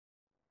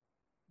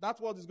That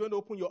word is going to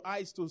open your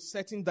eyes to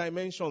certain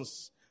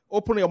dimensions.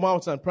 Open your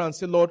mouth and pray and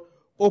say, Lord,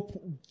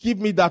 give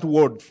me that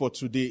word for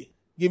today.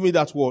 Give me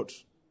that word.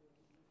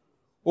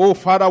 Oh,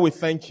 Father, we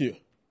thank you.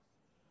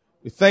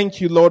 We thank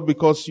you, Lord,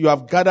 because you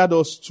have gathered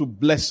us to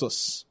bless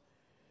us.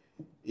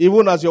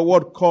 Even as your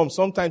word comes,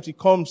 sometimes it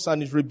comes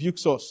and it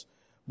rebukes us.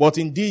 But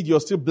indeed, you're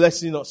still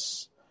blessing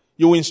us.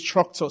 You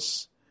instruct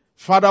us.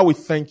 Father, we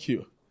thank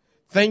you.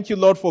 Thank you,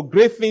 Lord, for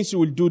great things you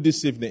will do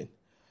this evening.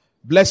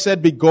 Blessed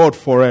be God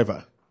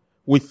forever.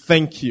 We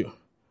thank you.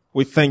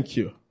 We thank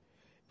you.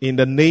 In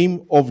the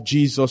name of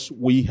Jesus,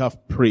 we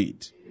have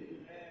prayed.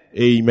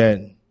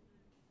 Amen.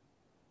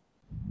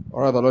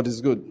 All right, the Lord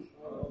is good.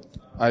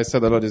 I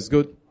said the Lord is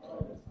good.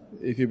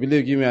 If you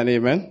believe, give me an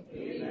amen.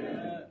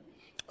 Amen.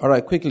 All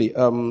right, quickly.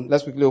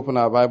 Let's quickly open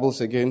our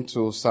Bibles again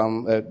to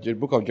the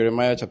book of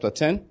Jeremiah chapter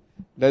 10.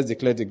 Let's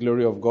declare the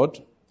glory of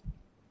God.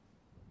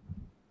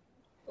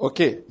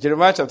 Okay,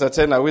 Jeremiah chapter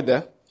 10, are we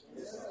there?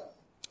 Yes.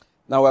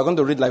 Now we're going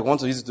to read like we want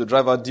to use it to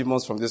drive out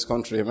demons from this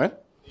country, amen?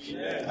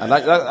 Amen. And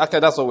actually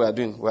that's what we are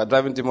doing. We are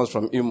driving demons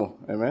from Imo,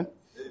 amen?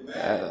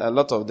 Amen. A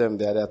lot of them,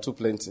 there are too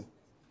plenty.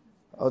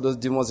 All those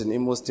demons in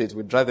Imo State,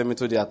 we drive them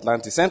into the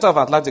Atlantic. Center of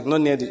Atlantic,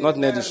 not near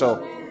the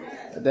shore.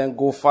 Then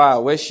go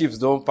far, where ships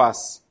don't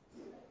pass.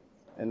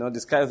 You know,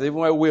 these guys, even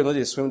when we know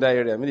they swim that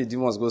area, the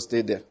demons go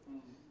stay there.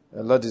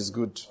 The Lord is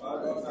good.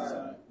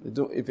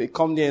 If they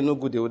come near no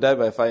good, they will die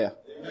by fire.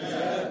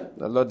 Amen.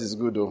 The Lord is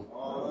good,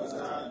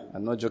 though.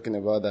 I'm not joking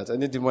about that.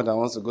 Any demon that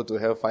wants to go to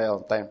hellfire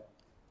on time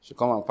should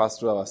come and pass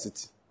through our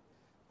city.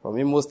 From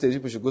Imo State,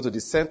 people should go to the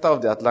center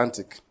of the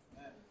Atlantic.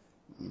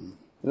 You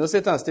know,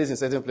 Satan stays in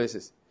certain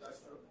places.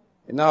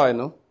 You know how I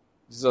know?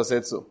 Jesus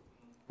said so.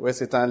 Where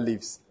Satan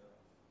lives.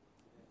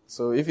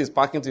 So if he's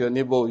parking to your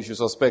neighbor, you should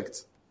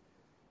suspect.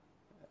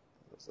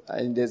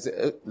 And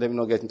let me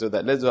not get into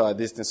that. Let's do our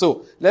distance.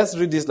 So let's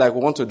read this like we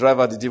want to drive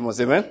out the demons.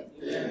 Amen?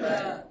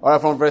 Amen. All right,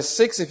 from verse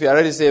 6, if you are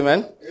ready, say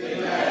amen.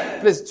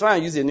 Amen. Please try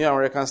and use the New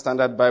American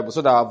Standard Bible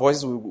so that our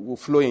voices will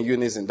flow in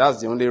unison.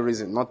 That's the only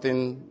reason.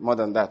 Nothing more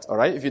than that. All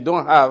right? If you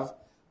don't have,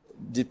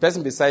 the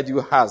person beside you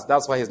has.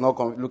 That's why he's not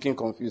looking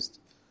confused.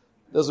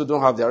 Those who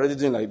don't have, they're already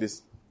doing like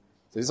this.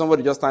 So if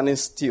somebody just standing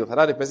still,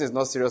 that the person is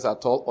not serious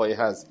at all or he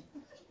has.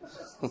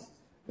 You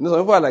know,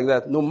 some people are like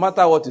that. No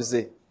matter what you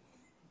say.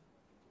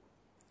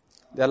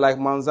 They're like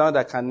Mount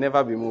that can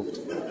never be moved.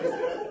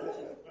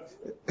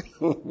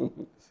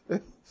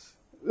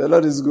 The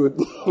Lord is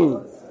good.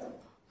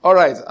 All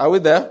right, are we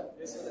there?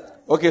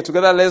 Okay,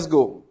 together let's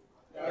go.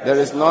 There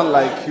is none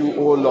like you,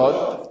 O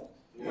Lord.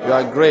 You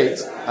are great,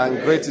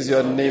 and great is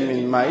your name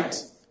in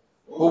might.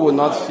 Who will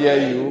not fear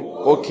you,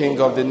 O King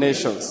of the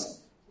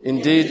nations?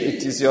 Indeed,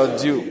 it is your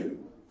due.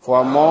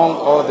 For among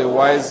all the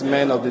wise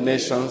men of the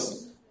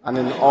nations, and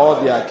in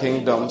all their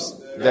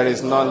kingdoms, there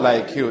is none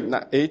like you.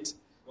 8.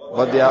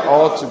 But they are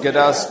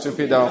altogether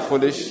stupid and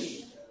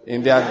foolish.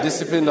 In their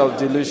discipline of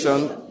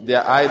delusion,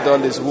 their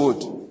idol is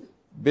wood.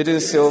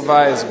 Beaten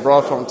silver is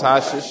brought from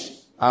Tarshish,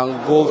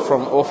 and gold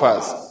from Ophir.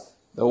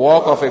 The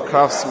work of a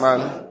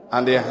craftsman,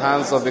 and the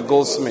hands of a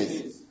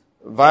goldsmith.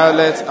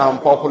 Violet and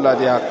purple are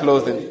their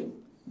clothing.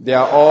 They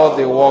are all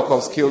the work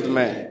of skilled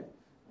men.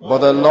 But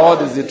the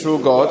Lord is the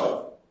true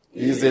God.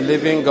 He is the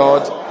living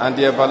God and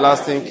the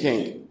everlasting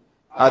King.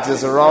 At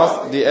his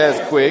wrath the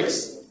earth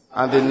quakes,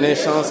 and the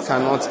nations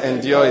cannot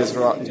endure his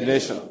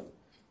nation.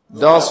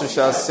 Thus you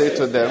shall say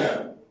to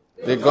them,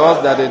 the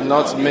God that did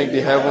not make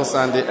the heavens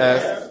and the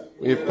earth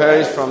will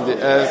perish from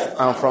the earth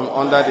and from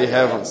under the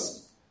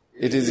heavens.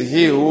 It is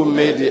he who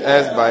made the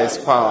earth by his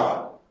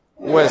power,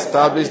 who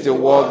established the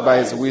world by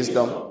his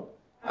wisdom,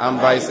 and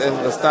by his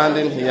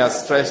understanding he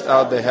has stretched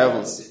out the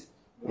heavens.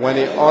 When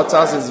he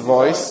utters his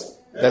voice,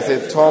 there's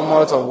a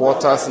tumult of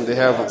waters in the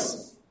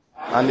heavens,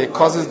 and he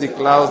causes the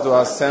clouds to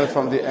ascend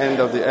from the end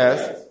of the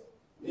earth.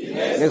 He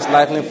makes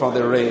lightning from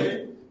the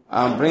rain,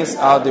 and brings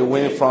out the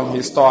wind from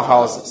his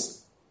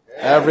storehouses.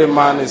 Every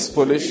man is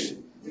foolish,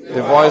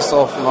 the voice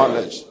of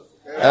knowledge.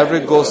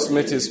 Every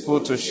goldsmith is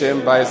put to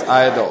shame by his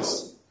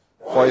idols,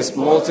 for his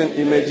molten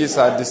images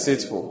are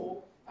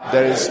deceitful.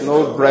 There is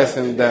no breath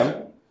in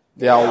them.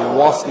 They are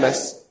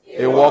worthless,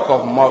 a work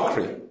of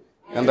mockery.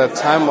 In the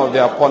time of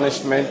their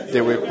punishment,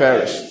 they will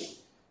perish.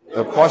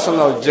 The portion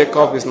of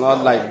Jacob is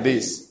not like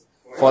this,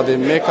 for the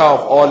maker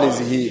of all is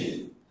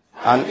he.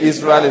 And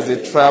Israel is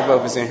the tribe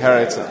of his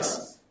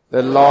inheritance.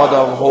 The Lord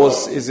of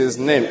hosts is his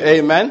name.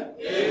 Amen?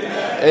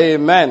 Amen.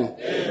 Amen.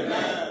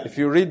 Amen. If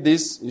you read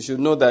this, you should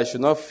know that you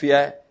should not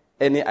fear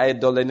any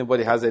idol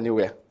anybody has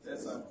anywhere.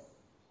 Yes, sir.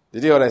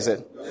 Did you hear what I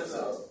said? Yes,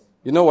 sir.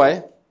 You know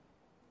why?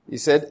 He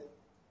said,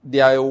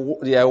 they are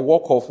a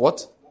work of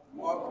what?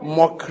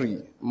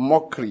 Mockery.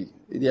 Mockery.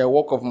 They are a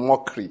work of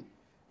mockery.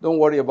 Don't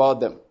worry about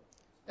them.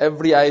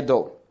 Every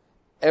idol,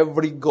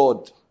 every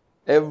god,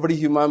 every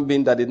human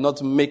being that did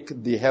not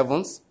make the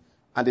heavens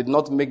and did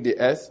not make the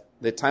earth,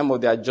 the time of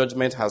their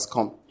judgment has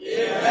come.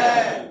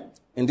 Amen.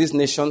 In this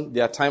nation,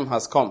 their time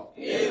has come.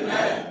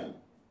 Amen.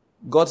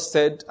 God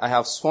said, I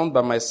have sworn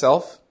by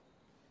myself,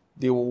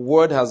 the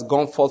word has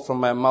gone forth from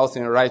my mouth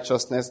in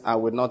righteousness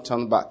and will not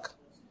turn back.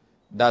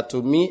 that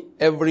to me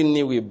every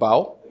knee will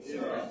bow,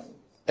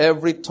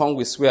 every tongue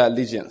will swear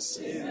allegiance.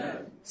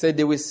 Say,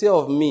 they will say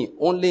of me,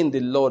 only in the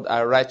Lord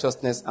are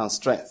righteousness and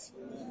strength.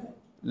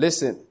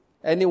 Listen,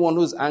 anyone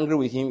who's angry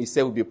with him, he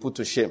said, will be put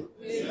to shame.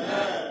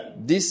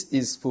 This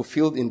is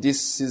fulfilled in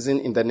this season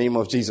in the name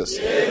of Jesus.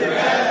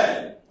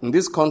 In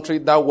this country,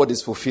 that word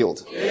is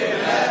fulfilled.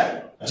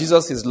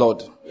 Jesus is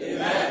Lord.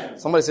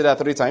 Somebody say that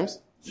 3 times.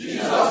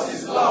 Jesus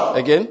is Lord.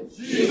 Again.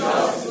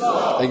 Jesus is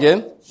Lord.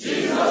 Again.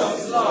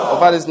 Jesus is Lord.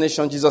 Over this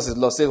nation, Jesus is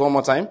Lord. Say it one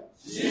more time.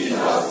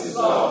 Jesus is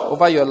Lord.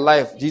 Over your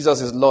life,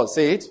 Jesus is Lord.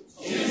 Say it.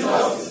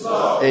 Jesus is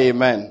Lord.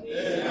 Amen.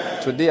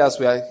 Amen. Today, as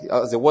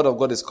the word of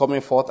God is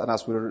coming forth, and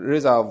as we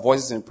raise our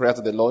voices in prayer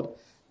to the Lord,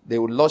 the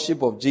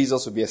lordship of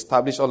Jesus will be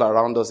established all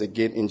around us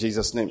again in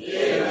Jesus' name.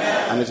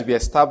 Amen. And it will be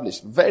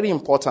established, very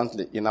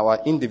importantly, in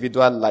our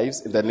individual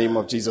lives in the name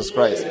of Jesus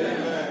Christ.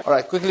 Amen. All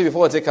right, quickly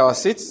before we take our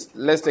seats,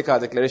 let's take our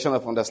declaration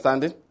of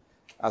understanding,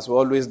 as we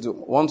always do.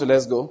 1, 2,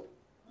 let's go.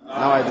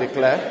 Now I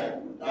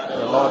declare that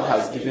the Lord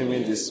has given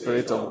me the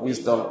spirit of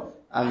wisdom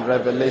and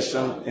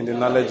revelation in the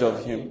knowledge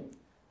of Him,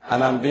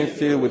 and I'm being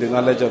filled with the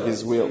knowledge of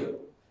His will,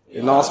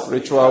 in all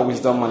spiritual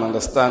wisdom and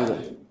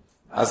understanding.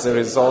 As a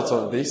result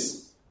of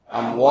this,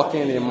 I'm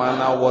walking in a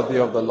manner worthy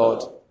of the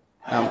Lord.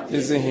 I'm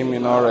pleasing Him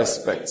in all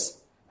respects.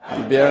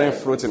 I'm bearing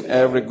fruit in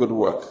every good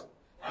work,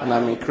 and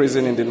I'm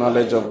increasing in the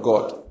knowledge of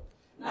God.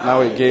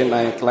 Now again,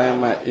 I incline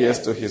my ears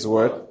to His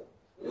word.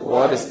 The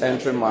word is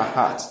entering my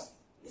heart.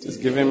 It is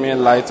giving me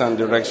light and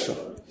direction.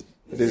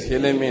 It is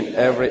healing me in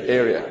every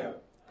area,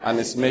 and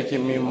it's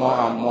making me more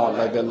and more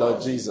like the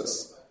Lord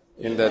Jesus.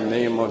 In the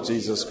name of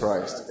Jesus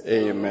Christ.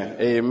 Amen.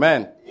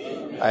 Amen.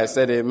 Amen. I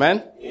said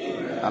amen.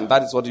 Amen. And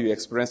that is what you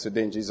experience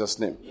today in Jesus'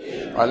 name.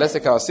 Amen. All right, let's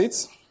take our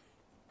seats.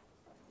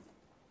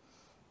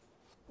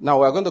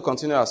 Now we are going to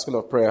continue our school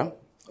of prayer,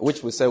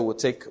 which we said we'll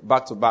take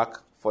back to back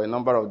for a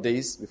number of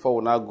days before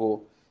we now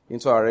go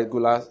into our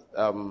regular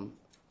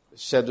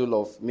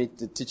schedule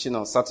of teaching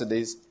on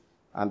Saturdays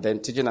and then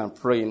teaching and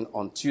praying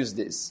on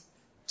Tuesdays.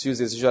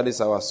 Tuesdays usually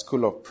is our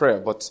school of prayer,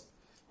 but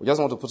we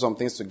just want to put some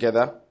things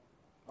together,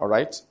 all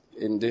right,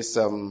 in this,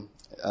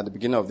 at the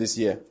beginning of this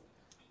year.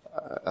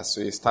 As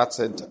soon as we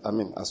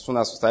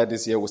started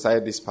this year, we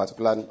started this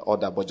particular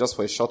order, but just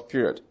for a short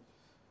period.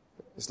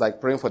 It's like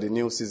praying for the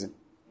new season,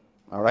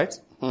 all right?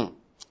 The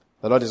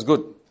Lord is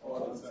good.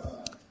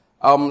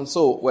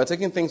 So we're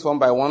taking things one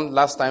by one.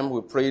 Last time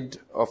we prayed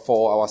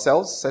for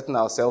ourselves, setting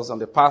ourselves on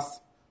the path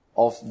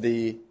of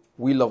the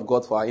will of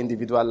God for our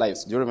individual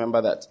lives. Do you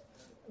remember that?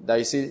 That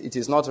you see, it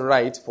is not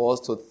right for us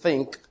to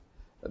think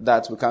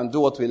that we can do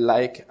what we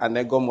like and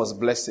then God must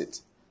bless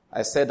it.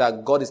 I said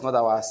that God is not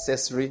our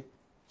accessory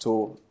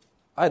to,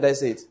 how did I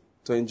say it?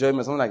 To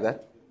enjoyment, something like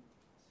that.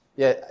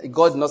 Yeah,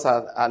 God is not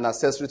an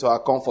accessory to our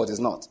comfort. It's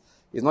not.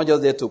 He's not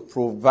just there to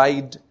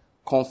provide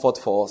comfort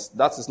for us.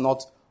 That is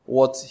not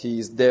what He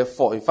is there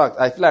for. In fact,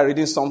 I feel like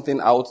reading something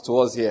out to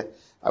us here.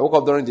 I woke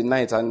up during the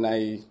night and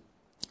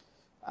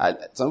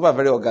some people are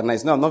very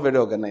organized. No, I'm not very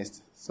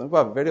organized. Some people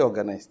are very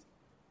organized.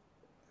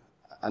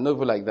 I know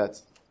people like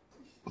that.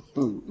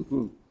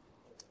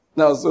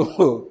 Now,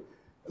 so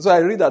I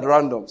read at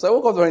random. So I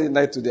woke up during the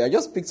night today. I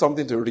just picked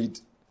something to read.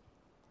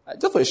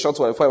 Just for a short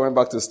while before I went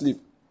back to sleep.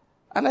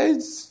 And I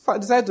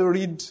decided to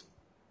read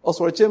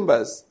Oswald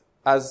Chambers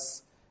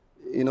as,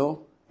 he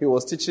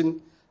was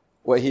teaching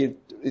where he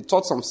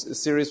taught some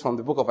series from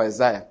the book of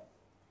Isaiah.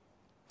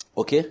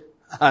 Okay?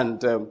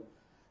 And,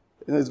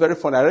 it's very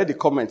funny. I read the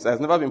comments. It has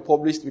never been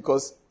published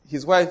because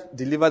his wife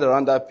delivered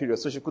around that period,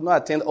 so she could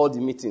not attend all the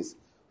meetings.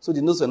 So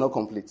the notes were not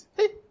complete.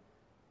 Hey!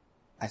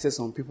 I said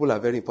some people are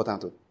very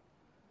important too.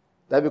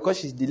 That because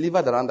she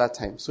delivered around that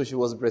time, so she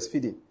was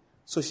breastfeeding.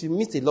 So she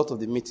missed a lot of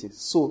the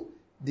meetings. So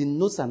the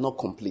notes are not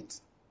complete.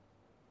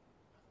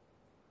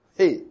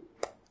 Hey!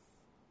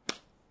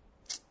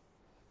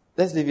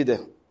 Let's leave it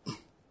there.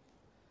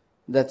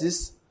 That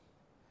is,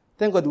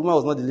 thank God the woman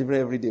was not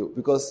delivering every day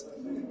because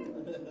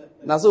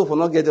now so for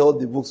not getting all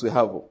the books we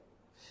have.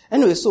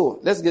 Anyway, so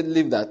let's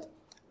leave that.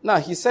 Now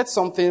he said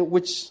something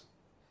which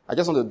I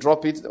just want to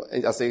drop it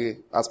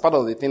as part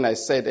of the thing I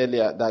said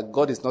earlier, that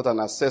God is not an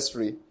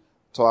accessory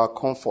to our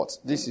comfort.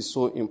 This is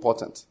so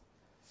important.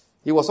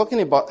 He was talking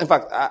about, in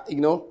fact,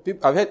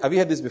 people, have you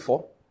heard this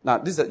before? Now,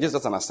 this is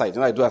just an aside.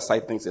 I do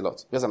aside things a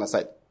lot. Just an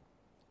aside.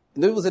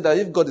 People say that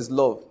if God is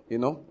love,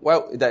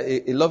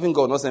 that a loving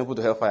God will not send people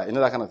to hellfire. You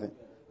know that kind of thing?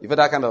 You've heard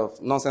that kind of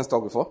nonsense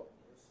talk before?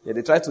 Yeah,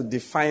 they try to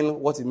define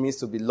what it means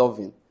to be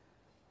loving.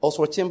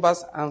 Oswald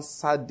Chambers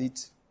answered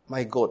it,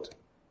 my God,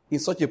 in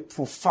such a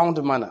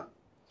profound manner.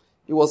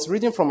 He was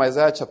reading from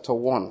Isaiah chapter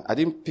 1. I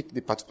didn't pick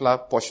the particular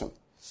portion,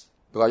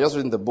 but I was just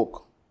reading the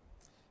book.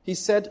 He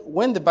said,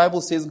 when the Bible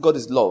says God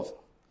is love,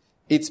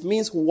 it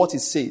means what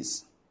it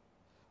says.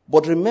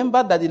 But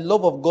remember that the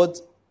love of God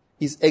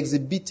is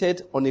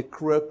exhibited on a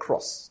cruel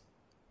cross.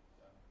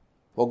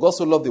 For God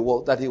so loved the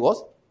world that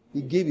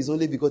He gave His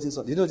only begotten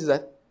Son. Did you notice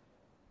that?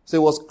 So He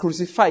was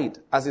crucified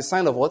as a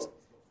sign of what?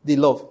 The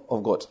love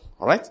of God.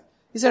 All right?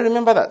 He said,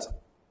 remember that.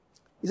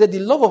 He said, the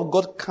love of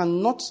God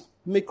cannot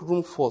make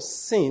room for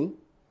sin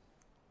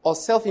or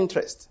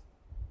self-interest.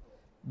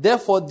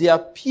 Therefore, the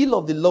appeal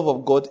of the love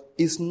of God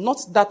is not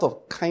that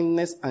of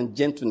kindness and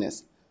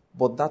gentleness,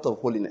 but that of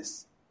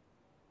holiness.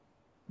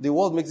 The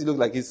world makes it look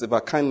like it's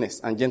about kindness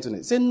and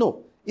gentleness. Say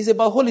no, it's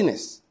about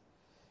holiness.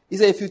 He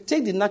said, if you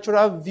take the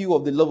natural view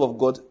of the love of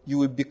God, you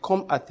will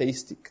become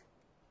atheistic.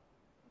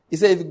 He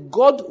said, if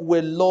God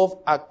were love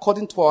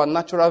according to our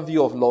natural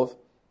view of love,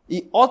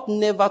 He ought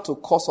never to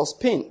cause us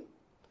pain.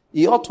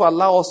 He ought to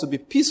allow us to be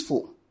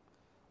peaceful.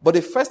 But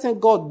the first thing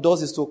God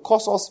does is to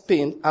cause us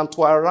pain and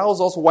to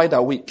arouse us wide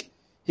awake.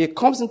 He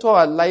comes into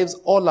our lives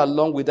all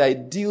along with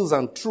ideals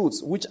and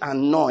truths which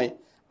annoy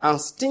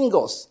and sting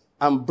us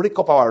and break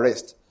up our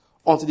rest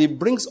until He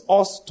brings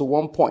us to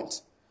one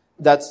point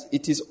that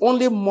it is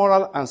only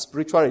moral and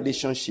spiritual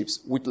relationships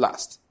which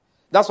last.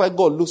 That's why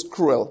God looks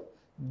cruel,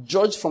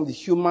 judged from the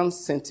human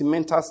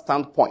sentimental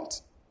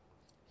standpoint.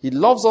 He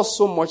loves us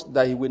so much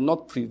that He will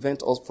not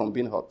prevent us from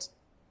being hurt.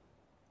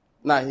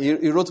 Now,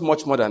 he wrote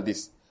much more than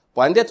this.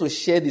 But I needed to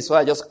share this, so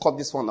I just cut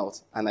this one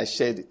out and I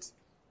shared it.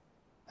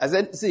 I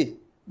said, see,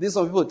 these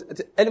some people,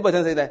 anybody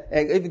can say that,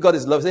 if God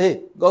is love, say,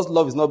 hey, God's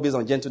love is not based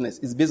on gentleness,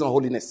 it's based on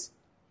holiness.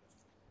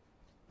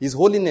 His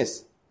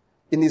holiness,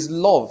 in His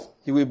love,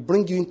 He will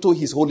bring you into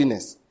His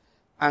holiness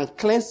and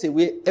cleanse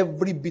away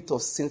every bit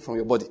of sin from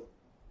your body.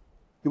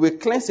 He will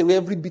cleanse away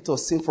every bit of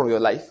sin from your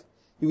life.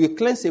 He will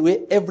cleanse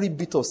away every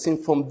bit of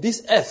sin from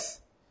this earth.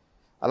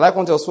 I like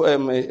what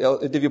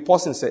David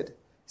Paulson said.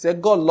 He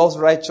said, God loves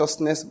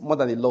righteousness more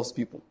than He loves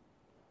people.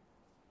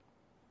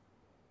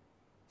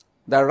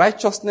 That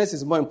righteousness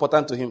is more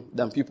important to Him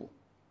than people.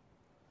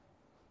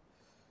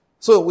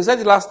 So we said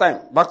it last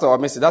time, back to our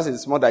message, that's a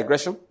small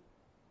digression,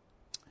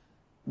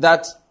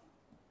 that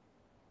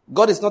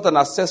God is not an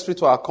accessory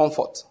to our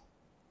comfort.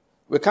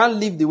 We can't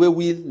live the way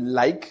we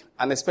like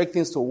and expect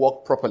things to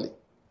work properly.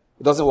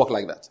 It doesn't work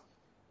like that.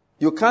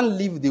 You can't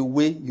live the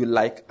way you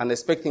like and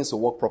expect things to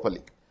work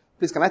properly.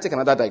 Please, can I take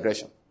another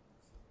digression?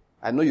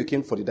 I know you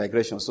came for the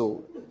digression,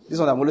 so this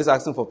one I'm always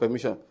asking for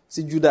permission.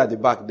 See Judah at the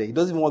back there. He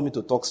doesn't even want me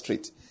to talk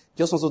straight. He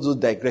just wants to do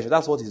digression.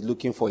 That's what he's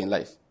looking for in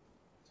life.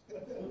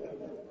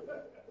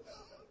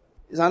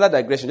 It's another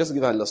digression, just to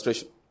give an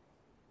illustration.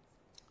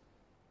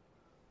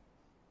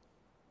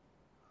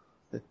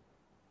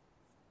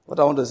 What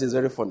I want to say is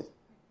very funny.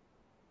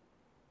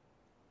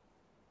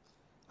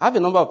 I have a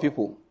number of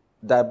people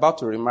that are about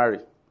to remarry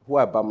who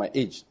are about my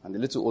age and a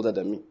little older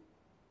than me.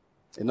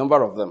 A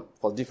number of them,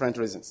 for different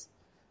reasons.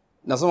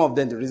 Now, some of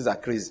them, the reasons are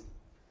crazy.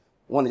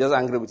 One is just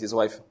angry with his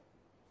wife.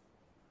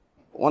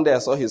 One day I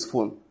saw his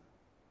phone.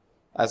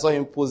 I saw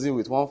him posing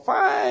with one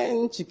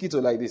fine chiquito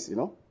like this, you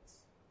know.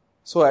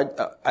 So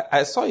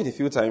I saw it a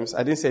few times.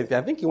 I didn't say anything.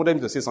 I think he wanted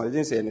me to say something. I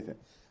didn't say anything.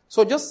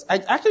 So I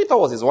actually thought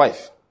it was his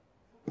wife.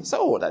 He said,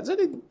 oh, that's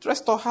really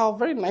dressed her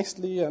very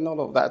nicely and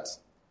all of that.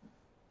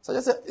 So I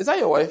just said, is that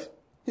your wife?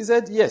 He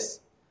said,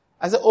 yes.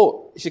 I said,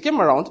 oh, she came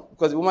around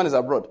because the woman is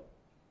abroad.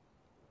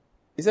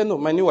 He said, no,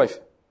 my new wife.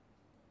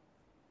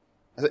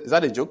 I said, is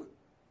that a joke?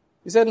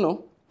 He said,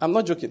 no, I'm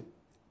not joking.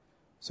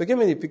 So he gave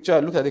me the picture. I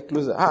looked at it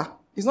closer.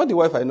 It's not the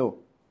wife I know.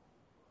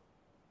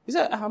 He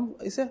said,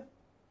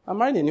 I'm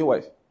marrying a new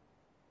wife.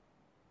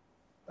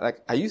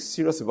 Like, are you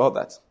serious about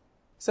that?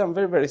 He said, I'm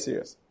very, very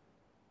serious.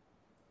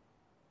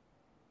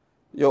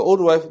 Your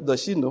old wife,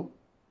 does she know?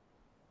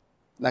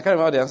 And I can't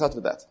remember the answer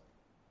to that.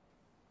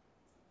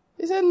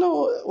 He said,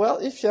 no, well,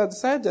 if she has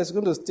decided that she's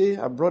going to stay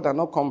abroad and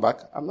not come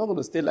back, I'm not going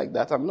to stay like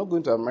that. I'm not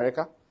going to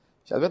America.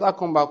 She had better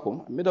come back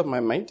home. I made up my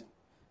mind.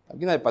 I've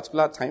given her a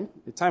particular time.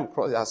 The time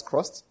has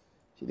crossed.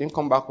 She didn't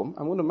come back home.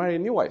 I'm going to marry a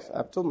new wife.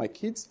 I've told my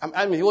kids.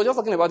 I mean, he was just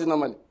talking about it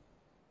normally.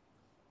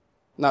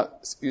 Now,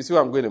 you see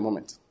where I'm going in a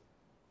moment.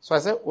 So I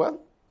said, well,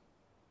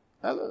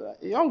 a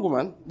young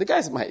woman, the guy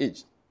is my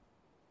age.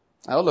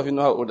 And all of you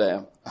know how old I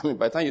am. I mean,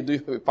 by the time you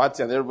do a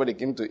party and everybody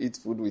came to eat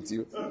food with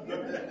you,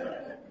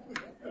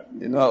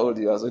 you know how old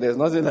you are. So there's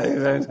nothing like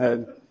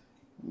that.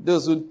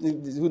 Those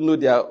who know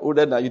they are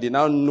older than you, they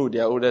now know they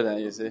are older than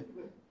you, say.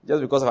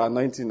 Just because of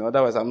anointing,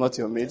 otherwise I'm not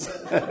your mate.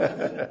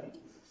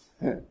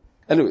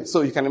 Anyway,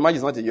 so you can imagine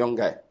he's not a young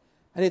guy.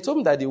 And he told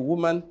me that the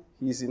woman,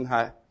 is in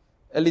her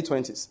early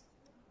 20s.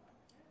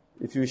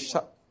 If you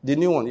the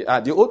new one,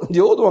 the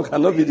old one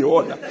cannot be the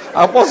one.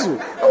 Apostle,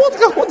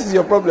 what is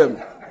your problem?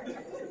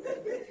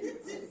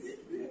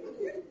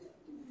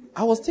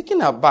 I was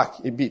taken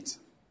aback a bit.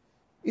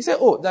 He said,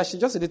 oh, that she's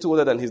just a little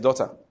older than his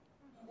daughter.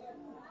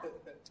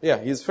 Yeah,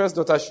 his first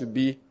daughter should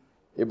be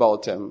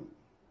about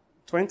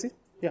 20.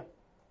 Yeah.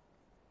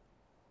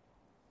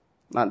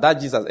 Now, that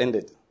Jesus has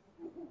ended.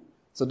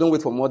 So don't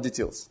wait for more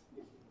details.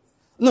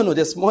 No,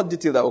 there's more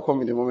detail that will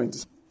come in a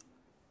moment.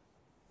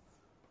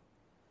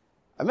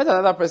 I met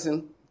another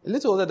person, a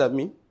little older than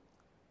me,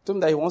 told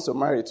me that he wants to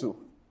marry too.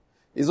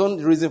 His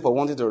own reason for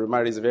wanting to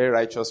remarry is a very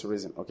righteous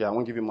reason. Okay, I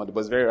won't give you more, but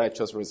it's a very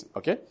righteous reason.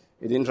 Okay?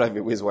 He didn't drive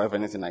away his wife or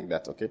anything like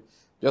that. Okay?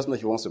 Just know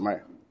he wants to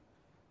marry.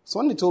 So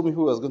when he told me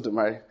who was going to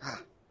marry,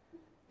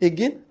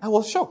 again, I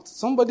was shocked.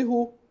 Somebody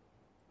who,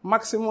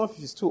 maximum, if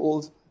he's too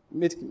old,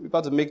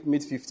 about to make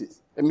mid-50s,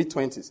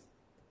 mid-20s.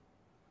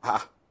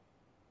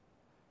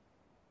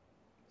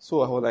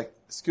 So I was like,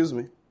 excuse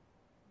me.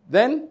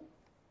 Then,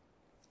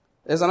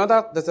 There's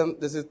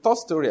a third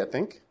story, I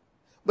think.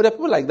 But there are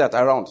people like that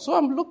around. So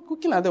I'm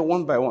looking at them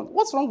one by one.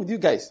 What's wrong with you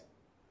guys?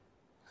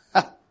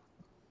 I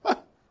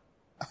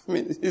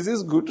mean, is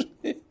this good?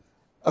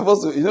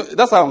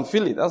 That's how I'm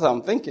feeling. That's how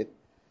I'm thinking.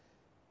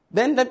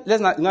 Then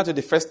let's not to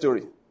the first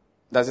story.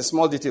 There's a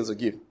small detail to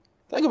give.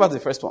 Let's go back to the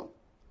first one.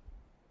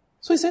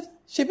 So he said,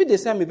 Shebi, they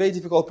say I'm a very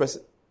difficult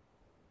person.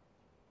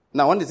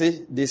 Now, when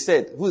they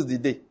said, who's the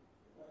they?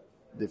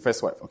 The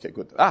first wife. Okay,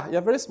 good.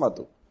 You're very smart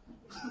though.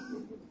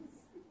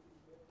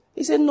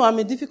 He said, no, I'm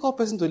a difficult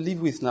person to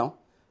live with now.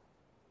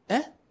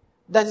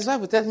 That his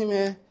wife would tell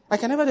him, I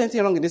can never do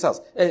anything wrong in this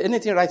house,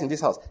 anything right in this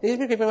house.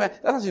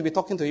 That's how she'll be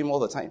talking to him all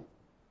the time.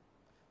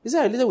 He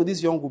said, I related with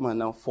this young woman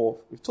now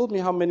he told me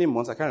how many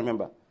months, I can't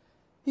remember.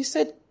 He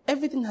said,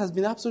 everything has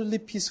been absolutely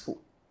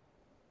peaceful.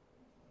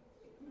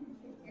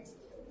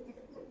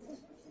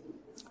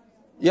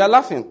 You are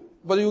laughing,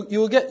 but you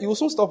will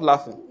soon stop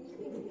laughing.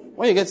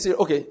 When you get serious,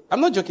 okay,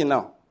 I'm not joking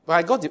now, but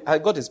I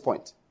got his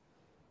point.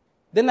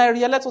 Then I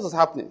realized what was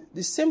happening.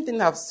 The same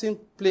thing I've seen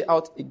play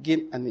out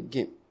again and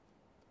again.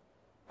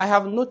 I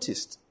have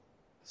noticed.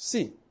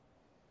 See,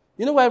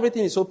 you know why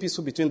everything is so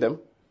peaceful between them?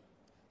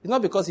 It's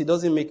not because he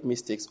doesn't make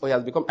mistakes or he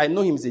has become, I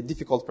know him as a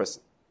difficult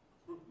person.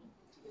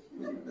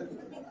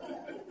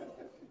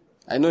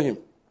 I know him.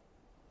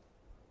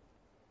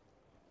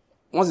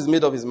 Once he's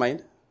made up his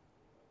mind,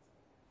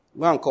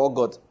 go and call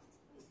God.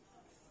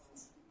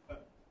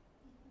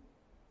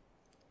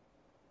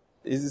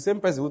 It's the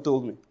same person who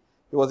told me.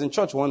 He was in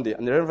church one day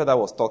and the Reverend Father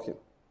was talking.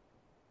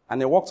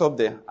 And he walked up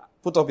there,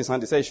 put up his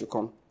hand, he said he should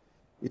come.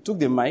 He took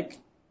the mic,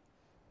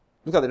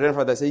 looked at the Reverend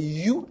Father and said,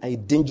 you are a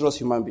dangerous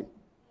human being.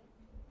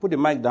 Put the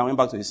mic down, went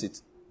back to his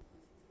seat.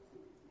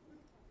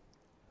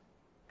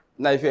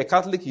 Now, if you're a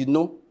Catholic, you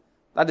know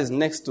that is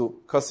next to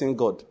cursing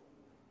God.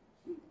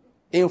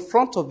 In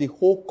front of the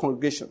whole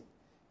congregation,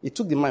 he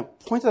took the mic,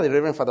 pointed at the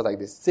Reverend Father like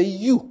this, say,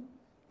 you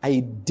are a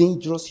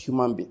dangerous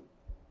human being.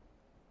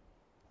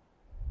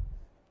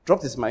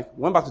 Dropped his mic,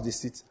 went back to the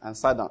seat and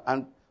sat down.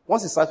 And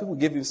once he sat, people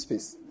gave him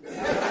space.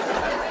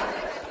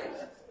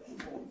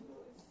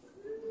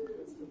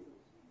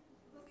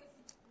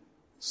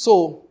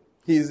 So,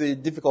 he's a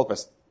difficult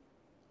person.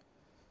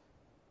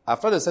 I've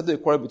tried to settle a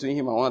quarrel between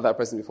him and one other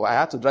person before. I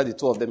had to drive the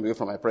two of them away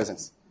from my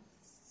presence.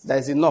 That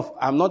is enough.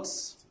 I'm not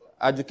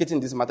advocating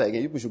this matter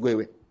again. You people should go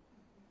away.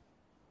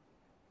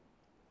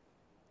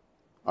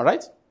 All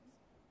right?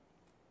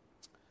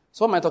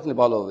 So, what am I talking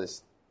about all of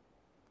this?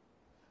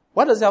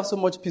 Why does he have so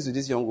much peace with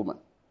this young woman?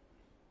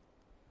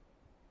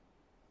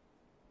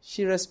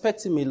 She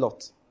respects him a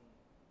lot.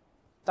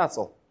 That's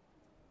all.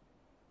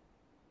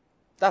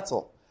 That's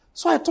all.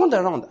 So I turned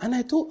around and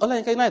I told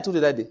you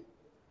that day.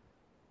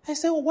 I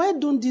said, why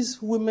don't these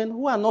women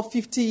who are not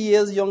 50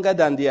 years younger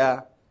than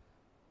their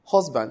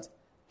husband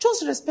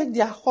just respect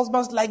their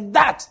husbands like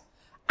that?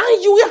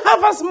 And you will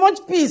have as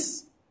much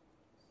peace.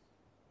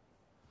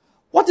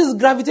 What is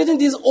gravitating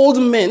these old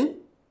men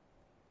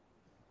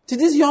to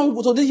these young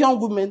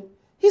women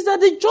is that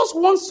they just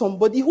want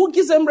somebody who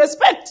gives them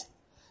respect.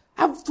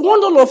 I've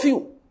warned all of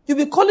you. You'll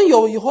be calling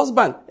your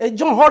husband,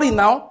 John Hurry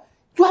now.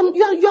 You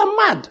are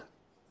mad.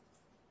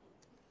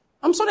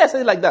 I'm sorry I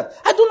said it like that.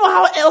 I don't know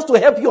how else to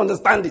help you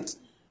understand it.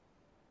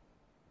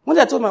 One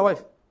day I told my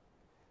wife,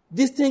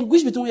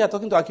 distinguish between when you are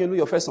talking to Akiolu,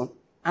 your first son,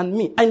 and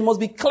me. And it must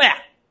be clear.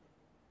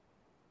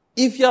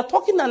 If you are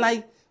talking and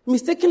I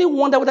mistakenly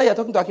wonder whether you are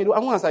talking to Akiolu, I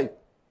won't answer you.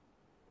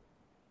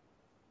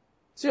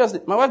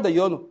 Seriously, my wife that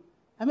you all know.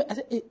 I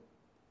said, hey,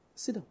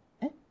 sit down.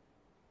 When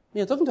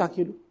you're talking to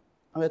Akiolu,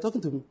 and you're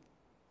talking to me,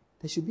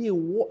 there should be a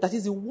war. That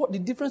is the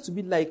difference to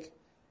be like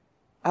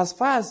as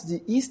far as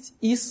the east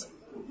is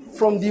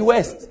from the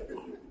west.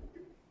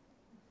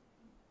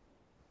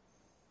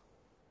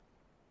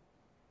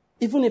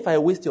 Even if I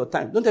waste your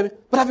time, don't tell me,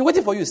 but I've been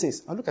waiting for you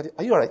since. I'll look at it.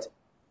 Are you all right?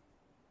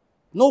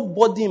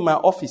 Nobody in my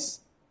office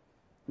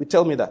will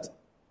tell me that.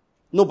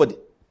 Nobody.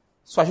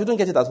 So I shouldn't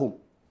get it at home.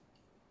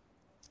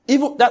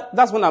 Even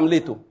that's when I'm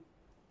late too.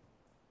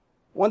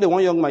 One day,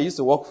 one young man used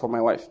to work for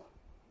my wife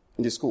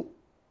in the school.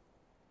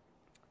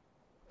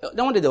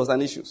 Then one day there was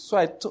an issue.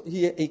 So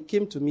he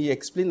came to me, he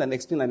explained and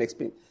explained and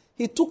explained.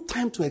 He took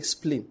time to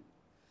explain.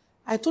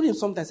 I told him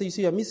something. I said, you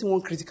see, you're missing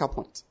one critical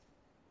point.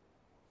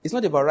 It's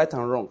not about right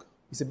and wrong.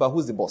 It's about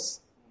who's the boss.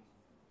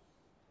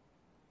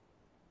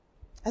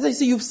 I said, you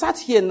see, you've sat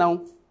here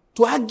now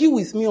to argue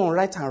with me on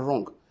right and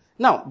wrong.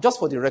 Now, just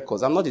for the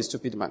records, I'm not a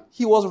stupid man.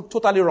 He was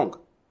totally wrong.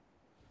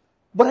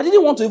 But I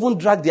didn't want to even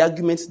drag the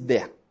argument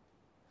there.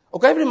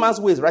 Okay, every man's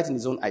way is right in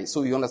his own eyes.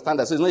 So you understand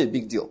that. So it's not a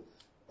big deal.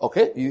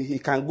 Okay, he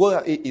can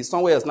go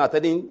somewhere else now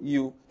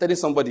telling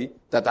somebody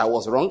that I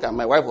was wrong and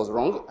my wife was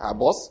wrong, her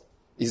boss,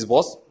 his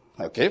boss.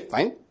 Okay,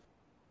 fine.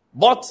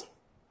 But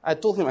I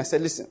told him, I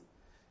said, listen,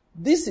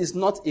 this is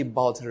not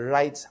about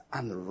right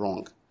and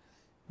wrong.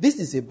 This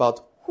is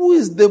about who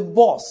is the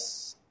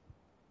boss.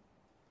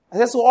 I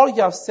said, so all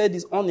you have said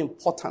is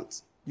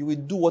unimportant. You will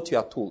do what you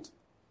are told.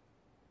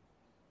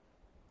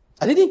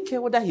 I didn't care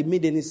whether he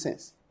made any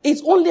sense.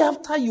 It's only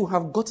after you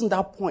have gotten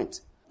that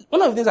point.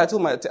 One of the things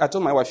I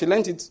told my wife, she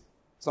learned it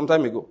some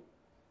time ago.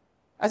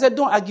 I said,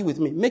 don't argue with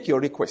me. Make your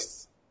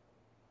requests.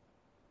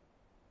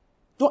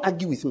 Don't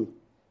argue with me.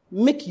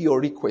 Make your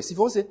request. If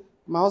you want to say,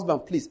 my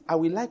husband, please, I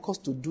would like us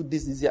to do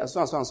this year, so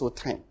and so and so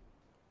time.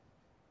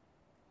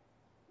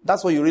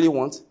 That's what you really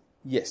want?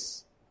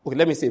 Yes. Okay,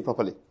 let me say it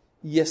properly.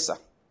 Yes, sir.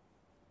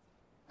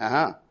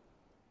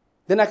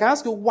 Then I can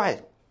ask you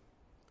why.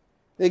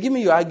 They give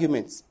me your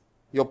arguments,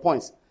 your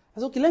points. I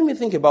said, okay, let me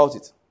think about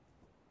it.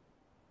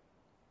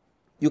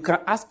 You can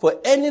ask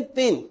for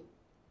anything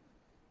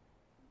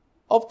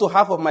up to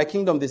half of my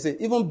kingdom, they say,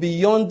 even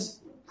beyond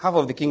half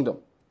of the kingdom.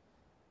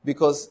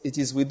 Because it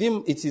is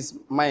within, it is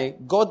my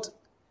God,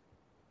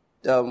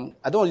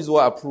 I don't use the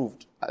word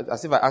approved,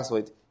 as if I asked for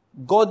it.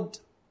 God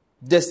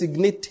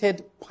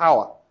designated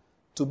power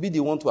to be the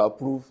one to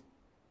approve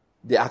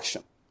the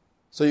action.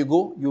 So you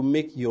go, you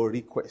make your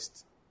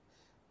request.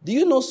 Do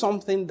you know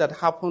something that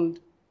happened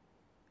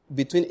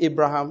between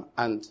Abraham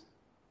and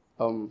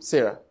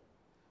Sarah,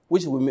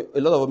 which a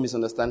lot of us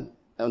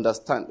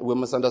we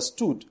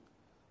misunderstood,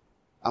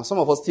 and some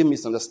of us still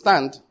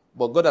misunderstand,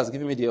 but God has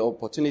given me the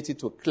opportunity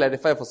to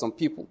clarify for some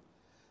people.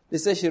 They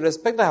say she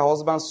respected her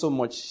husband so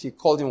much, she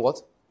called him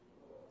what?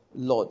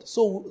 Lord.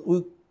 So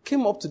we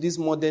came up to this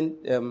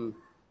modern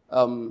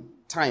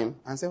time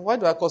and said, why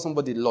do I call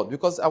somebody Lord?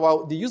 Because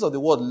the use of the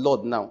word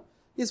Lord now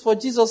is for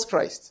Jesus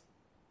Christ.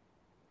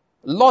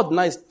 Lord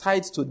now is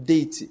tied to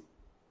deity.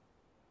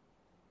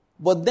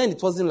 But then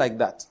it wasn't like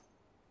that.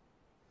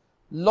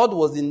 Lord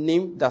was the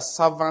name that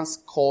servants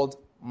called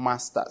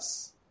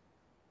masters.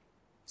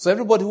 So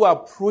everybody who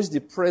approached the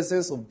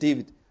presence of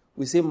David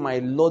will say, my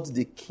Lord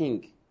the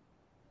King.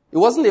 It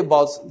wasn't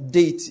about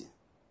deity.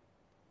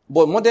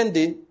 But modern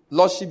day,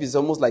 lordship is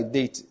almost like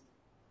deity.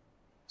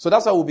 So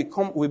that's why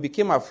we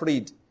became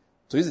afraid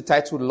to use the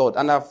title Lord.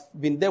 And I've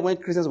been there when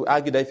Christians will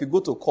argue that if you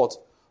go to court,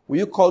 will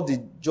you call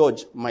the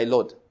judge my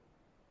Lord?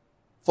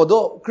 For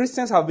though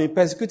Christians have been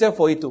persecuted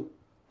for it too,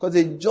 because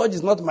the judge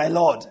is not my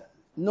Lord.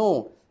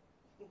 No.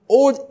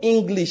 Old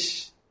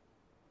English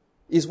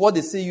is what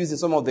they say use in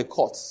some of the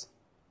courts.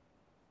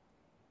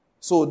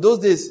 So those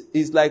days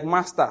is like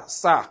master,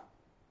 sir.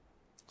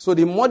 So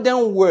the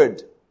modern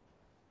word,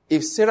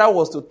 if Sarah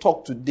was to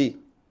talk today,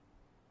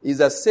 is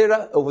that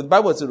Sarah, if the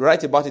Bible was to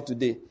write about it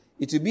today,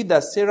 it would be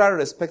that Sarah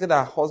respected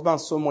her husband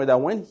so much that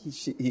when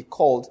he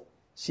called,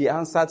 she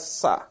answered,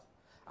 sir.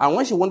 And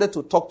when she wanted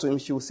to talk to him,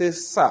 she would say,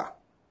 sir.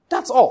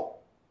 That's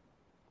all.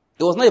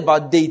 It was not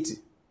about deity.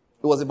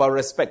 It was about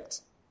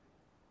respect.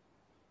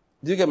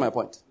 Do you get my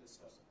point?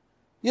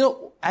 You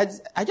know,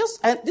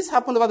 this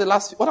happened over the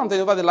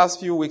last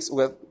few weeks,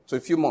 to a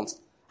few months.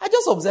 I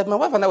just observed, my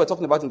wife and I were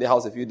talking about it in the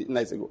house a few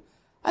nights ago.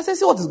 I said,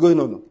 see what is going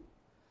on?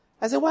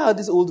 I said, why are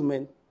these old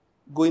men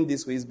going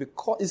this way?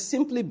 It's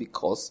simply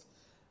because.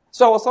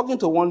 So I was talking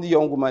to one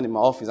young woman in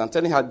my office and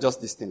telling her just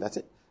this thing. I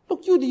said,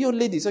 look, you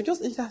ladies, I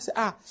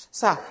said,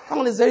 sir, that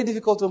one is very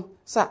difficult.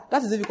 Sir,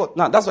 that is difficult.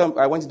 Now, that's why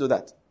I went to do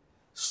that.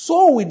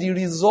 So will the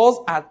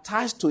results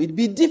attached to it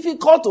be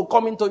difficult to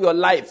come into your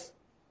life.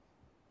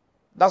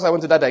 That's why I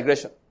went to that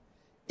digression.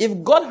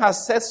 If God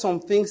has set some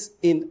things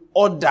in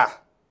order,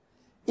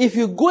 if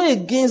you go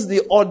against the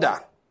order,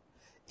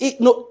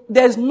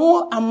 there's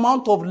no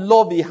amount of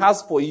love he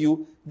has for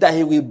you that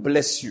he will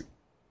bless you.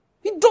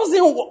 It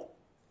doesn't work.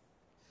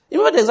 You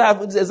know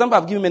the example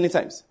I've given many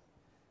times.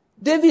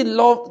 David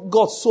loved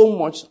God so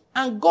much,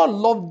 and God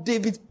loved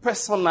David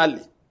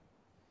personally.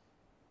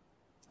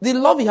 The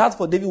love he had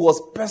for David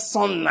was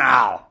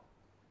personal.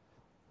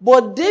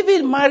 But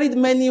David married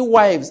many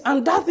wives,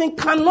 and that thing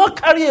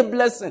cannot carry a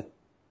blessing.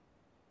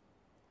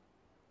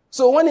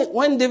 So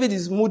when David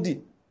is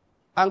moody,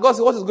 and God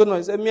says, what is going on?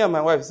 He said, me and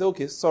my wife. He said,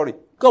 okay, sorry.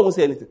 God won't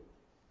say anything.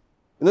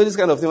 You know this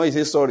kind of thing when you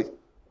say sorry.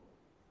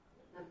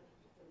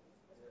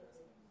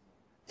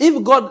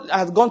 If God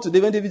had gone to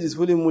David when David is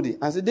fully moody,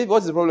 and said, David,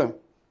 what's the problem? He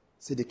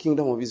said, the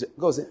kingdom of Israel.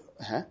 God said,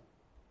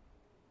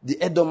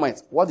 the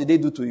Edomites, what did they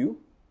do to you?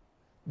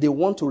 They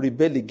want to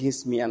rebel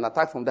against me and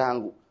attack from that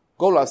angle.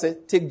 God will have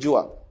said, take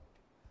Joab,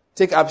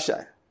 take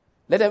Abishai.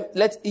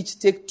 Let each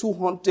take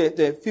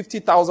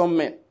 250,000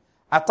 men.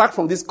 Attack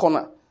from this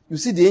corner. You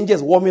see the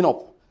angels warming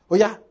up. Oh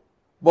yeah.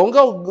 But when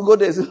God go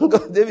there,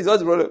 David, what's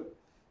the problem?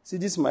 See,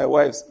 this is my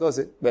wife's. God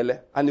said, Bele.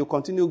 And he'll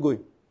continue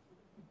going.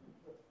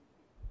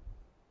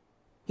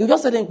 He'll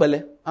just say,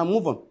 Bele, and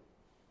move on.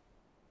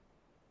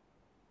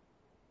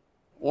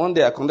 One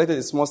day I conducted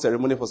a small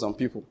ceremony for some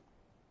people.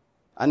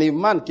 And a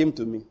man came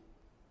to me.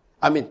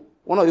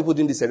 One of the people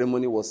doing the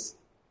ceremony was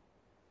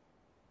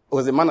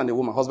a man and a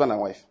woman, husband and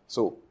wife.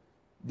 So,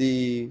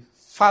 the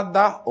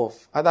father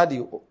of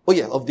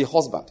the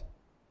husband,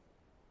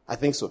 I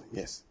think so,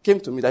 yes,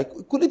 came to me.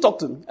 Could he talk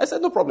to me? I said,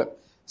 no problem.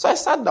 So I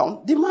sat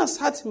down. The man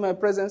sat in my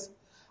presence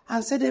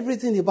and said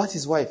everything about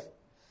his wife.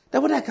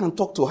 That whether I can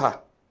talk to her.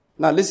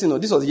 Now listen,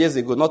 this was years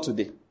ago, not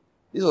today.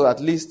 This was at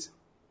least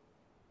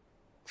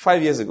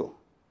 5 years ago.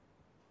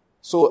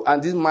 So,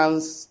 and this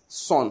man's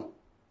son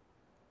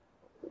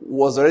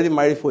was already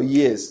married for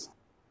years.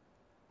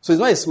 So it's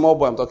not a small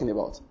boy I'm talking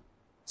about.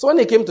 So when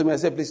he came to me, I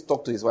said, please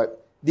talk to his wife.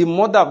 The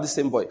mother of the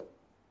same boy.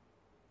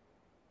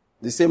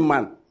 The same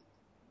man.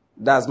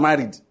 that's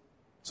married.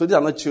 So these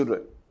are not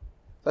children.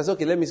 So I said,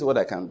 okay, let me see what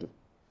I can do.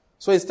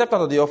 So he stepped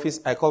out of the office.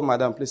 I called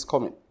Madam, please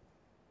come in.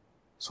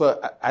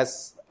 So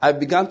as I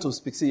began to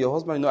speak, say, your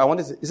husband, I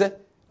wanted to, he said,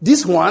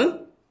 this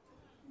one,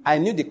 I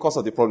knew the cause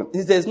of the problem.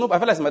 He said, I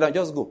felt like, Madam,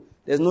 just go.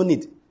 There's no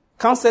need.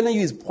 Counseling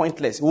you is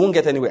pointless. We won't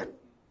get anywhere.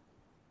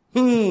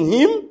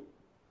 Him,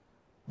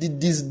 the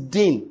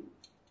disdain.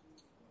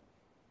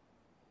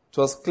 It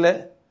was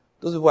clear.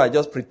 Those people are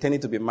just pretending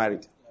to be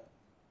married.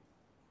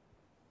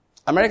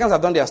 Americans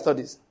have done their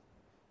studies.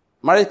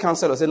 Marriage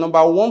counselors say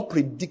number one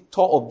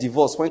predictor of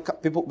divorce when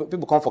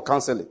people come for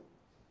counseling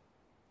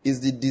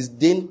is the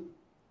disdain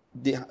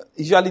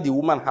usually the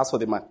woman has for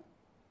the man.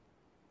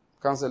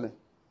 Counseling.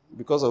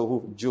 Because of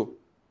who? Joe.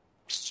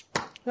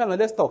 Yeah, no,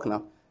 let's talk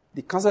now.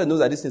 The counselor knows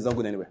that this thing is not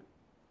going anywhere.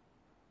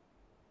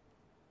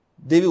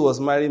 David was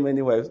married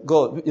many wives.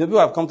 God, people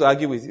have come to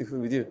argue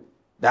with you.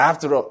 That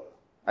after all,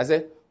 I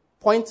said,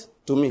 point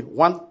to me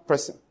one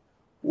person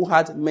who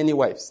had many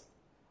wives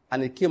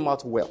and it came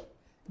out well.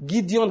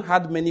 Gideon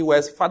had many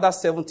wives, fathered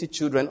 70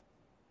 children.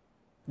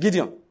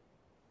 Gideon.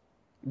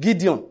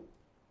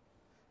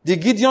 The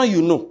Gideon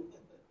you know.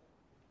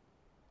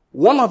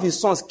 One of his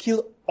sons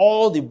killed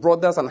all the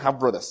brothers and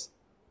half-brothers.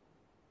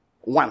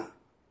 One.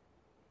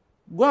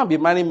 Go and be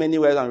marrying many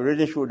wives and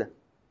raising children.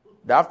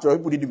 That after all,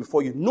 people did it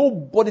before you.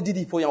 Nobody did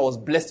it before you and was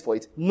blessed for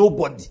it.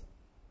 Nobody.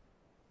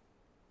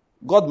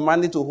 God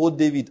managed to hold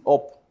David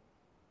up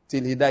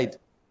till he died.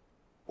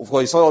 Of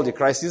course, he saw all the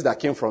crises that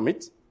came from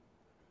it.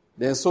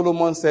 Then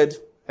Solomon said,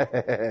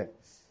 if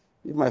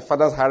my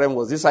father's harem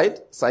was this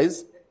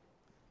size,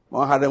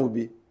 my harem would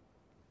be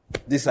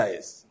this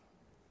size.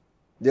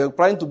 They were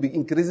trying to be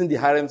increasing the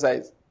harem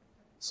size.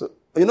 So,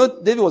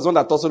 David was one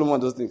that taught Solomon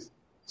those things.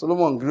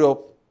 Solomon grew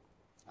up.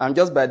 And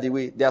just by the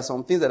way, there are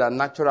some things that are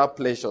natural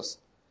pleasures,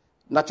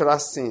 natural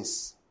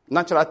sins,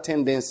 natural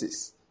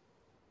tendencies.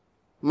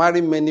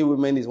 Marrying many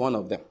women is one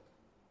of them.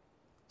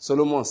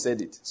 Solomon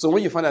said it. So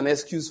when you find an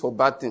excuse for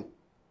bad thing,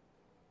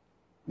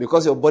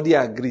 because your body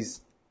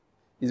agrees,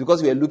 it's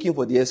because you are looking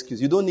for the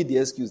excuse. You don't need the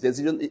excuse.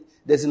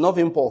 There's enough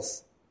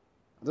impulse.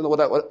 I don't know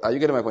what are you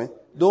getting my point?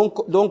 Don't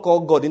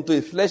call God into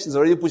it. Flesh is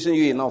already pushing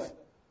you enough.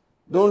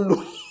 Don't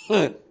look.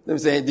 Let me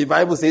say, the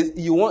Bible says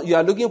you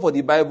are looking for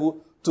the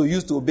Bible to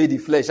use to obey the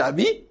flesh.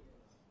 Abi?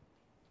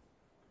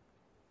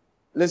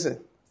 Listen.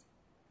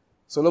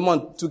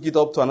 Solomon took it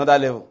up to another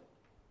level.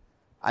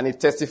 And he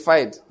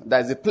testified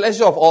that it's the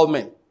pleasure of all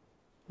men,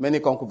 many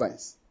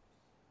concubines.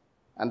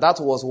 And that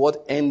was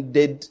what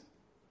ended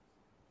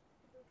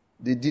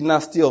the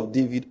dynasty of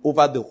David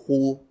over the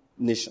whole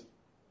nation.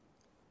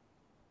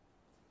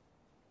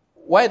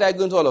 Why did I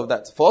go into all of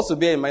that? For us to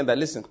bear in mind that,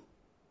 listen,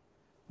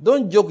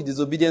 don't joke with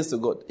disobedience to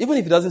God, even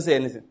if he doesn't say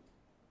anything.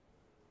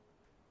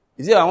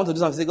 You say, I want to do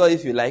something, say, God,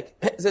 if you like.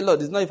 Say,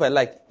 Lord, it's not if I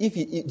like. Do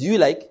you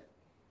like?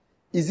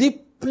 Is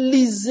it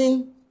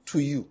pleasing to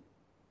you?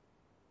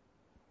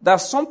 That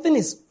something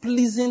is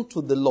pleasing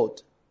to the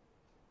Lord.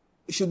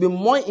 It should be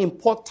more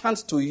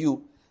important to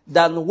you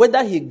than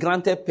whether he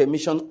granted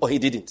permission or he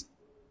didn't.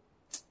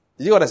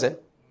 Did you hear what I said?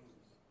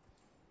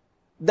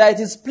 That it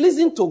is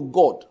pleasing to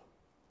God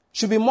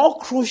should be more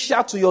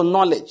crucial to your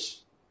knowledge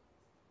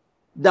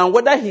than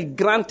whether he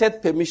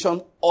granted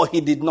permission or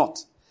he did not.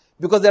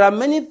 Because there are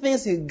many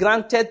things he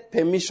granted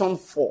permission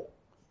for,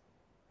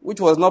 which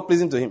was not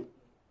pleasing to him.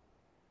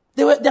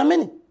 There are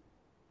many.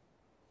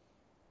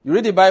 You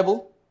read the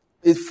Bible,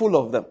 it's full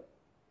of them.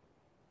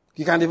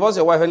 You can divorce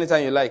your wife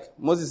anytime you like.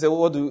 Moses said,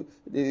 all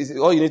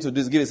you need to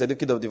do is give a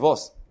certificate of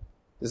divorce.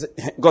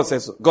 God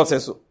says so. God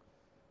says so.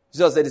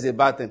 Jesus said it's a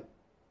bad thing.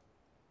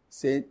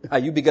 Say, are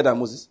you bigger than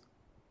Moses?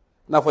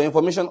 Now, for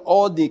information,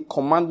 all the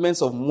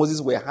commandments of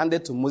Moses were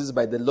handed to Moses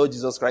by the Lord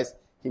Jesus Christ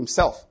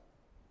himself.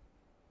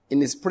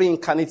 In his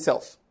pre-incarnate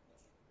self.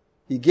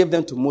 He gave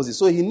them to Moses.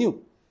 So he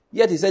knew.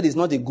 Yet he said it's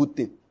not a good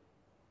thing.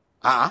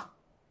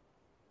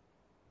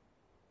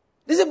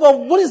 They said, but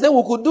Moses said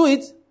we could do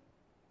it.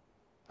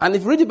 And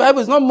if you read the Bible,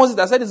 it's not Moses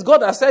that said it, it's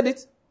God that said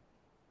it.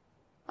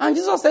 And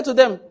Jesus said to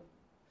them,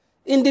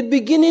 in the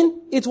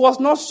beginning, it was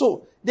not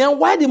so. Then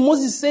why did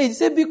Moses say it? He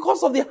said,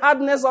 because of the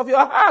hardness of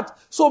your heart.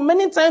 So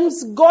many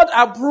times God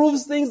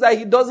approves things that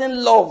he doesn't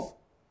love.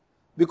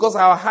 Because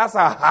our hearts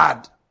are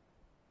hard.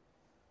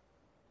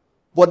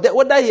 But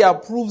whether he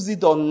approves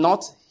it or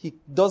not, he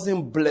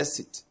doesn't bless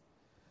it.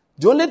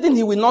 The only thing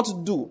he will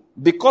not do,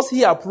 because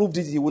he approved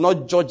it, he will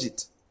not judge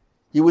it.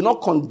 He will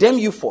not condemn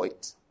you for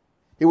it.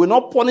 He will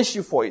not punish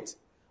you for it.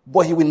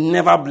 But he will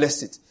never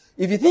bless it.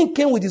 If you think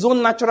Cain with his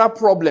own natural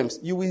problems,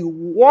 you will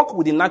walk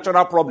with the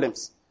natural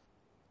problems.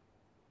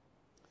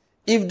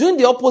 If doing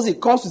the opposite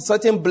comes with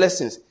certain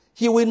blessings,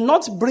 he will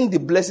not bring the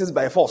blessings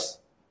by force.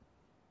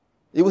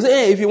 He will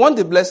say, hey, if you want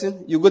the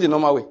blessing, you go the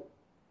normal way.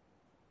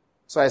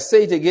 So I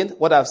say it again,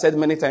 what I've said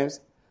many times.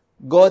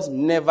 God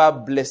never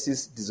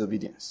blesses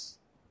disobedience.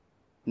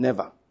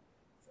 Never.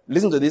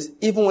 Listen to this,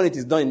 even when it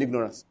is done in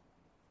ignorance.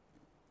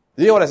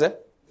 Did you hear what I said?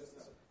 Yes,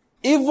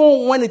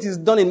 even when it is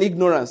done in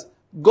ignorance,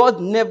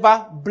 God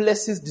never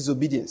blesses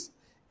disobedience.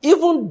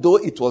 Even though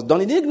it was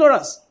done in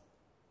ignorance.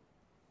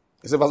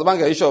 You say, Pastor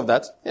Bank, are you sure of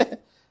that?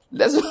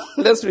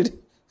 let's read.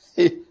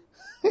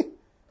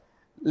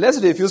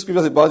 Let's read a few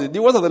scriptures about it.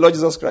 The words of the Lord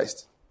Jesus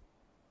Christ.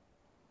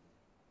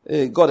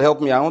 Hey, God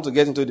help me. I want to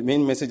get into the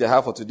main message I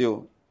have for today.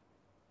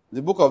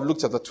 The book of Luke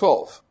chapter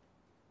 12.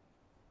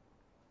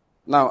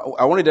 Now,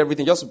 I won't read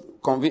everything, just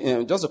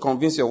to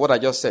convince you of what I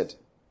just said.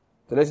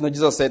 To let you know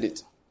Jesus said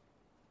it.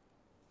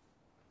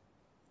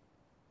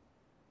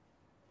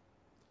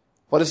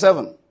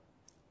 47.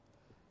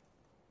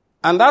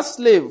 And that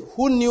slave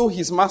who knew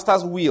his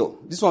master's will,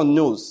 this one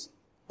knows,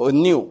 or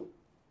knew,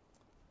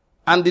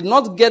 and did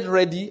not get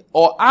ready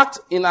or act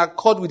in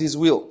accord with his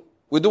will,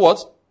 will do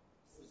what?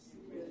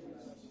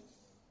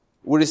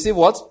 Will receive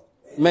what?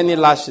 Many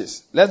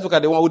lashes. Let's look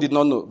at the one who did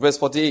not know. Verse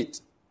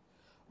 48.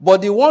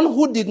 But the one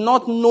who did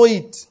not know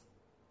it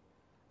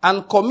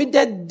and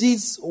committed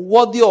deeds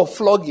worthy of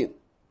flogging,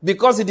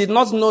 because he did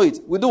not know it,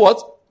 will do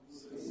what?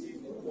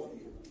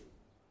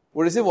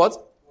 Will receive what?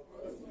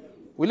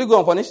 Will he go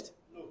unpunished?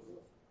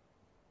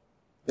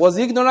 Was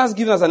ignorance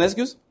given as an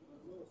excuse?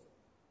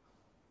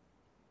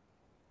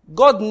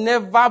 God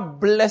never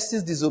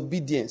blesses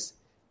disobedience,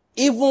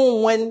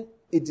 even when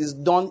it is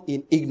done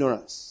in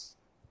ignorance.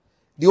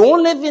 The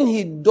only thing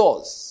he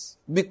does,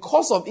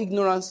 because of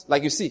ignorance,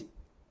 like you see,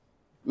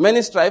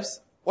 many stripes,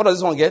 what does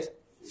this one get?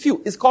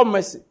 Few. It's called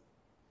mercy.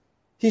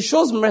 He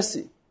shows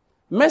mercy.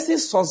 Mercy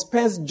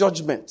suspends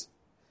judgment.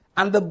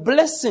 And the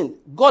blessing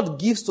God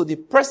gives to the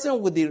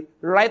person with the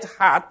right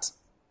heart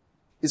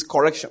is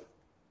correction.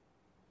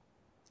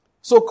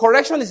 So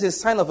correction is a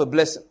sign of a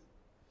blessing.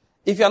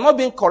 If you are not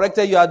being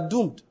corrected, you are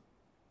doomed.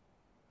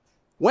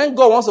 When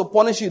God wants to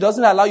punish you, He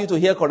doesn't allow you to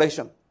hear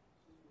correction.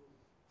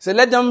 So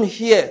let them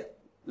hear.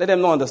 Let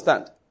them not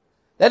understand.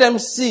 Let them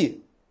see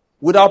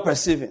without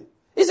perceiving.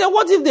 He said,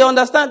 what if they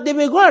understand? They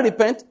may go and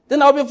repent.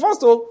 Then I'll be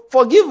forced to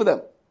forgive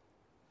them.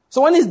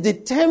 So when He's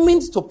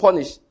determined to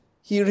punish,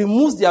 He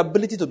removes the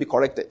ability to be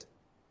corrected.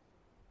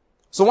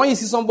 So when you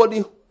see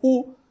somebody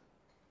who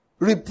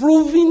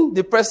reproving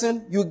the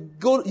person,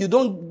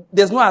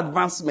 there's no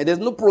advancement, there's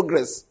no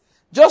progress.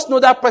 Just know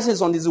that person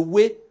is on his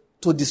way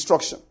to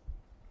destruction.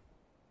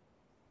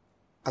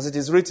 As it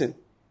is written,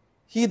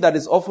 he that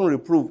is often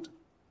reproved,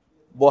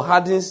 but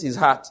hardens his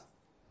heart,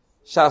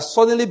 shall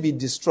suddenly be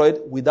destroyed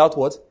without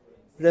what?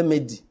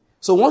 Remedy.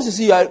 So once you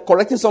see you are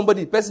correcting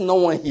somebody, the person no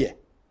one hear.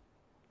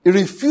 He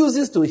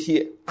refuses to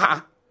hear.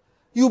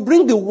 You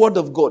bring the word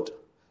of God.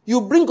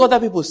 You bring other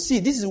people, see,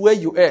 this is where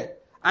you are.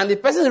 And the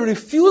person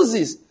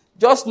refuses.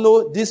 Just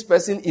know this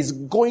person is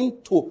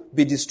going to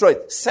be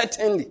destroyed.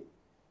 Certainly.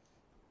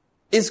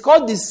 It's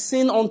called the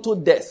sin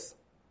unto death.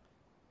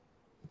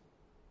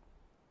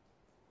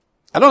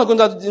 I don't want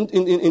to go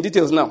into in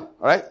details now. All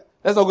right?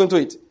 Let's not go into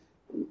it.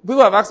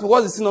 People have asked me,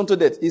 what is sin unto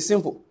death? It's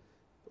simple.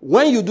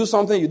 When you do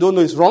something you don't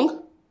know is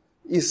wrong,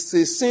 it's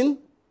a sin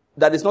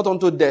that is not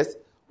unto death.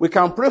 We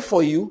can pray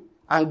for you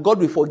and God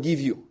will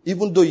forgive you,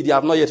 even though you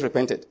have not yet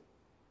repented.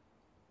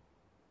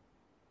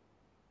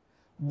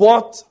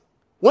 But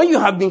when you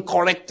have been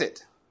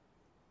corrected,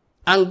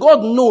 and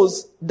God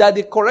knows that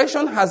the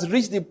correction has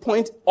reached the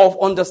point of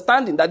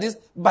understanding, that is,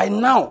 by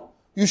now,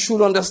 you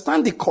should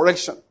understand the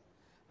correction,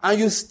 and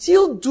you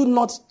still do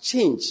not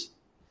change,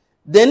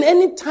 then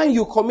anytime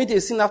you commit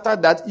a sin after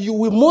that, you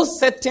will most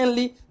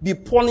certainly be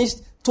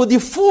punished to the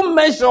full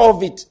measure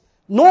of it.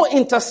 No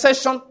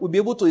intercession will be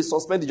able to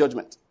suspend the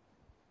judgment.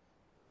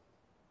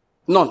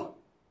 None.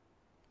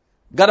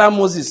 Gather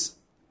Moses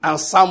and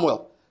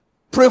Samuel.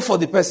 Pray for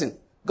the person.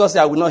 God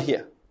said, I will not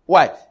hear.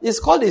 Why? It's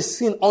called a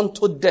sin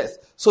unto death.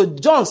 So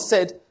John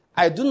said,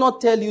 I do not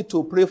tell you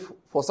to pray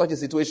for such a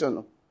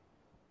situation.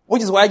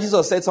 Which is why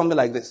Jesus said something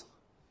like this.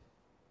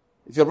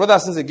 If your brother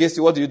sins against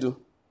you, what do?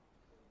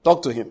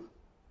 Talk to him.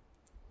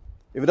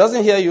 If he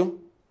doesn't hear you,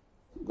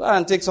 go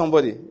and take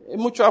somebody. A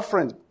mutual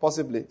friend,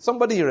 possibly.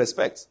 Somebody he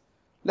respects.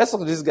 Let's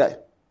talk to this guy.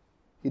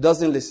 He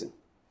doesn't listen.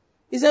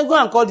 He said,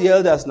 go and call the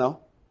elders now.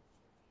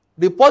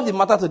 Report the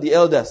matter to the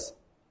elders.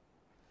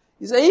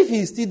 He said, if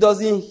he still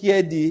doesn't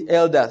hear the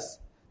elders,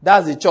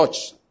 that's the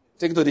church.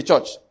 Take it to the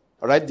church.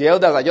 All right? The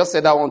elders, I just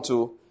said that one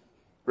to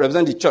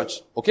represent the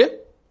church. Okay?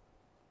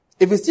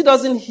 If he still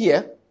doesn't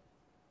hear,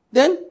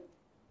 then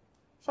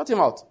shut him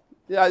out.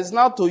 Yeah, it's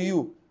now to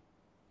you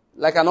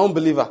like an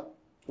unbeliever.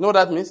 You know what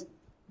that means?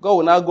 God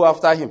will now go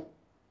after him.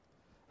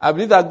 I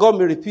believe that God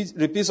may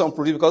repeat some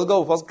proof because God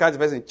will first catch the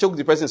person, choke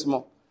the person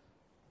small.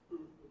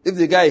 If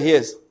the guy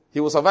hears, he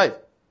will survive.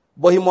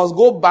 But he must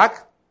go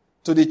back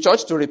to the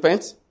church to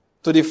repent,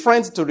 to the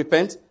friends to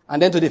repent,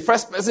 and then to the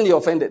first person he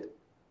offended.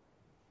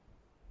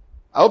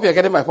 I hope you're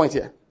getting my point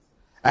here.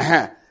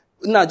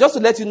 Now, just to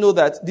let you know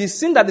that the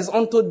sin that is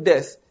unto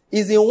death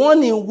is the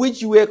one in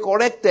which you were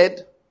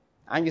corrected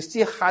and you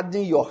still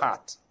harden your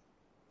heart.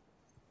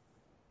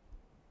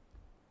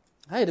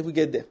 How did we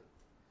get there?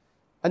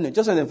 I know,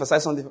 just want to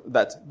emphasize something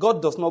that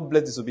God does not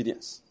bless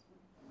disobedience.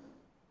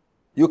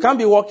 You can't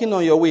be walking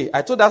on your way.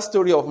 I told that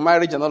story of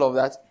marriage and all of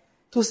that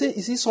to say,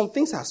 you see, some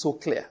things are so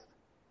clear.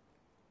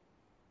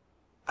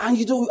 And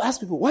you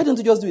ask people, why don't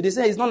you just do it? They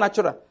say, it's not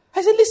natural.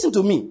 I said, listen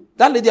to me.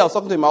 That lady I was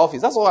talking to in my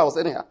office, that's all I was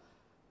telling her.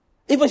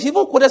 Even she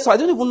even quoted, so I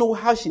don't even know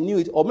how she knew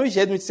it, or maybe she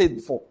heard me say it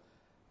before.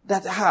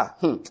 That,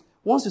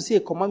 once you see a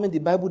commandment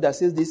in the Bible that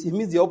says this, it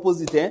means the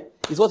opposite,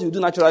 It's what you do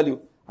naturally. And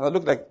I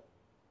look like,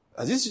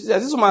 has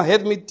this woman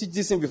heard me teach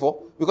this thing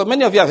before? Because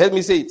many of you have heard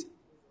me say it.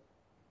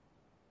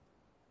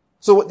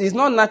 So it's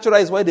not natural,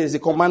 it's why there is a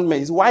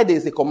commandment. It's why there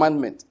is a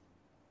commandment.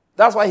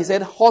 That's why he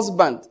said,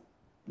 husband,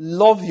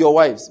 love your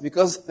wives.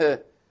 Because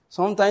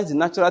sometimes the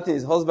natural thing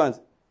is, husband,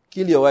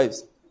 kill your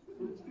wives.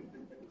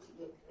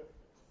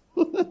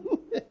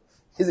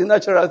 It's a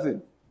natural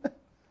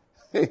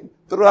thing.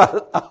 Throw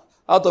her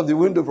out of the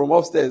window from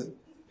upstairs.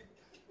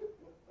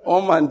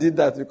 One man did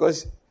that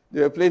because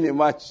they were playing a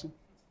match.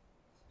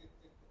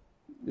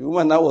 The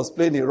woman now was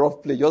playing a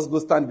rough play. Just go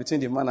stand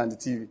between the man and the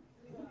TV.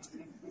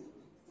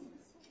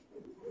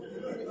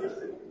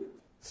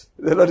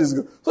 The Lord is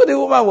good. So the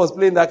woman was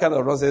playing that kind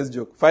of nonsense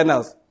joke.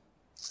 Finals.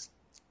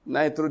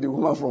 Now he threw the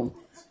woman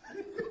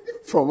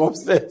from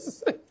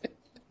upstairs.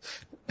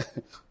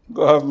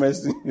 God have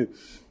mercy.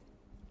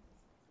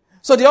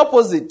 So the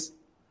opposite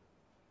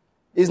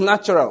is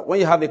natural when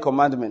you have a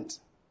commandment.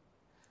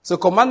 So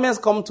commandments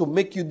come to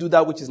make you do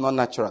that which is not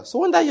natural. So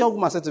when that young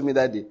woman said to me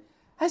that day,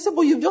 I said,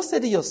 but you've just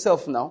said it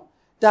yourself now,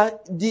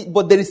 but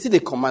there is still a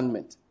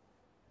commandment.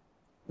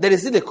 There is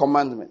still a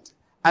commandment.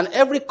 And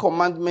every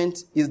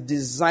commandment is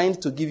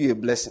designed to give you a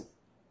blessing.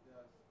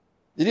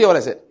 Did you hear what I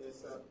said? Yes,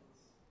 sir.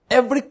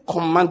 Every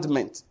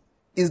commandment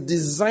is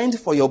designed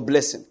for your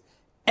blessing.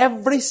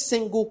 Every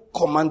single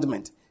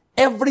commandment,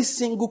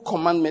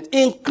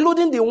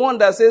 including the one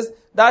that says,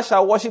 thou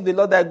shalt worship the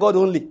Lord thy God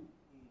only.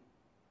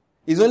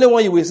 It's only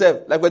one you will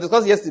serve. Like we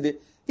discussed yesterday.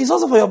 It's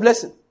also for your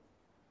blessing.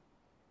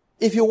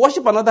 If you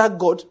worship another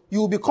God,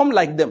 you will become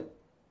like them.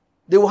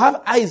 They will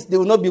have eyes they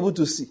will not be able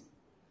to see.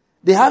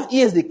 They have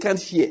ears they can't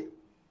hear.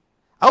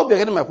 I hope you're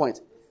getting my point.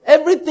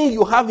 Everything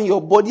you have in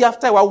your body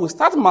after a while will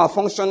start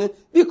malfunctioning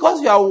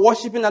because you are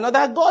worshiping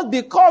another God,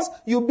 because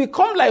you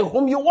become like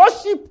whom you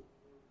worship.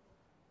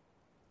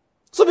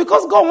 So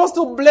because God wants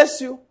to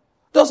bless you,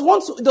 does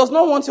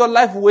not want your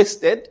life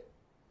wasted.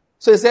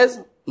 So he says,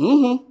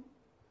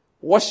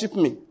 worship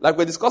me. Like we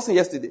were discussing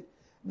yesterday,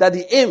 that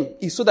the aim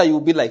is so that you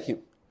will be like him.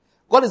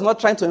 God is not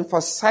trying to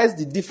emphasize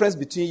the difference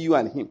between you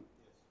and him.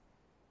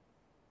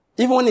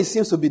 Even when he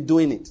seems to be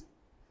doing it.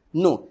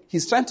 No,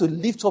 he's trying to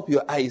lift up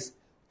your eyes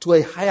to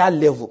a higher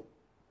level.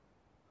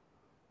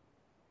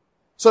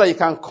 So that you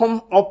can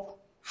come up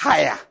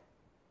higher.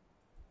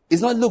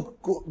 It's not,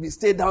 look, go,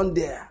 stay down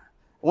there.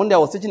 One day I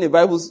was teaching a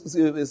Bible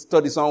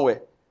study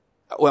somewhere.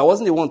 Well, I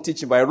wasn't the one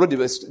teaching, but I wrote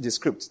the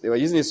script. They were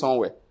using it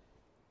somewhere.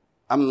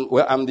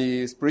 I'm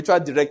the spiritual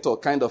director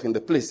kind of in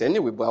the place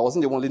anyway, but I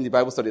wasn't the one leading the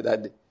Bible study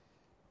that day.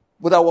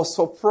 But I was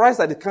surprised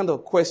at the kind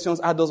of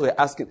questions adults were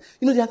asking.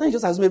 You know, the other time you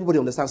just assume everybody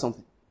understands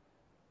something.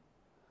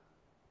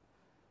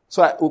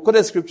 So we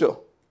quoted scripture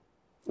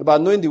about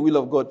knowing the will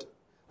of God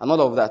and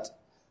all of that.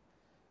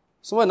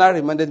 Someone now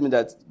reminded me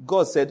that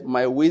God said,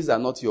 my ways are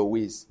not your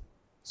ways.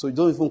 So you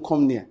don't even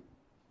come near.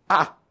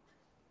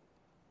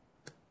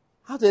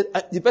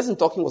 The person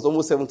talking was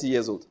almost 70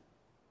 years old.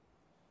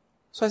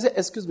 So I said,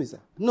 excuse me, sir.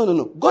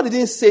 No. God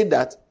didn't say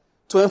that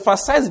to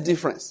emphasize the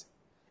difference.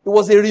 It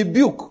was a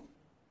rebuke.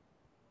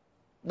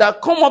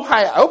 That come up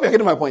higher. I hope you're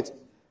getting my point.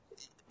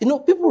 You know,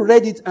 people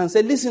read it and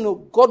said,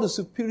 listen, God is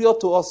superior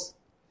to us.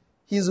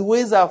 His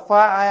ways are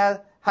far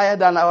higher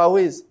than our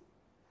ways.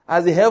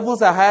 As the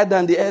heavens are higher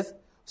than the earth,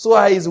 so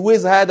are his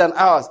ways higher than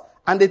ours.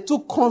 And they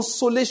took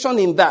consolation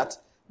in that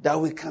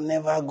we can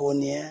never go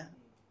near.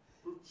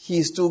 He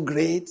is too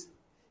great.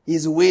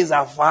 His ways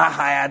are far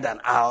higher than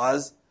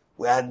ours.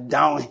 We are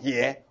down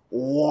here,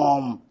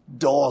 warm,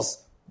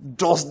 dust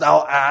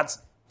thou art,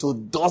 to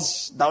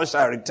dust thou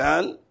shalt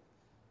return.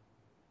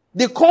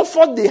 The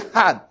comfort they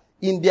had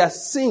in their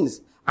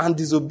sins and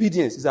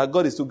disobedience is that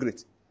God is too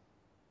great.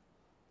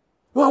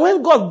 Well,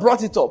 when God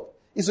brought it up,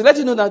 it's to let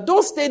you know that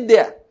don't stay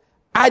there.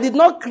 I did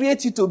not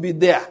create you to be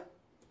there.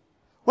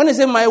 When he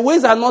said, my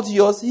ways are not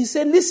yours, he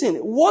said, listen,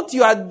 what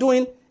you are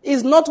doing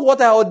is not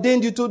what I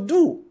ordained you to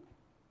do.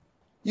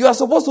 You are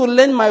supposed to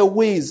learn my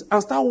ways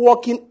and start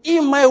walking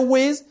in my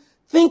ways,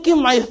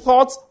 thinking my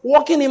thoughts,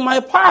 walking in my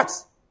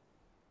paths.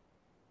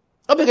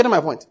 Hope you're getting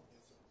my point.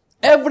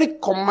 Every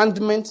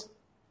commandment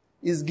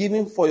is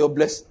given for your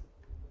blessing.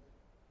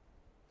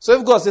 So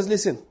if God says,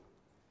 listen,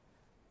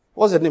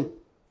 what's your name?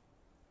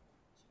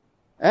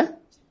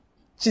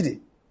 Chidi.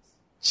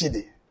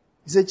 He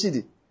said,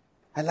 Chidi,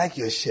 I like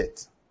your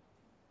shirt.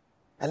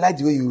 I like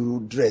the way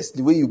you dress,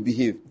 the way you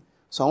behave.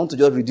 So I want to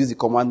just reduce the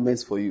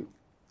commandments for you.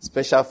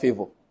 Special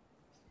favor.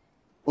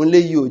 Only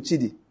you,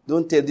 Chidi.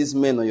 Don't tell this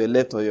man on your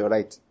left or your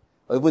right.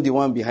 Or even the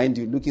one behind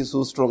you looking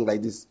so strong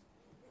like this.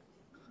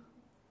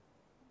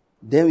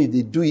 Then if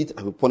they do it,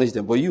 I will punish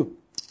them. But you,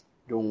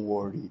 don't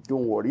worry.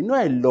 You know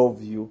I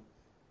love you.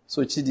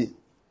 So Chidi,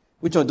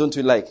 which one don't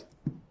you like?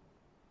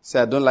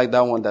 Say, I don't like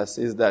that one that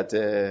says that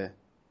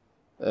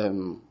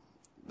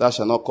thou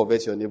shalt not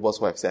covet your neighbor's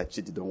wife. Say,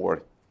 Chidi, don't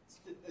worry.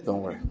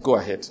 Go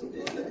ahead.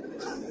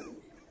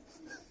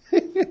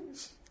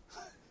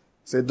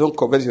 Say, don't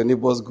covet your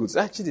neighbor's goods.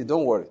 Actually,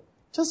 don't worry.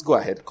 Just go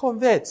ahead.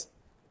 Covet.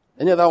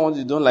 Any other ones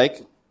you don't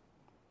like?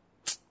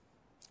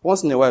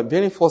 Once in a while,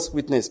 bearing false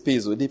witness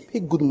pays. They pay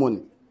good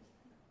money.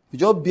 You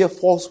just bear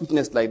false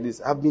witness like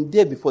this. I've been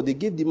there before. They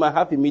gave the man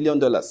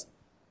 $500,000.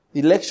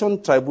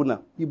 Election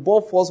tribunal. He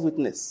bore false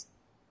witness.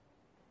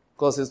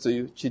 God says to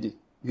you, Chidi,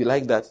 you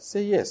like that?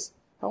 Say yes.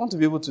 I want to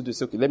be able to do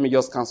this. Okay, let me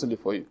just cancel it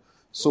for you.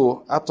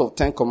 So, out of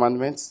 10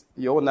 commandments,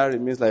 your own now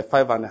remains like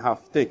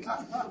 5.5. Take.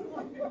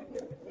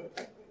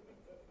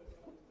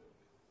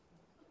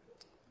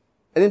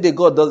 Any day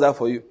God does that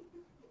for you,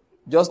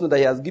 just know that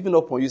he has given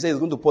up on you. Say he's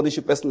going to punish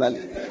you personally.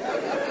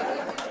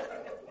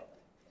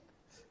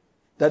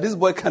 That this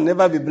boy can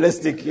never be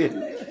blessed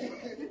again.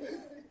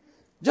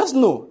 Just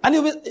know. And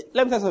let me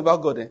tell you something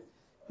about God.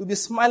 You'll be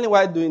smiling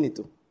while doing it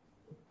too.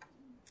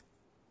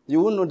 You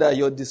will know that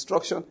your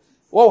destruction.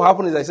 What will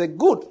happen is I say,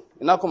 good.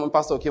 You now come and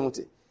Pastor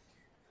Okemuti.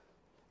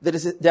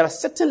 There are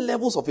certain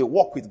levels of a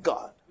walk with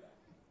God.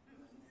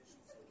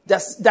 There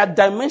are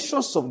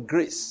dimensions of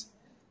grace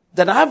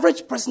that an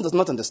average person does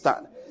not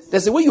understand.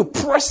 There's a way you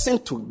press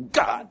into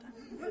God.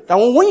 That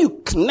when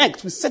you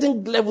connect with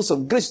certain levels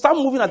of grace, start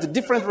moving at a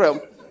different realm.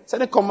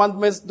 Certain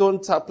commandments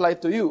don't apply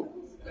to you.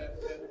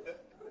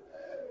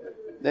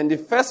 Then the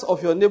first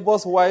of your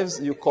neighbor's wives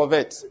you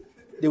covet,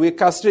 they will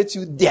castrate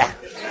you there.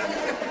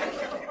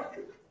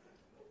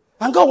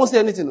 And God won't say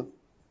anything. No.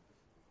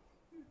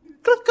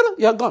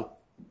 You're gone.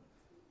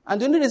 And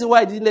the only reason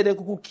why I didn't let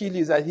them kill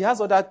you is that he has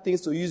other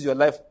things to use your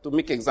life to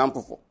make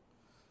example for.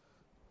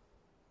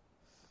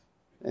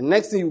 And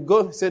next thing you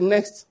go, say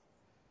next,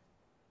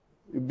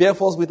 you bear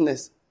false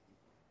witness.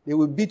 They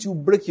will beat you,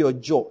 break your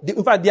jaw.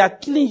 In fact, they are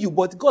killing you,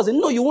 but God said,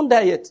 no, you won't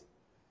die yet.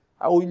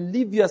 I will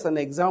leave you as an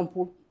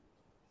example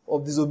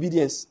of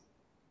disobedience.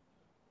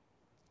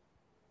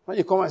 When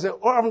you come and say,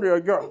 oh, I'm the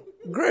girl.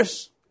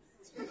 Grace.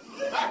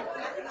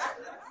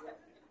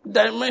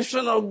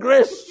 Dimension of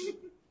grace.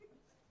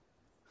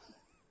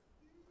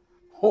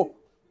 Oh,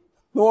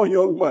 no one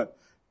young man.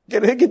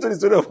 Can I get to the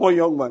story of one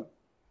young man?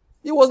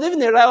 He was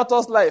living a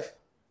riotous life.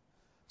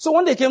 So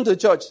when they came to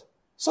church,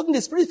 suddenly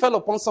the Spirit fell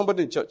upon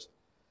somebody in church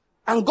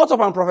and got up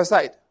and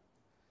prophesied.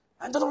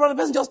 And the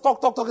person just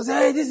talk and say,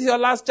 hey, this is your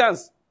last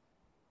chance.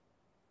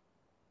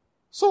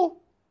 So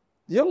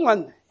the young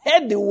man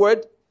heard the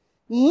word,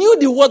 knew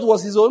the word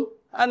was his own,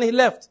 and he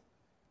left.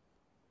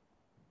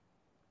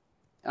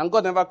 And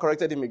God never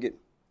corrected him again.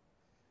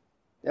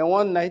 Then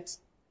one night,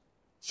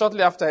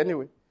 shortly after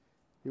anyway,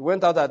 he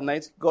went out at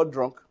night, got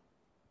drunk,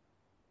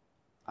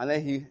 and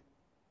then he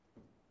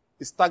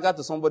staggered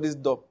to somebody's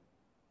door.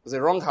 It was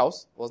a wrong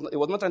house. He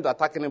was not trying to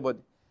attack anybody.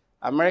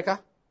 America.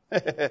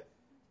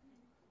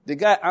 The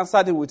guy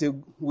answered him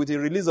with a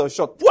release of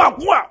shot. Pwah,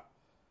 pwah!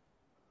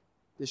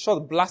 The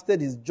shot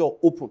blasted his jaw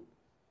open.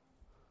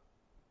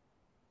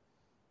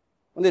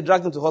 When they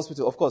dragged him to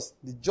hospital, of course,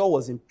 the jaw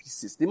was in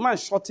pieces. The man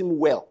shot him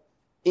well,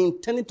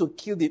 intending to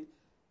kill the...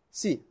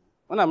 See,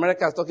 when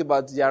America is talking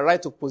about their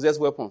right to possess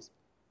weapons,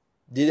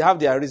 they have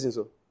their reasons.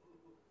 So.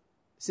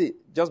 See,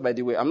 just by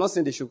the way, I'm not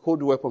saying they should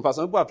hold weapons. But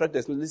some people have tried to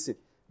explain, listen,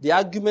 the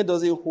argument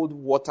doesn't hold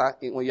water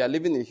when you are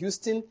living in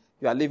Houston,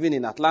 you are living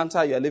in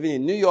Atlanta, you are living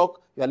in New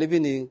York, you are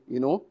living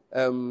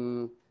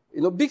in,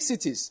 big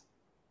cities.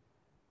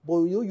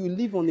 But you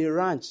live on a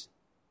ranch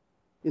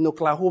in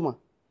Oklahoma.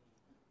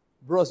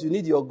 Bros, you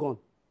need your gun.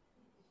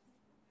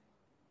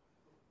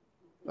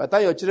 By the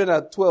time your children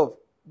are 12,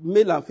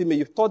 male and female,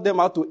 you've taught them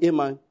how to aim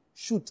and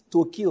shoot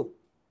to kill.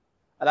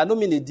 And I don't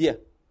mean a deer.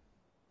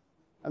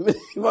 I mean,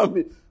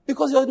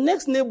 because your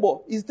next neighbor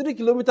is 3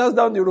 kilometers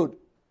down the road.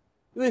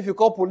 Even if you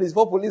call police,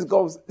 before police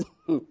comes,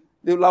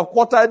 they will have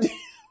quartered you.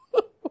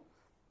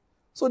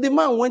 So the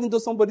man went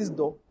into somebody's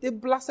door. They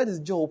blasted his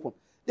jaw open.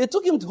 They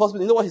took him to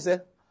hospital. You know what he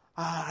said?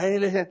 I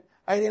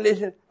didn't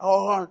listen. I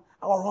was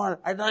wrong.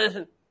 I didn't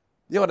listen.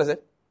 You know what I said?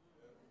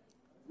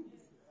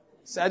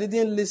 So I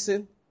didn't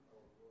listen.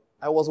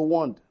 I was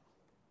warned.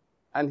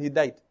 And he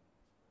died.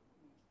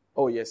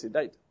 Oh yes, he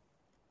died.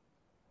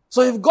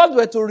 So if God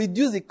were to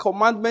reduce the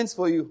commandments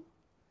for you,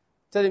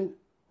 tell him,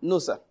 no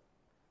sir,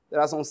 there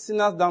are some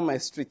sinners down my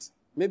street.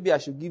 Maybe I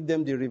should give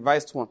them the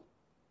revised one.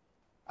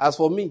 As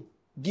for me,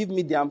 give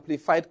me the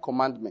amplified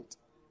commandment.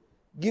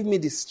 Give me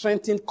the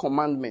strengthened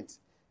commandment.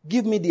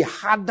 Give me the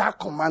harder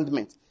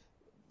commandment.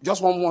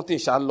 Just one more thing,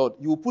 shall Lord.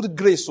 You will put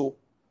grace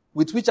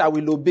with which I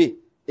will obey.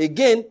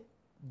 Again,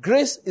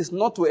 grace is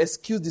not to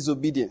excuse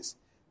disobedience.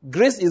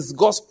 Grace is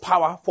God's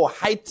power for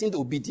heightened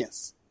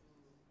obedience.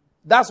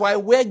 That's why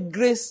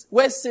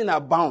where sin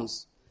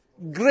abounds,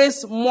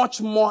 grace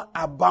much more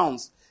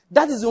abounds.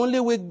 That is the only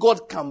way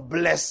God can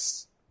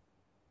bless.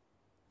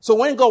 So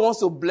when God wants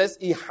to bless,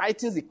 he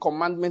heightens the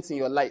commandments in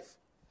your life.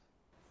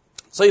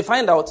 So you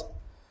find out,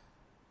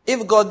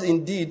 if God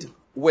indeed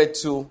were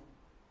to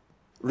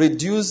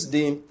reduce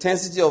the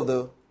intensity of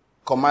the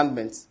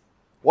commandments,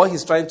 what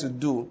he's trying to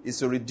do is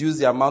to reduce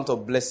the amount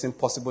of blessing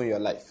possible in your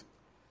life.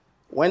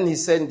 When he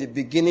said in the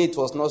beginning it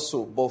was not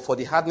so, but for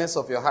the hardness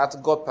of your heart,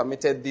 God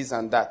permitted this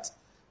and that.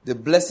 The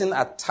blessing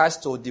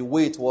attached to the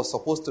way it was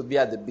supposed to be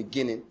at the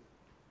beginning,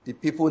 the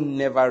people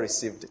never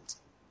received it.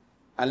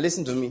 And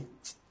listen to me.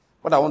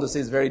 What I want to say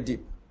is very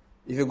deep.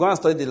 If you go and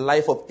study the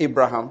life of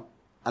Abraham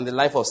and the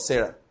life of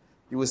Sarah,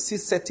 you will see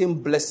certain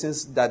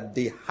blessings that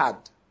they had.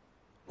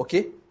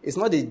 Okay? It's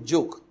not a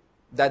joke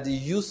that the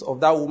youth of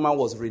that woman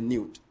was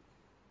renewed.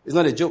 It's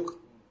not a joke.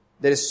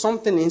 There is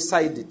something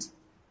inside it,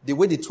 the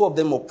way the two of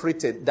them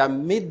operated, that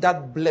made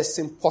that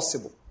blessing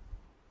possible.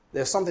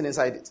 There's something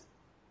inside it.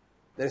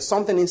 There's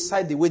something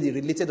inside the way they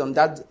related on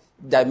that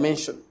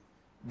dimension.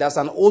 There's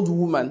an old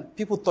woman,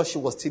 people thought she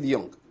was still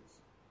young.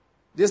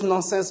 This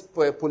nonsense,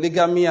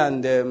 polygamy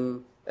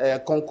and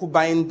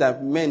concubine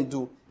that men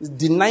do, is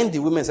denying the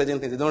women certain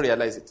things. They don't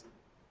realize it.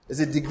 There's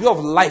a degree of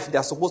life they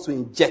are supposed to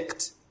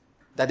inject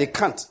that they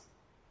can't.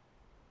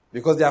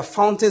 Because their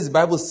fountains, the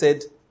Bible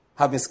said,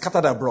 have been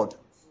scattered abroad.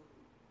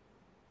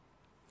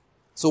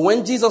 So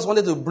when Jesus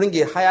wanted to bring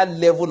a higher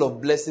level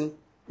of blessing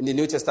in the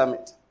New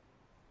Testament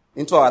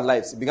into our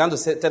lives, he began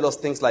to tell us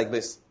things like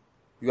this.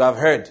 You have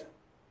heard,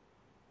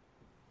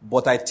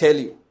 but I tell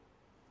you.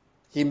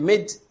 He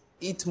made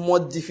it more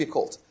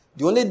difficult.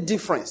 The only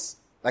difference,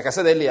 like I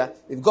said earlier,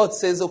 if God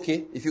says,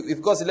 okay,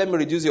 if God says, let me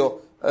reduce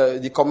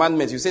the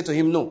commandments, you say to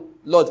him, no,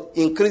 Lord,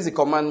 increase the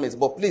commandments,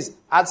 but please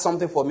add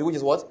something for me, which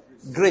is what?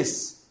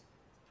 Grace.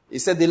 He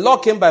said the law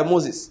came by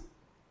Moses,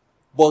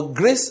 but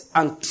grace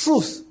and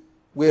truth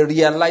were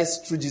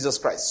realized through Jesus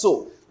Christ.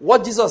 So,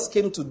 what Jesus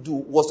came to do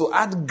was to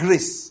add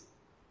grace,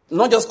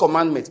 not just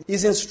commandments.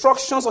 His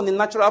instructions on the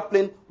natural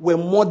plane were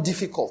more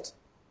difficult.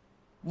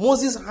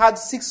 Moses had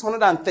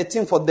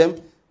 613 for them.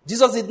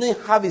 Jesus didn't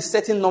have a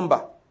certain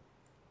number.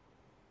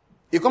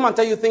 He come and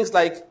tell you things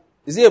like,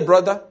 is he a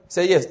brother?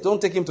 Say yes,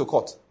 don't take him to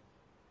court.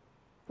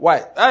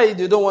 Why?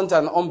 You don't want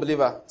an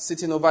unbeliever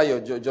sitting over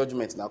your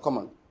judgment. Now, come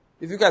on.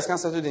 If you guys can't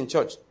settle it in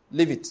church,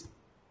 leave it.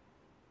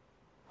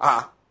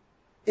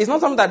 It's not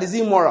something that is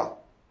immoral.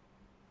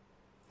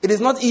 It is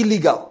not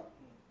illegal.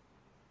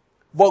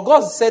 But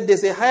God said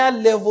there's a higher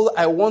level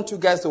I want you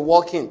guys to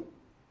walk in.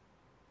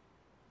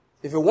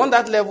 If you want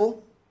that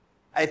level,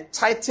 I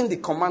tighten the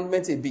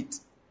commandment a bit.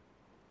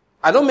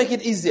 I don't make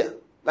it easier.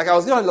 Like I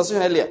was giving an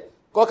illustration earlier.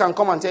 God can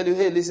come and tell you,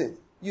 hey, listen,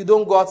 you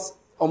don't go out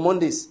on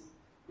Mondays.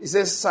 He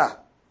says, sir,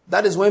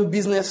 that is when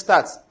business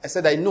starts. I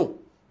said, I know.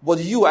 But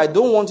I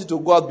don't want you to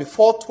go out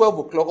before 12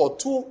 o'clock or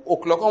 2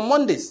 o'clock on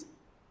Mondays.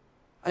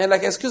 And you're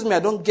like, excuse me, I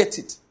don't get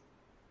it.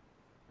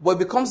 But it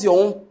becomes your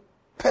own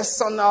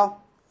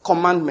personal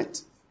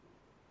commandment.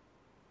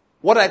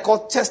 What I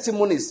call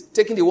testimonies,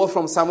 taking the word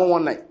from Psalm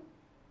 119.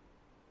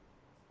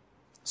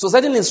 So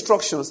certain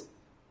instructions,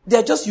 they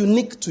are just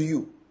unique to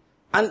you.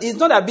 And it's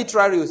not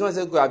arbitrary. It's not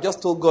like, I've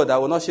just told God I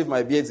will not shave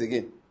my beards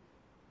again.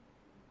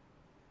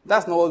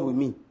 That's not what we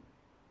mean.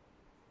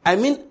 I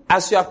mean,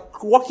 as you are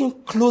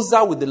walking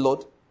closer with the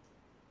Lord,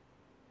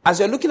 as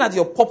you're looking at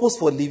your purpose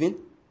for living,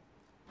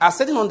 as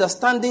certain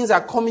understandings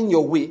are coming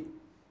your way,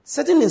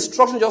 certain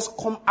instructions just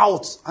come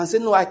out and say,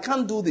 no, I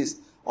can't do this.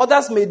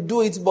 Others may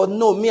do it, but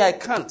no, me, I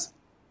can't.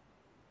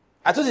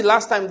 I told you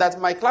last time that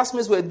my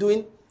classmates were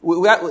doing,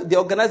 they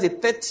organized a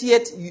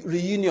 30th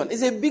reunion.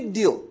 It's a big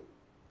deal.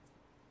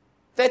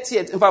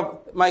 30th. In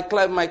fact,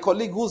 my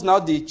colleague, who's now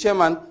the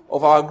chairman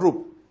of our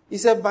group, he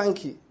said,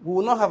 Banky, we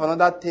will not have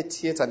another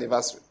 30th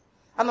anniversary.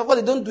 And of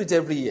course, they don't do it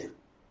every year.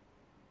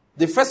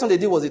 The first one they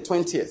did was the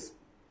 20th.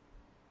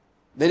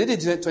 They did it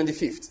the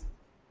 25th.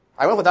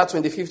 I went for that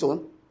 25th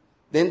one.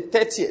 Then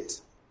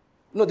 30th.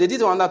 No, they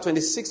did it on that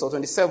 26th or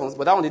 27th,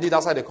 but that one they did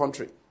outside the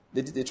country.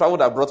 They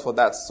traveled abroad for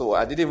that, so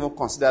I didn't even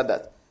consider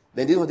that.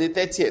 Then they did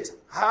the 30th.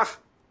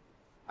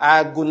 I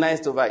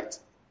agonized over it.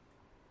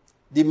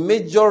 The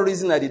major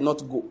reason I did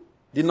not go,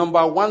 the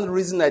number one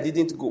reason I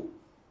didn't go,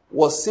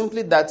 was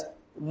simply that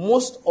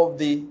most of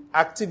the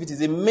activities,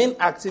 the main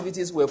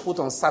activities, were put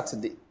on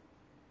Saturday.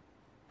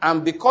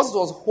 And because it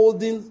was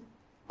holding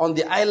on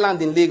the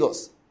island in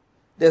Lagos,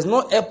 there's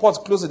no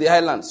airport close to the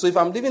island. So if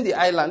I'm leaving the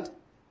island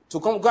to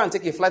go and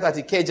take a flight at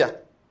Ikeja,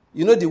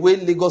 you know the way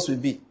Lagos will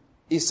be.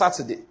 It's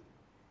Saturday.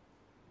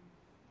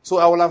 So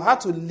I will have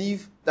had to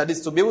leave, that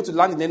is to be able to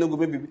land in Enugu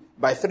maybe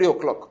by 3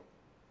 o'clock.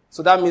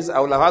 So that means I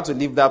will have had to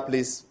leave that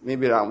place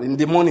maybe around in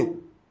the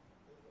morning.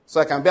 So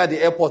I can be at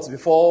the airport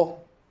before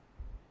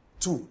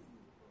 2.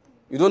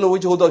 You don't know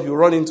which hold up you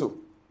run into.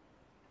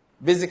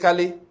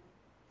 Basically,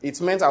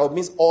 it meant I would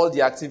miss all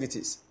the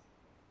activities.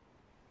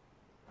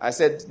 I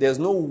said, there's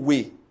no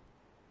way.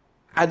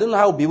 I don't know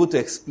how to be able to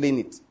explain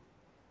it.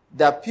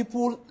 That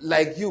people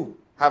like you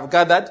have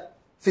gathered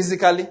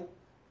physically,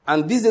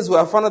 and these days we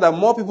have found out that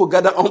more people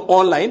gather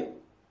online.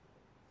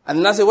 And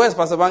then I say, where's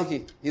Pastor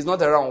Banky? He's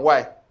not around.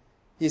 Why?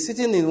 He's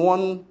sitting in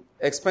one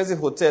expensive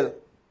hotel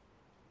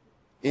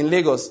in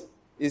Lagos.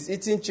 He's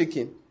eating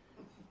chicken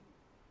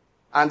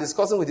and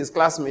discussing with his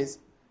classmates,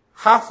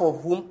 half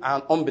of whom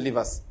are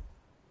unbelievers.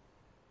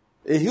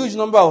 A huge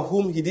number of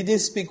whom he didn't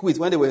speak with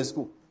when they were in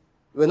school.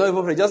 They were not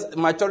even friends, just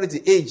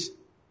maturity, age.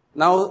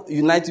 Now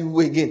unite people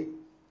again.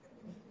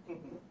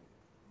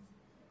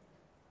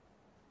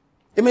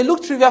 It may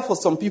look trivial for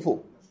some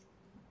people,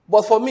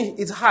 but for me,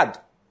 it's hard.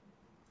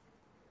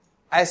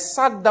 I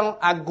sat down,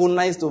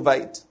 agonized over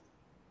it.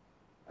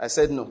 I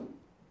said, no.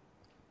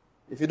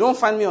 If you don't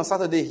find me on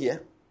Saturday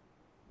here,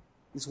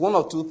 It's one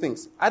of two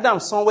things. Either I'm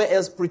somewhere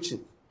else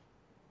preaching,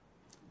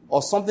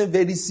 or something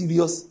very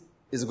serious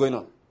is going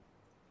on.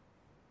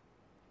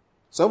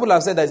 Some people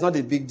have said that it's not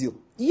a big deal.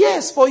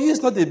 Yes, for you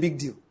it's not a big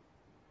deal.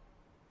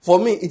 For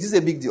me, it is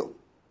a big deal.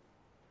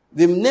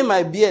 The name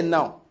I bear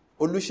now,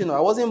 Olushino, I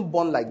wasn't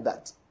born like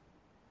that.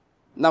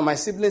 Now my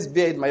siblings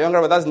bear it, my younger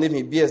brother's name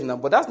he bears now,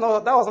 but that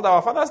was not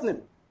our father's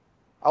name.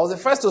 I was the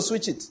first to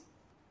switch it.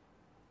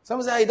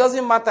 Some say, it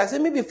doesn't matter. I say,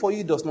 maybe for you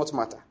it does not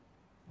matter.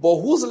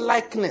 But whose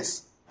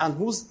likeness and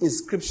whose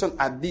inscription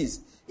are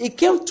these? It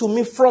came to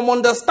me from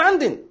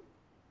understanding.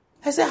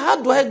 I said,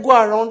 how do I go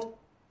around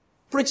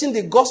preaching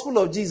the gospel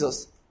of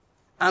Jesus,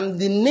 and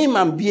the name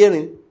I'm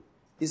bearing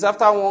is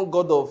after one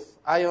god of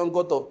iron,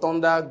 god of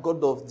thunder,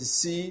 god of the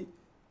sea,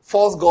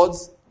 false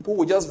gods, who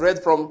we just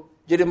read from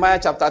Jeremiah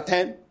chapter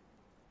 10,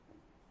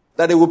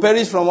 that they will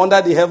perish from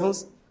under the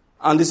heavens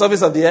and the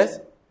surface of the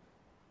earth,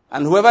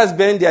 and whoever is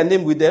bearing their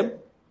name with them.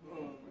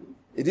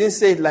 It didn't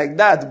say it like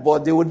that,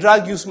 but they will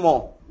drag you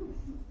small.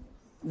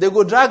 They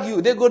go drag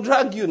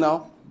you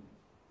now.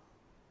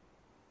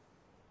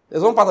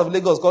 There's one part of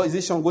Lagos called, is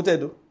it Shango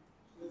Tedo?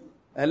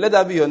 And let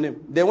that be your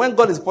name. Then when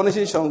God is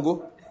punishing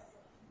Shango,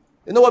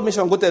 you know what means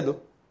Shango Tedo?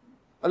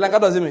 Like,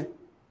 what does it mean?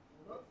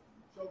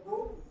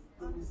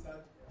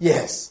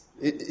 Yes.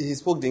 He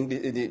spoke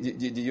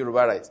the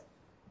Yoruba right.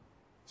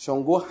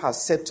 Shango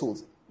has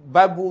settled.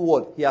 Bible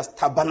word, he has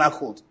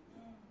tabernacled.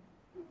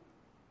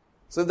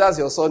 So that's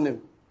your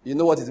surname. You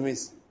know what it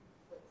means.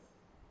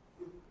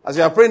 As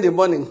you are praying in the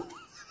morning,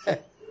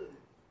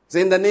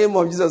 say in the name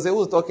of Jesus, say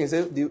who's talking?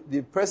 Say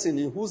the person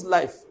in whose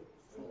life.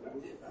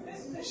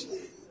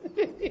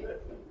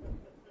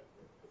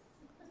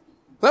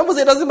 Some people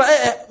say it doesn't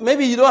matter.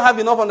 Maybe you don't have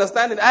enough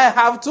understanding. I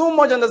have too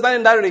much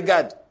understanding in that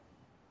regard.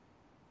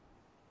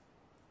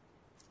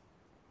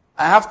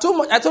 I have too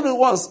much. I told you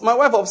once, my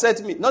wife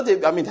upset me.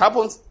 It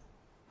happens.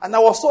 And I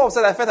was so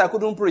upset I felt I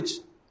couldn't preach.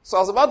 So I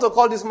was about to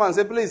call this man and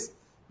say, please,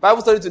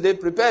 Bible study today,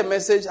 prepare a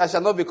message, I shall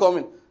not be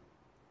coming.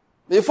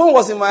 The phone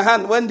was in my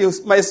hand when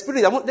my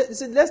spirit, they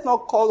said, let's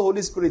not call the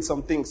Holy Spirit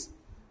some things.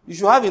 You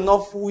should have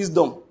enough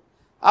wisdom.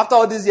 After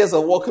all these years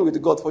of working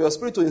with God, for your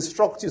spirit to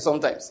instruct you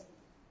sometimes.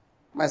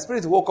 My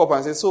spirit woke up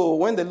and said, so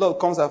when the Lord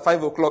comes at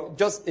 5 o'clock,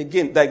 just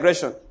again,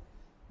 digression.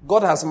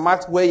 God has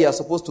marked where you are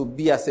supposed to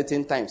be at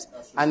certain times.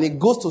 And He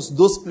goes to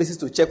those places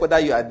to check whether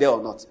you are there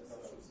or not.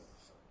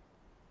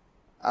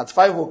 At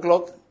 5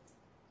 o'clock,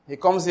 He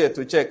comes here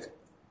to check.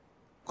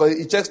 Because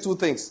He checks two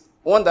things.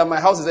 One, that my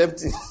house is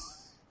empty.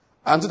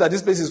 And two, that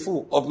this place is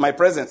full of my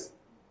presence.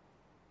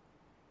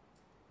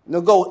 You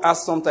know, God will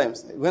ask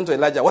sometimes. He went to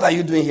Elijah, what are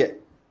you doing here?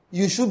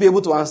 You should be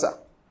able to answer.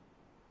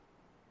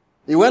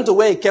 He went to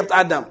where He kept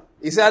Adam.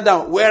 He said,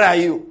 Adam, where are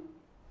you?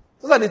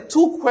 Those are the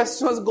two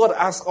questions God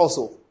asks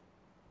also.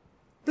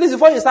 Please,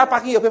 before you start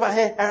packing your paper,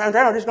 hey, I'm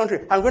driving to this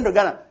country, I'm going to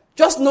Ghana.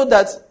 Just know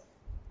that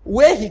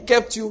where He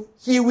kept you,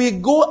 He will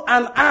go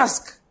and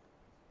ask.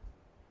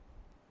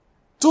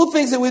 Two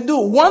things He will do.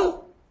 One,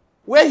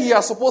 where you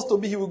are supposed to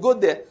be, He will go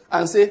there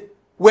and say,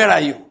 where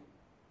are you?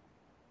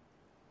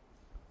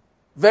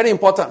 Very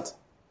important.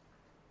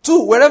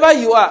 Two, wherever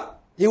you are,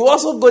 He will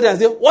also go there and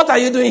say, what are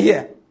you doing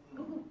here?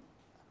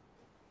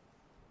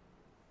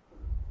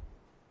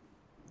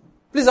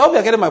 Please, I hope you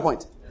are getting my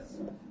point. Yes.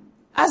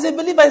 As a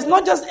believer, it's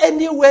not just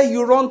anywhere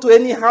you run to,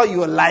 anyhow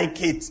you like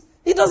it.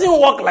 It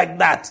doesn't work like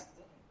that.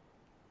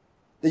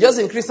 They just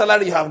increase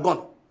salary, you have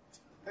gone.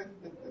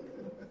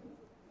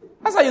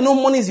 That's how you know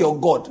money is your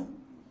God.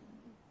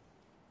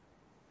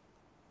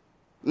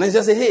 And they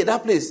just say, hey,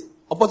 that place,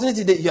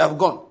 opportunity there, you have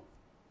gone.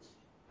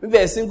 Maybe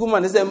a single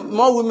man, they say,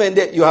 more women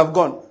there, you have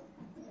gone.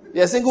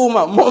 You're a single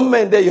woman, more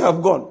men there, you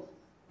have gone.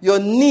 Your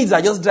needs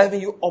are just driving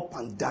you up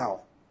and down.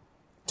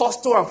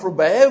 Tossed to and fro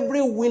by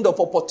every wind of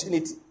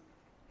opportunity.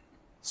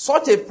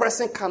 Such a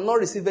person cannot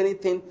receive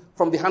anything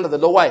from the hand of the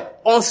Lord. Why?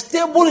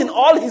 Unstable in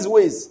all his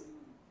ways.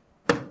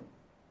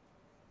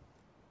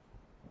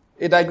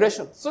 A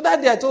digression. So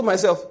that day I told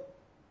myself,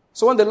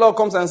 so when the Lord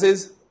comes and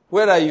says,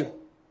 where are you?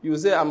 You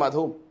say, I'm at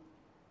home.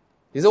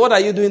 He said, what are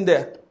you doing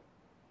there?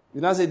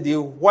 You now say,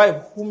 the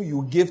wife whom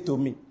you gave to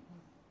me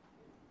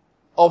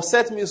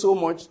upset me so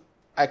much,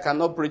 I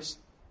cannot preach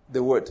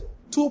the word.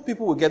 2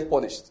 people will get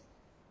punished.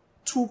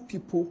 2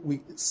 people will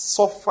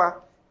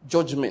suffer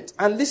judgment.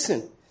 And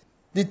listen,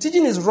 the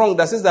teaching is wrong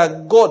that says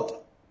that God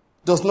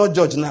does not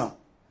judge now.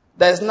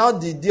 There is now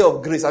the day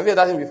of grace. Have you heard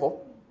that thing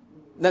before?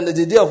 Then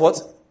the day of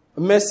what?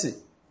 Mercy.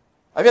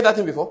 Have you heard that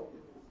thing before?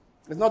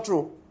 It's not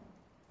true.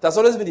 It has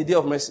always been the day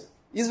of mercy.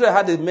 Israel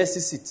had a mercy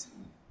seat.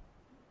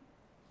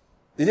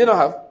 Did they not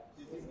have?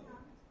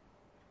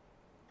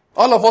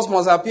 All of us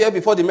must appear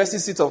before the mercy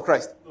seat of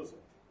Christ.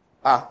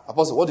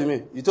 Apostle, what do you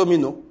mean? You told me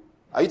no.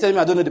 Are you telling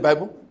me I don't know the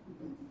Bible?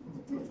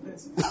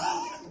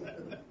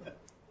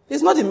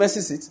 It's not the mercy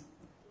seat.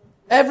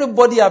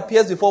 Everybody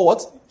appears before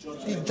what?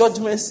 The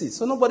judgment seat.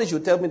 So nobody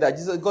should tell me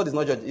that God is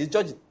not judging. He's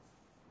judging.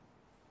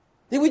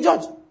 He will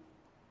judge.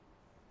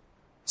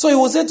 So he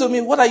will say to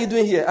me, what are you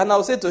doing here? And I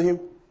will say to him,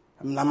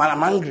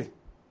 I'm angry.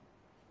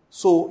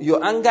 So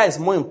your anger is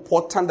more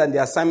important than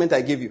the assignment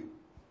I gave you.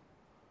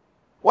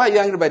 Why are you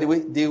angry, by the way?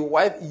 The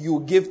wife you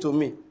gave to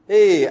me.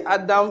 Hey,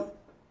 Adam,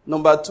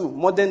 number 2,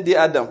 modern day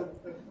Adam.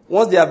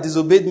 Once they have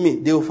disobeyed me,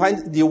 they will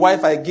find the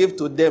wife I gave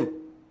to them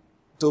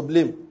to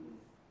blame.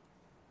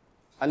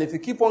 And if you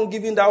keep on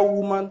giving that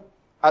woman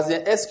as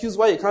an excuse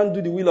why you can't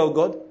do the will of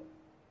God,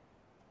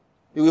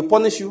 he will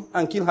punish you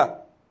and kill her.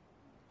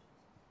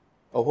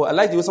 Oh, I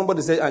like the way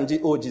somebody said,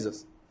 oh,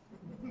 Jesus.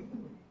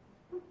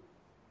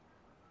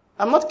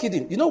 I'm not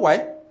kidding. You know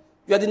why?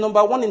 You are the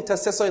number 1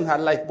 intercessor in her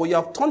life, but you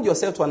have turned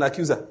yourself to an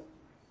accuser.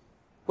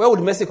 Where would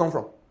mercy come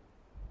from?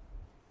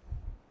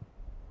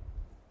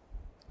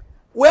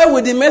 Where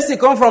would the mercy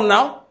come from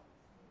now?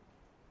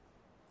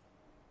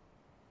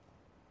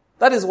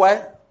 That is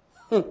why,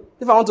 if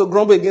I want to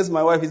grumble against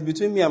my wife, it's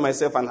between me and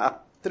myself and her.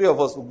 3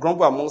 of us will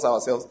grumble amongst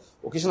ourselves.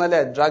 Occasionally,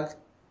 I drag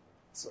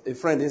a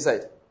friend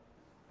inside.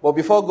 But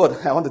before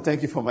God, I want to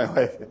thank you for my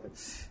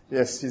wife.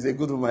 Yes, she's a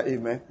good woman.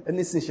 Amen.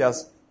 Anything she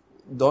has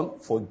done,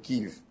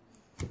 forgive.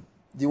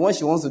 The one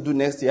she wants to do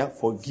next year,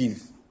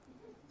 forgive.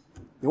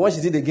 The one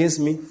she did against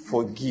me,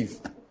 forgive.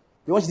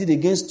 The one she did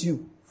against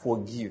you,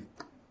 forgive.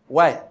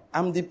 Why?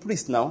 I'm the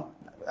priest now.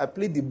 I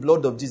plead the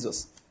blood of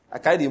Jesus. I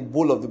carry the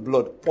bowl of the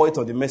blood, pour it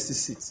on the mercy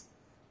seat.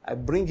 I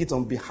bring it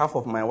on behalf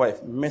of my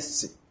wife.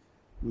 Mercy.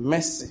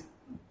 Mercy.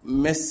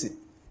 Mercy.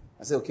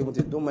 I say, okay,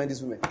 but don't mind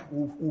these women.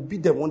 We'll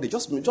beat them one day.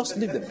 Just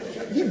leave them.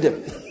 Leave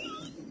them.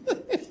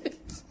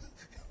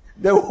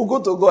 Then we'll go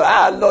to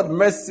God. Lord,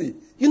 mercy.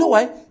 You know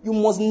why? You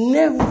must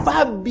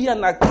never be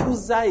an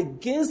accuser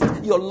against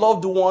your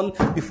loved one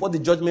before the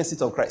judgment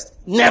seat of Christ.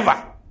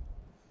 Never.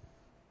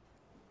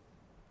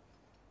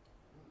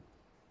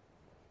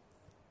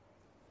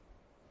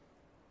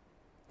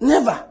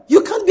 Never.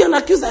 You can't be an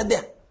accuser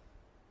there.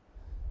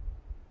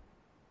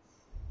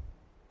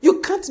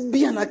 You can't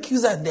be an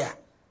accuser there.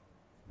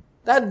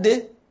 That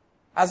day,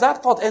 as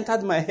that thought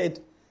entered my head,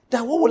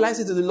 then what will I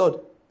say to the Lord?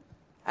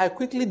 I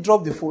quickly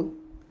dropped the phone,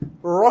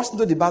 rushed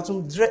into the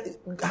bathroom,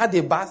 had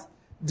a bath,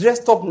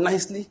 dressed up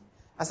nicely.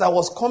 As I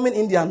was coming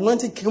in, the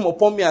anointing came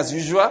upon me as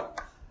usual,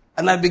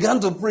 and I began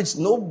to preach.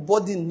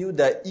 Nobody knew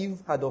that Eve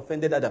had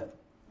offended Adam.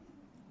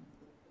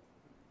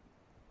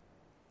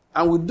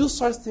 And we do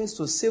such things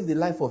to save the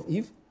life of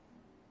Eve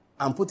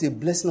and put a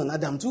blessing on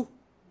Adam too.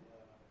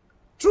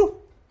 True.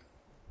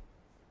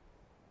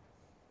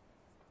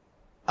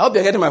 I hope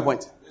you're getting my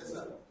point. Yes,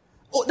 sir.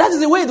 Oh, that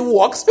is the way it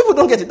works. People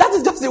don't get it. That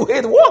is just the way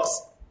it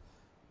works.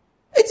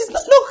 It is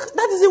not, look,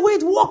 that is the way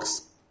it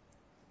works.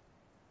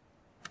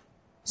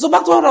 So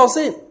back to what I was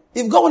saying.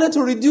 If God wanted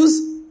to reduce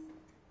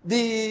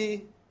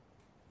the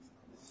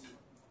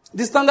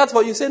standard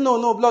for you, say, no,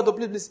 Lord,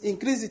 please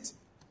increase it.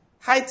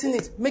 Heighten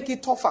it. Make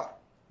it tougher.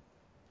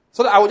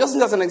 So that I will just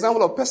use as an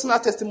example of personal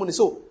testimony.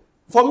 So,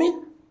 for me,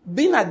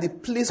 being at the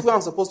place where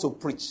I'm supposed to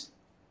preach,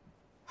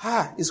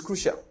 is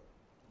crucial.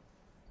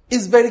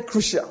 It's very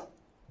crucial.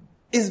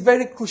 It's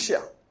very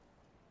crucial.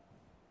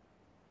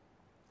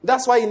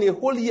 That's why in a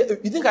whole year,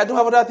 you think I don't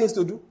have other things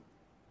to do?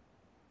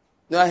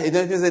 No, you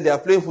don't say they are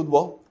playing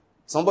football.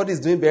 Somebody is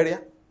doing burial.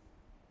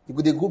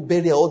 They go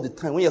burial all the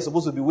time when you're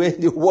supposed to be where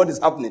the word is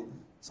happening.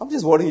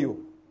 Something's worrying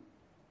you.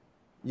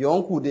 Your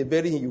uncle, they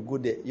bury him, you go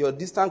there. Your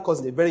distant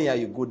cousin, they bury him,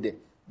 you go there.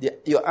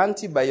 Your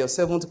auntie by your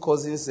 7th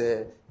cousin's,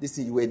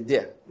 you were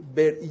there.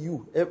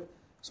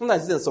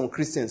 Sometimes there's some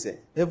Christians,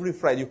 every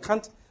Friday, you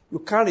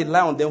can't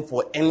rely on them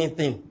for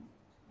anything.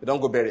 You don't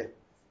go bury.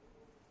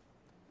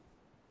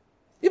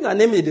 If I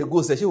name it, they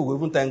go, she will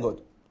even thank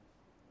God.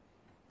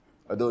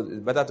 Although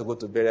it's better to go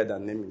to burial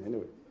than naming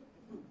anyway.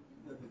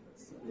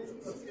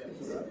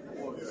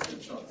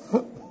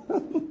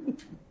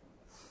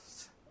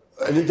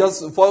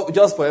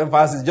 just for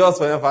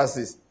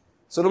emphasis.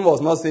 Solomon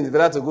was not saying it's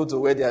better to go to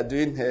where they are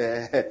doing,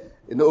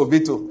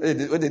 obito.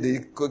 Where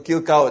they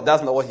kill cow.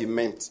 That's not what he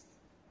meant.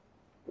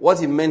 What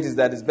he meant is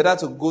that it's better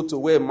to go to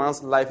where a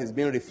man's life is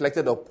being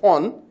reflected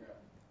upon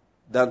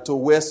than to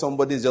where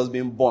somebody is just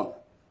being born.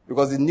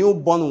 Because the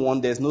newborn one,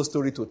 there's no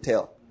story to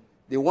tell.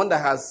 The one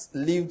that has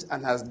lived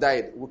and has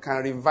died, we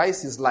can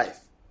revise his life.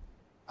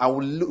 And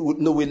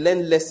we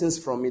learn lessons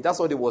from it. That's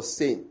what he was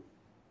saying.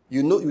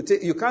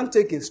 You can't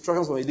take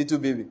instructions from a little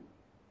baby.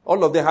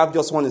 All of them have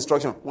just one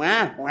instruction.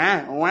 Wah,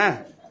 wah, wah.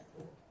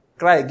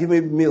 Cry, give me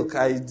milk,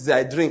 I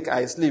drink,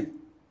 I sleep.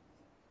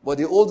 But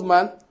the old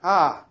man,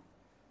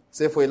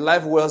 say for a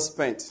life well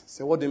spent.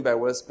 Say, what do you mean by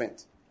well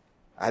spent?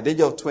 At the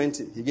age of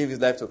 20, he gave his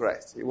life to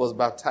Christ. He was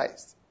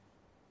baptized.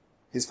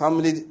 His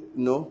family,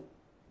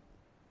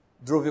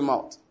 drove him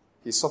out.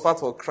 He suffered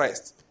for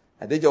Christ.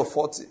 At the age of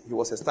 40, he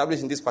was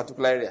established in this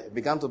particular area. He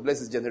began to bless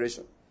his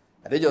generation.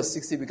 At the age of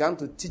 60, he began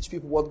to teach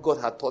people what God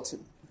had taught him.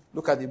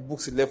 Look at the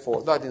books he left for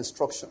us. Look at the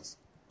instructions.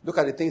 Look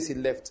at the things he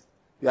left.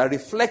 You are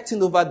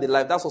reflecting over the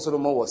life. That's what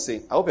Solomon was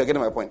saying. I hope you're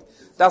getting my point.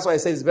 That's why I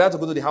said it's better to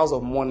go to the house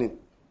of mourning.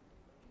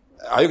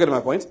 Are you getting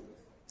my point?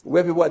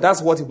 Where people,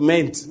 that's what it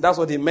meant. That's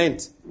what he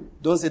meant.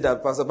 Don't say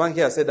that Pastor Banky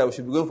has said that we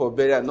should be going for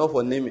burial, not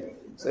for naming.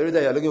 So every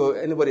day you're looking for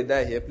anybody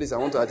die here, please, I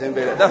want to attend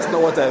burial. That's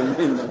not what I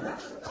mean.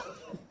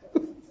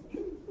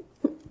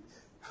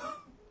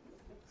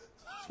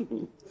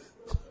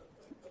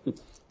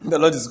 The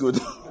Lord is good.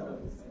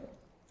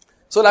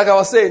 So like I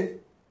was saying,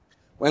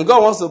 when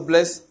God wants to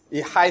bless, he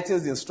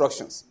heightens the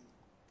instructions.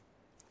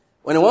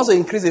 When he wants to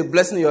increase a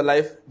blessing in your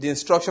life, the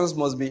instructions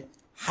must be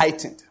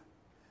heightened.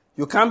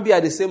 You can't be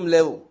at the same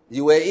level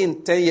you were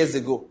in 10 years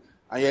ago,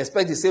 and you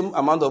expect the same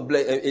amount of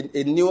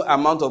a new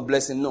amount of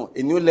blessing. No.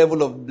 A new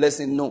level of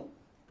blessing. No.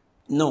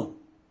 No.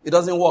 It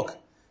doesn't work.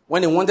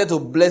 When he wanted to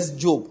bless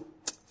Job,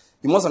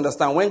 you must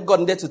understand, when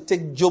God needed to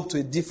take Job to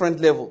a different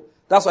level,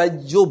 that's why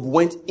Job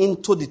went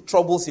into the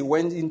troubles he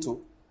went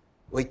into.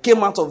 He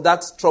came out of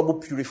that trouble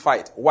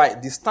purified. Why?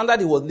 The standard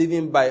he was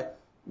living by,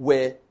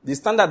 where the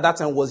standard that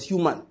time was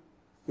human.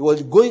 He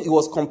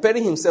was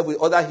comparing himself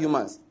with other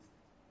humans.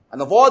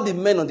 And of all the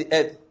men on the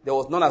earth, there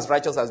was none as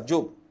righteous as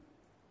Job.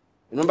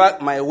 Remember,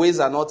 my ways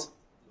are not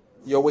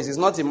your ways. It's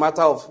not a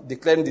matter of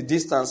declaring the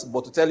distance,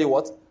 but to tell you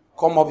what?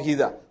 Come up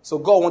hither. So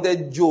God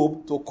wanted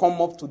Job to come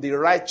up to the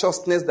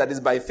righteousness that is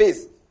by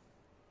faith.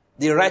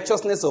 The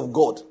righteousness of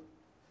God.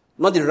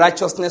 Not the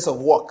righteousness of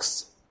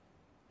works.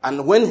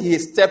 And when he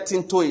stepped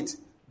into it,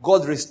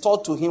 God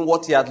restored to him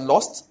what he had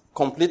lost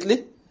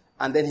completely.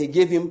 And then he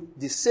gave him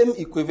the same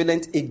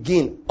equivalent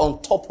again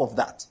on top of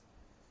that.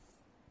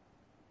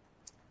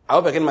 I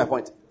hope I get my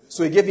point.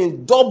 So he gave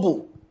him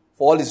double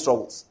for all his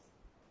troubles.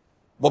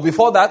 But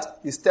before that,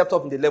 he stepped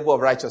up in the level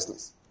of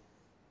righteousness.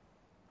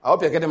 I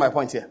hope you're getting my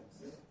point here.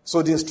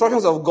 So the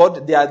instructions of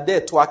God, they are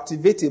there to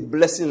activate a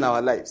blessing in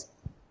our lives.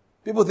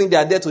 People think they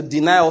are there to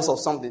deny us of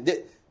something.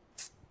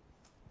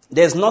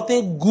 There's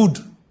nothing good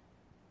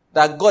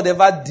that God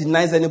ever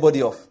denies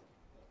anybody of.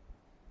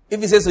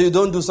 If he says so you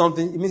don't do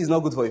something, it means it's not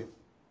good for you.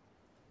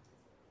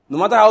 No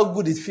matter how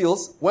good it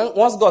feels,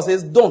 once God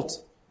says don't,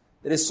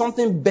 there is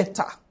something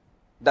better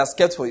that's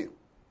kept for you.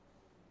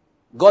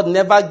 God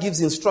never gives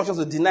instructions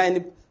to deny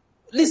any.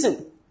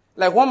 Listen,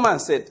 like one man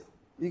said,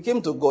 he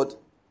came to God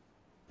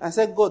and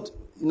said, God,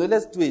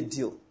 let's do a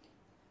deal.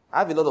 I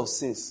have a lot of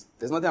sins.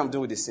 There's nothing I'm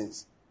doing with the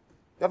sins.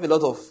 You have a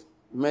lot of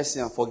mercy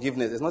and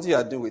forgiveness. There's nothing you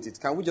are doing with it.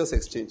 Can we just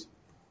exchange?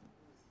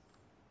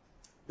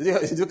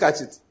 Did you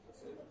catch it?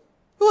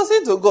 He was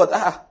saying to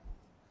God,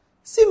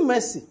 see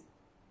mercy.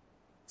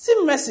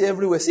 See mercy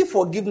everywhere. See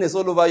forgiveness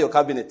all over your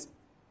cabinet.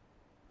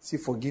 See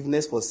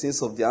forgiveness for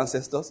sins of the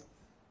ancestors.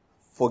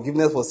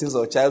 Forgiveness for sins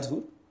of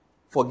childhood.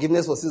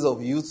 Forgiveness for sins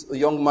of youth,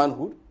 young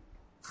manhood.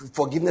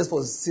 Forgiveness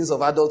for sins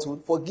of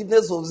adulthood.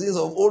 Forgiveness for sins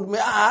of old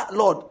men.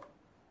 Lord,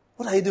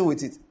 what are you doing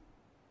with it?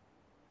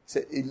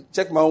 Say,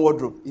 check my own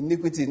wardrobe.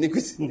 Iniquity,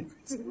 iniquity,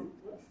 iniquity.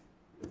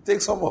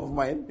 Take some of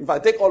mine. If I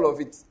take all of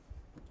it,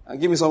 and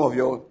give me some of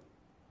your own.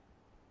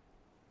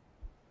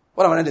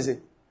 What am I trying to say?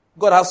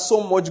 God has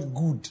so much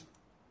good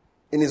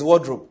in his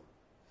wardrobe.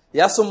 He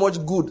has so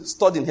much good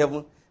stored in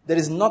heaven. There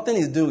is nothing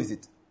he's doing with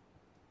it.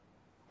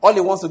 All he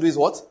wants to do is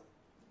what?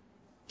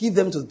 Give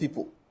them to the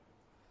people.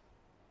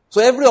 So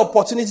every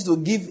opportunity to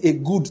give a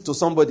good to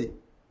somebody,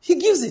 he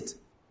gives it.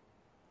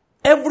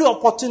 Every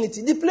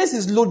opportunity. The place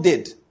is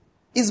loaded.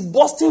 It's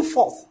bursting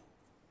forth.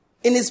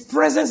 In his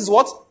presence is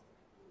what?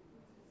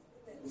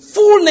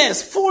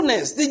 Fullness,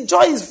 fullness. The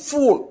joy is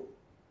full.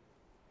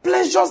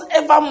 Pleasures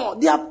evermore.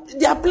 There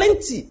are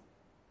plenty.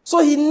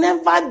 So he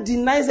never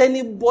denies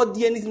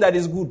anybody anything that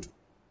is good.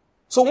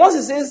 So once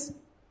he says,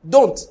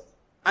 don't,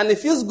 and it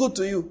feels good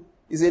to you,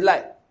 it's a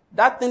lie.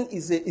 That thing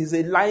is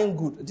a lying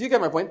good. Do you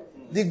get my point?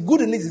 The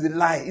good in it is a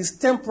lie. It's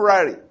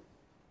temporary.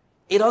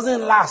 It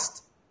doesn't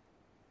last.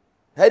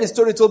 I heard a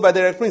story told by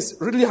Derek Prince.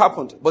 It really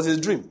happened. It was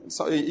a dream.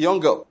 So a young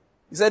girl.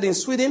 He said in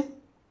Sweden,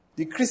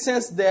 the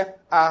Christians there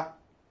are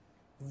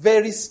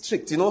very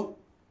strict,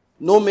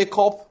 No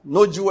makeup,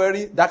 no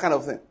jewelry, that kind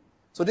of thing.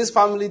 So this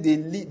family,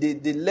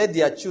 they led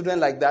their children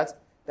like that.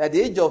 At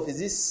the age of,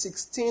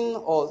 16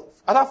 or,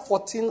 either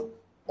 14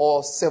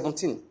 or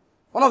 17.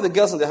 One of the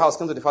girls in the house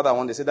came to the father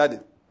one day, said, Daddy,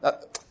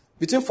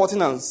 between 14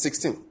 and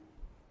 16.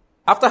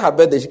 After her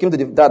birthday, she came to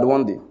the dad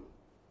one day.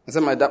 And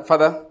said,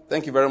 Father,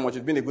 thank you very much.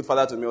 You've been a good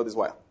father to me all this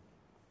while.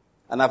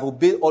 And I've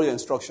obeyed all your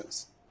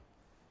instructions.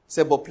 He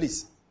said, but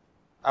please,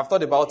 I've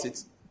thought about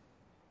it.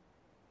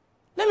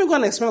 Let me go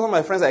and experience what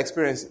my friends are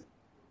experiencing.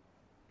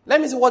 Let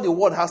me see what the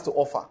world has to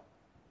offer.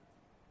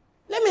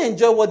 Let me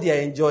enjoy what they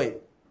are enjoying.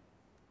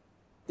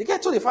 The guy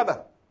told the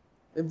father,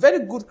 a very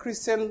good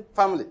Christian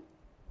family.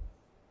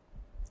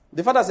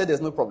 The father said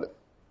there's no problem.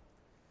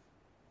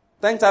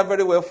 Thanked her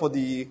very well for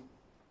the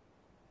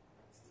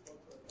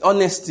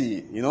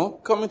honesty,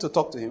 coming to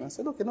talk to him. I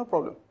said, okay, no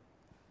problem.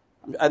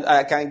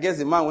 I can guess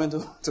the man went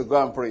to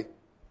go and pray.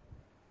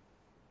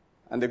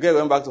 And the girl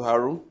went back to her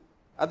room.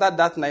 After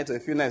that night or a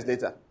few nights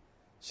later,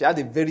 she had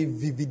a very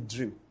vivid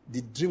dream.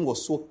 The dream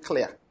was so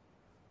clear.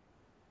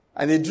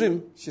 And in the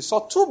dream, she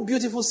saw two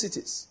beautiful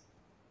cities.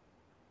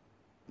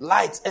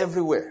 Lights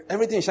everywhere.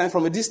 Everything shining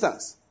from a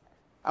distance.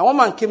 And one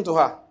man came to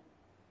her,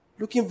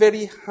 looking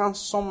very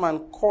handsome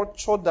and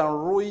cultured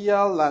and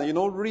royal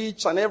and,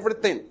 rich and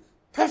everything.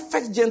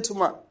 Perfect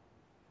gentleman.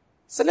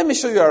 Said, let me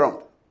show you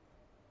around.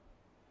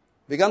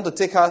 Began to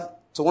take her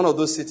to one of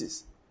those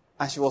cities.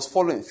 And she was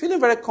following, feeling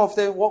very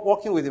comfortable,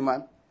 walking with the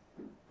man.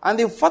 And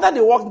the further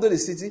they walked into the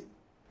city,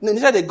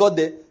 initially they got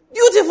there,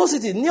 Beautiful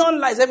city, neon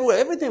lights everywhere,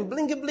 everything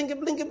blinking.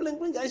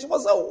 And she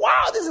was like,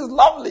 wow, this is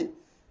lovely.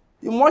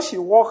 The more she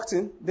walked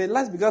in, the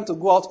lights began to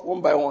go out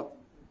one by one.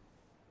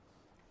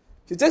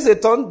 She takes a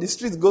turn, the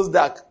street goes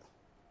dark.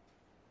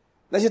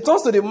 Then she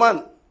turns to the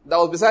man that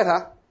was beside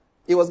her.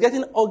 It was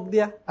getting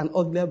uglier and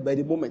uglier by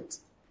the moment.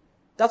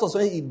 That was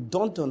when it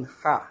dawned on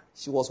her.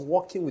 She was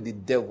walking with the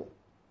devil.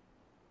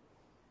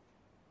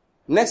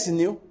 Next she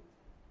knew,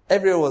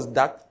 everywhere was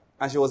dark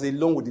and she was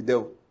alone with the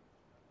devil.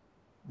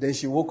 Then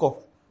she woke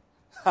up.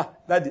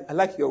 Daddy, I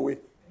like your way.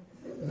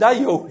 That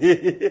your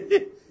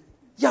way.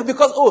 Yeah,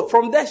 because,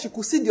 from there she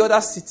could see the other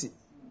city.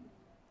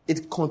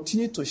 It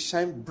continued to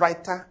shine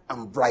brighter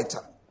and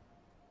brighter.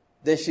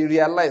 Then she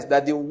realized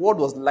that the world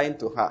was lying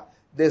to her.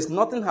 There's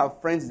nothing her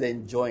friends are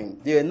enjoying.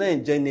 They are not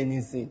enjoying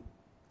anything.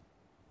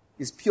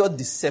 It's pure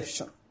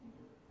deception.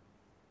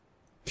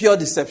 Pure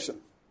deception.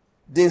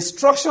 The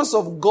instructions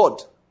of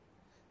God,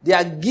 they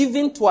are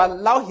given to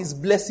allow his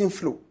blessing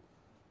flow.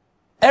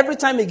 Every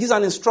time he gives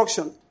an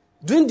instruction,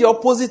 doing the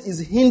opposite is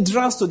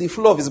hindrance to the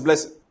flow of his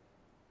blessing.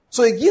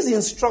 So he gives the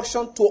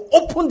instruction to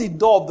open the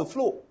door of the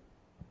flow.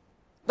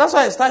 That's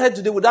why I started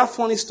today with that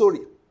funny story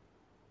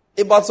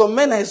about some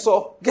men I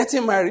saw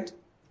getting married,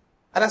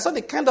 and I saw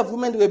the kind of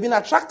women they were being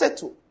attracted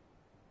to.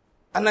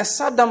 And I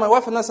sat down, my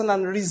wife and I sat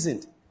down and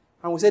reasoned.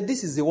 And we said,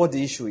 this is what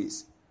the issue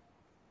is.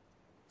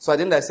 So at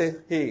the end I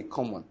said, hey,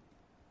 come on.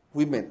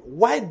 Women,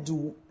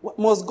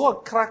 must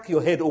God crack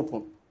your head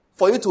open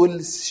for you to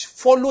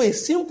follow a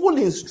simple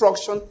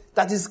instruction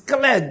that is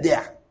clear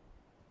there,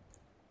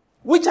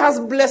 which has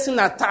blessing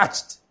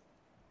attached?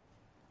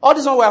 All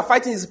this one we are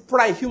fighting is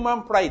pride,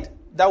 human pride,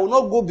 that will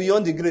not go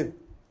beyond the grave.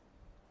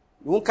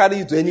 It won't carry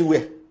you to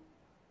anywhere.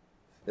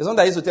 There's one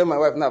that I used to tell my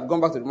wife, now I've gone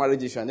back to the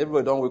marriage issue and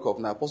everybody don't wake up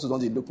now. Apostle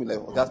don't look me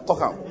like that.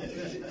 Talk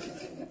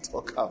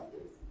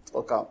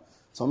out.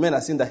 Some men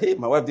are saying that, hey,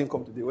 my wife didn't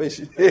come today. Where is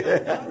she?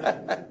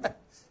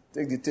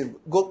 Take the tape.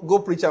 Go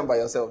preach by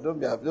yourself. Don't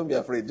be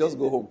afraid. Just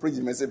go home. Preach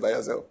the message by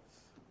yourself.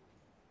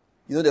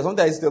 There's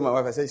something I used to tell my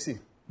wife. I say, see,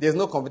 there's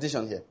no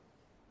competition here.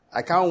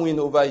 I can't win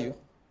over you.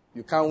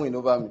 You can't win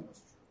over me.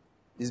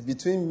 It's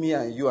between me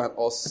and you and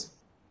us.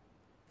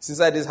 It's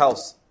inside this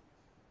house.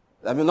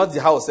 I mean, not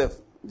the house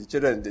itself. The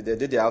children,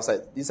 they're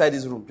outside. Inside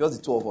this room, just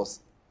the two of us.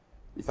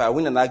 If I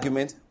win an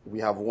argument, we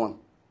have won.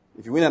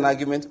 If you win an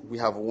argument, we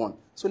have won.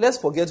 So let's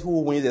forget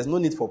who wins. There's no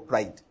need for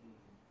pride.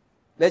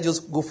 Let's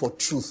just go for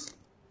truth.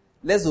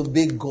 Let's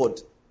obey God.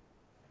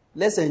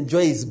 Let's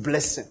enjoy his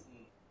blessing.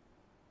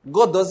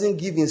 God doesn't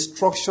give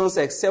instructions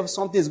except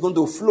something is going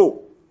to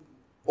flow.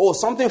 Oh,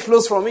 something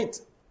flows from it.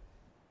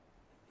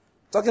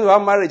 Talking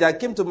about marriage, I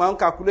came to my own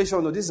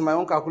calculation. No, this is my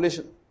own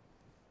calculation.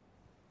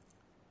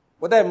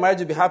 Whether a marriage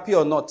will be happy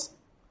or not,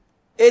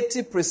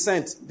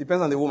 80%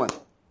 depends on the woman.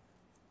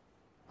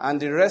 And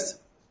the rest,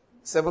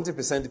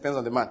 70% depends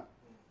on the man.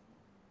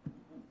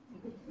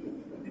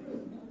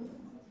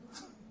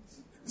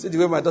 See the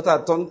way my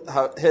daughter turned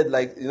her head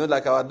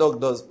like our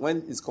dog does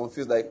when he's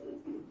confused, like.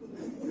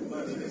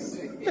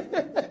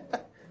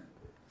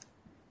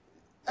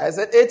 I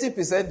said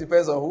 80%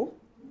 depends on who?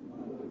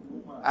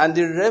 And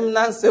the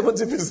remnant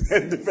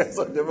 70% depends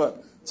on the man.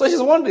 So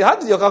she's wondering, how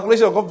did your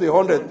calculation come to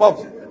 100? Pop,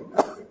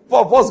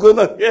 what's going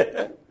on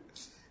here?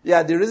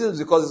 Yeah, the reason is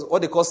because it's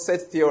what they call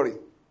set theory.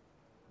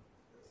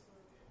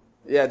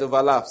 Yeah, it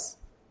overlaps.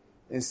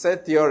 In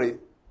set theory,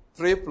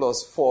 3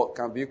 plus 4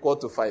 can be equal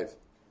to 5.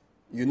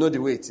 You know the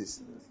way it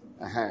is.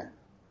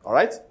 All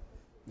right?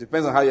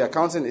 Depends on how you're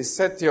counting. It's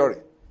set theory.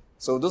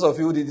 So those of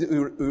you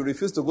who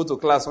refused to go to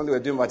class when they were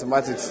doing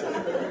mathematics,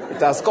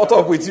 it has caught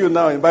up with you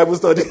now in Bible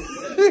study.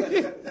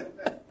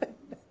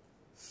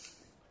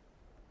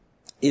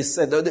 It's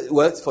said,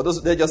 well, for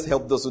those, they just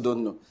help those who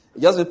don't know.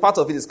 Just part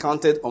of it is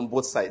counted on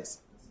both sides.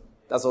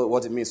 That's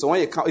what it means. So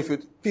when you count, if you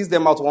piece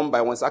them out one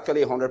by one, it's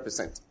actually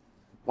 100%.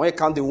 When you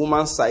count the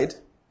woman's side,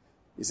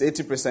 it's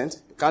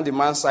 80%. You count the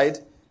man's side,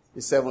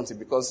 it's 70%.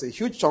 Because a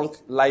huge chunk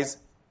lies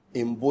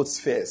in both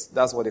spheres.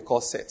 That's what they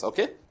call set.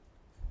 Okay?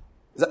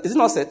 Is it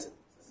not set?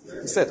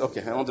 It's set.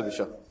 Okay, I want to be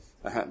sure.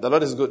 The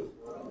Lord is good.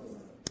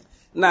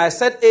 Now, I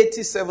said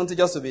 80-70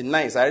 just to be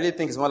nice. I really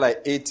think it's more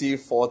like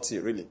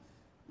 80-40, really.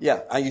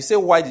 Yeah, and you say,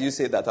 why did you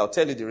say that? I'll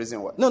tell you the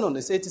reason why. No,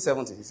 it's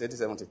 80-70. It's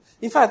 80-70.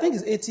 In fact, I think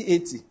it's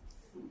 80-80.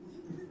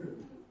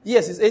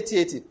 Yes, it's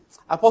 80-80.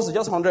 Apostle,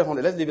 just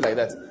 100-100. Let's leave it like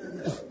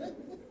that.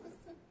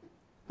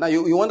 Now,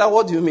 you wonder,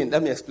 what do you mean?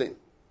 Let me explain.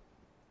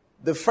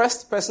 The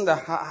first person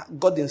that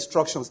got the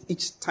instructions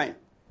each time,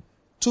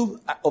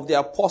 2 of the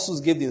apostles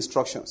gave the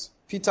instructions.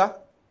 Peter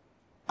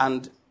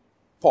and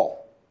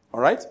Paul. All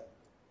right?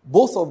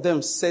 Both of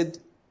them said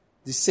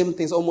the same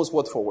things, almost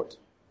word for word.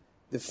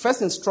 The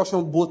first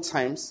instruction both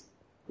times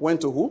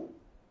went to who?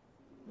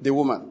 The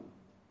woman.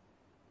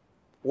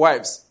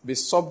 Wives, be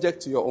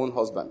subject to your own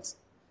husbands.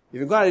 If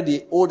you go and read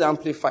the old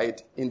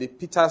Amplified in the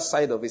Peter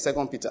side of the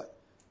 2 Peter,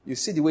 you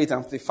see the way it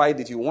amplified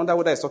it. You wonder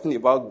whether it's talking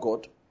about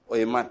God or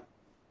a man.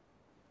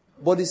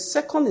 But the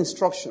second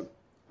instruction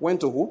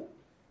went to who?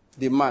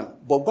 The man.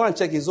 But go and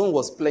check, his own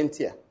was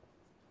plentier.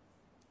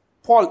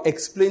 Paul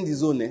explained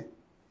his own.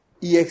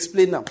 He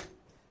explained them.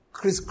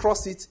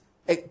 crisscrossed it,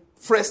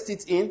 pressed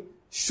it in,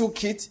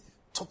 shook it,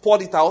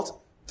 poured it out,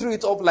 threw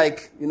it up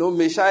like,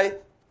 Meshai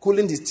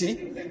cooling his tea,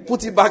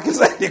 put it back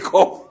inside the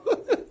cup.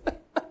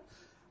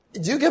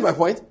 Do you get my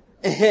point?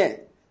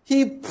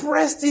 He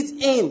pressed it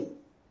in.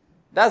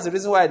 That's the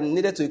reason why I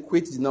needed to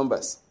equate the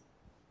numbers.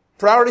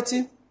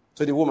 Priority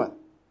to the woman,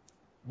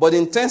 but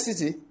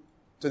intensity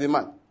to the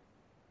man.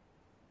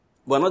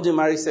 We're not doing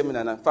marriage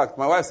seminar. In fact,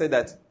 my wife said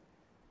that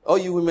all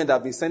you women that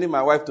have been sending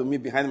my wife to me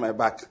behind my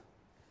back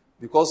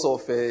because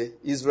of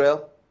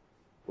Israel,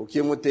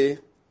 Okemote,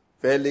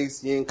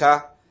 Felix,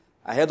 Yinka,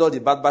 I heard all the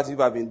bad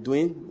people have been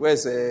doing.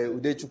 Where's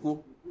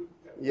Udechukwu?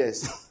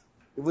 Yes.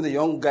 Even the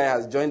young guy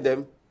has joined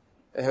them.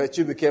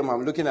 Chief became,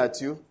 I'm looking at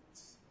you.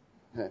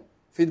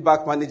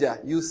 Feedback manager,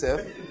 you,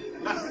 sir.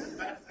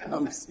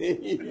 I'm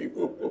saying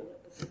you.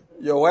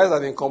 Your wives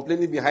have been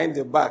complaining behind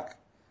the back,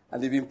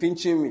 and they've been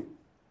pinching me.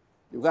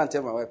 You go and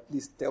tell my wife,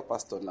 please tell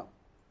Pastor now.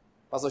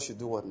 Pastor should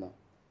do what now?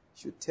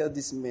 Should tell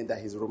this man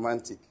that he's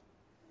romantic.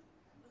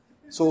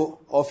 So,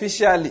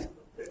 officially,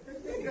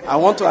 I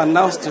want to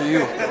announce to you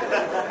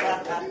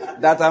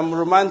that I'm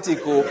romantic.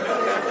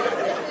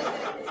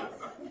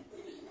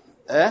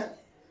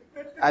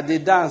 At the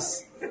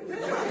dance.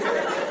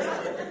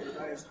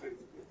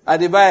 At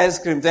the buy ice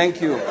cream,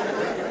 thank you.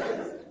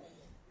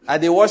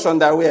 At the wash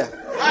underwear.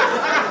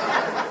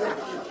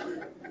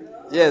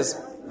 Yes,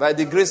 by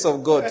the grace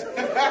of God.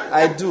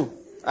 I do.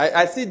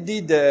 I still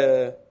did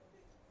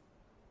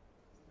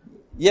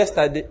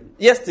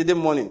yesterday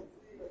morning.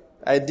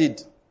 I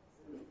did.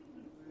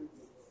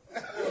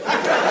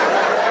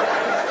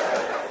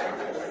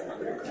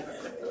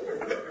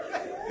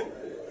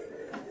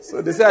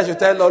 So they say I should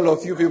tell all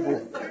of you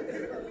people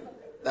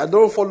that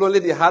don't follow only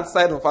the hard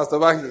side of Pastor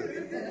Baki.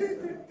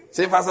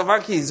 Say, Pastor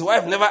Baki, his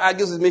wife never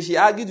argues with me. She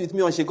argued with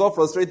me when she got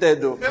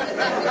frustrated though.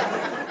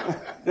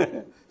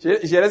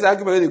 she doesn't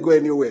argue when they go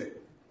anywhere.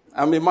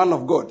 I'm a man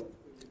of God.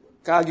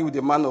 Can't argue with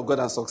the man of God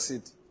and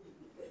succeed.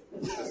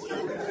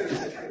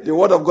 The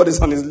word of God is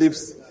on his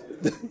lips.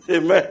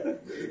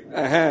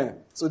 Amen.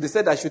 So they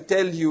said I should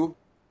tell you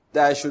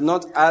that I should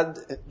not add.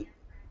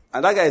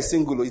 And that guy is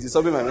single. He's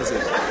disturbing my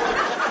message.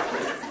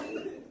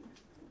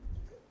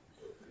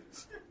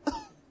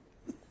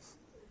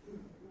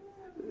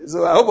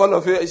 So I hope all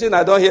of you,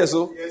 I don't hear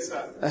so. Yes,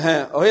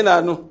 sir. Oh, I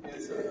know.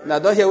 Yes, sir. I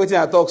don't hear what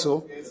I talk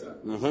so. Yes,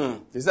 sir.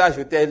 They say I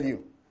should tell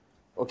you.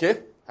 Okay?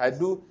 I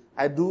do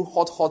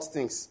hot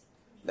things.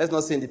 Let's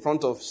not say in the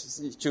front of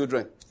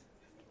children.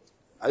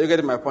 Are you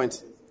getting my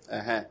point?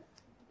 I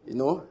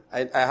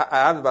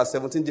have about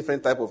 17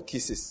 different types of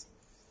kisses.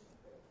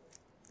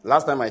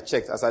 Last time I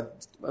checked,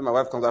 when my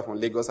wife comes back from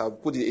Lagos, I'll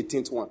put the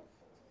 18th one.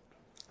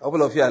 A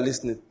couple of you are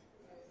listening.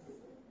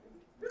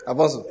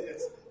 Apostle.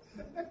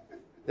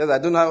 Yes, I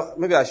don't know.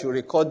 Maybe I should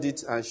record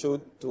it and show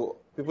to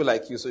people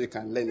like you so you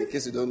can learn in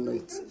case you don't know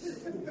it.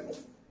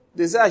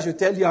 They say I should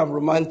tell you I'm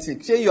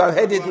romantic. Sure, you have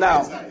heard it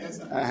now. Yes,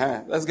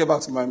 sir. Let's get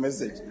back to my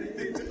message.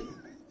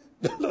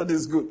 The Lord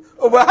is good.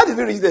 Oh, but how did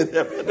we reach there?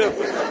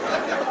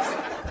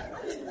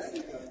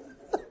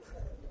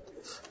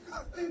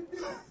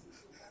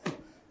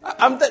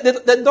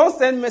 They don't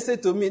send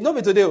message to me. Not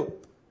be today.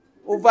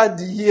 Over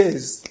the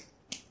years.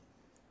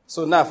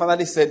 So now I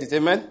finally said it.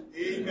 Amen?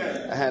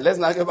 Amen. Let's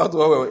now get back to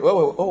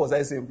what was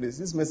I saying, please?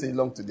 This message is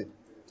long today.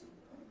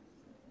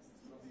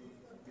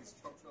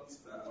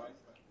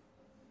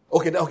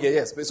 Okay,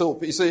 yes. So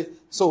please,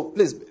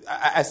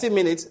 I still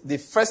mean it. The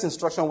first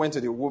instruction went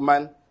to the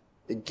woman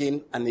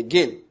again and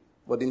again.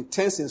 But the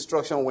intense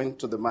instruction went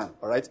to the man.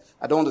 All right?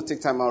 I don't want to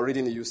take time out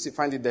reading it. You see,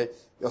 find it there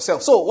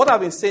yourself. So what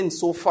I've been saying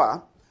so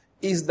far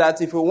is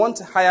that if we want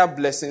higher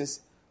blessings,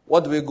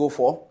 what do we go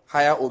for?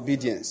 Higher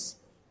obedience.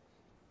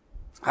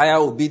 Higher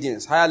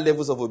obedience, higher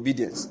levels of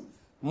obedience,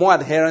 more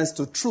adherence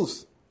to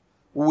truth.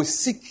 We will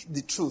seek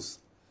the truth.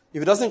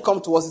 If it doesn't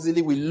come to us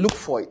easily, we look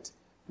for it.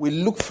 We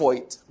look for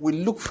it. We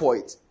look for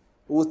it.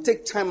 We will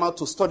take time out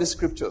to study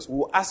scriptures. We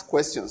will ask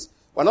questions.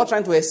 We're not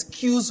trying to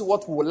excuse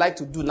what we would like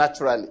to do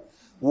naturally.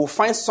 We'll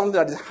find something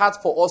that is hard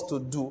for us to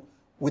do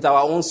with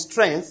our own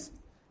strength.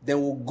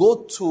 Then we'll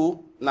go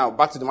to, now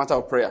back to the matter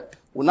of prayer.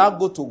 We'll now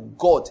go to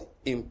God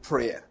in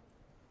prayer.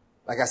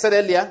 Like I said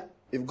earlier,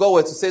 if God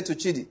were to say to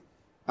Chidi,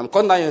 I'm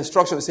cutting down your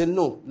instructions. Say,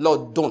 no,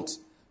 Lord, don't.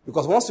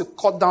 Because once you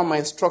cut down my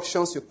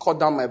instructions, you cut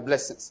down my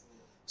blessings.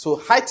 So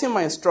heighten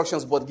my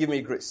instructions, but give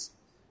me grace.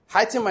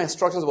 Heighten my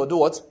instructions, but do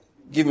what?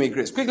 Give me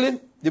grace. Quickly,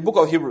 the book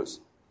of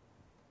Hebrews,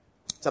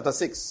 chapter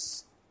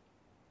 6.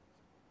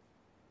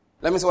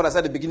 Let me say what I said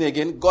at the beginning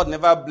again. God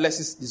never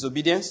blesses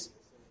disobedience.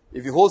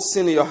 If you hold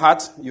sin in your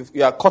heart, you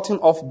are cutting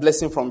off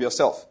blessing from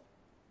yourself.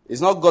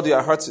 It's not God you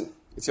are hurting.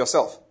 It's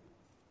yourself.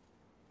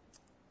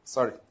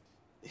 Sorry.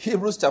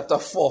 Hebrews chapter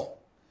 4.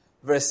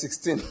 Verse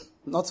 16,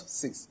 not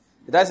 6.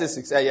 Did I say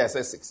 6? Yeah, I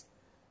said 6.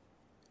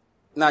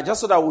 Now,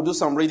 just so that we'll do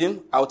some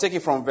reading, I'll take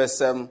it from verse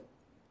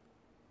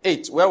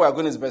 8. Where we're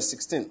going is verse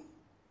 16.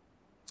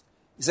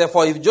 He said,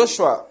 for if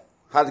Joshua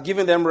had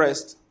given them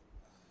rest,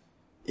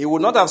 he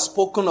would not have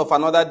spoken of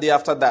another day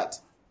after that.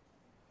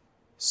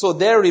 So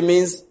there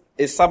remains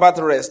a Sabbath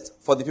rest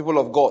for the people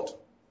of God.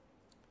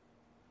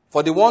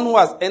 For the one who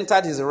has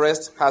entered his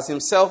rest has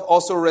himself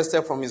also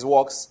rested from his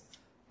works,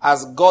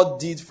 as God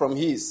did from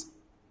his.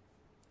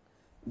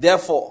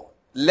 Therefore,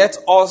 let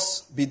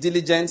us be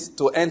diligent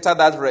to enter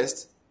that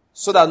rest,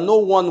 so that no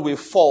one will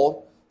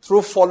fall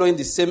through following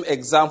the same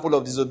example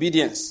of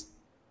disobedience.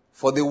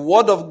 For the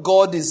word of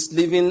God is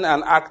living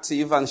and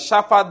active and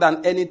sharper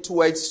than any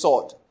two-edged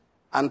sword,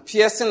 and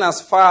piercing as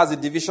far as the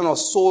division of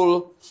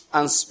soul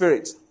and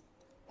spirit,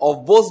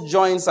 of both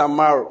joints and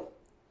marrow,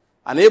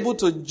 and able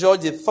to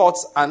judge the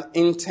thoughts and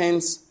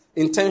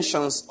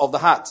intentions of the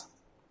heart.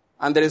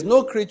 And there is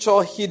no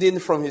creature hidden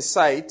from his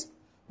sight,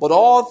 but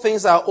all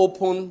things are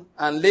open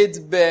and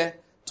laid bare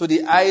to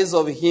the eyes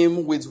of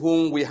him with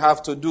whom we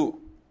have to do.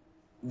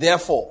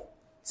 Therefore,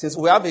 since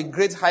we have a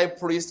great high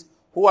priest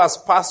who has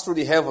passed through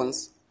the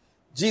heavens,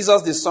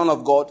 Jesus the Son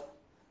of God,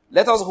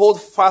 let us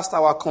hold fast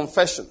our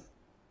confession.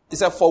 He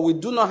said, for we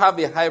do not have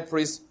a high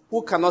priest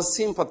who cannot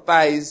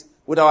sympathize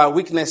with our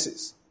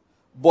weaknesses,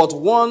 but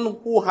one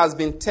who has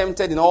been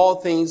tempted in all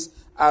things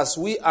as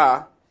we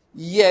are,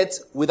 yet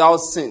without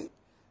sin.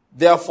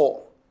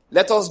 Therefore,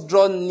 let us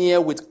draw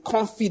near with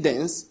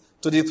confidence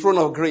to the throne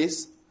of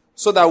grace,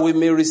 so that we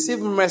may receive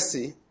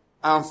mercy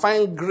and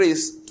find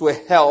grace to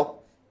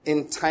help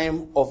in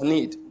time of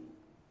need.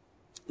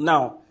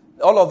 Now,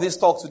 all of this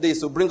talk today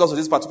is to bring us to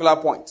this particular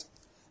point,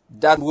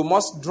 that we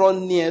must draw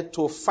near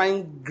to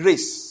find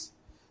grace.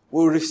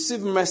 We will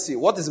receive mercy.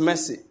 What is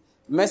mercy?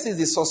 Mercy is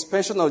the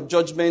suspension of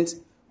judgment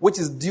which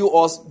is due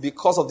us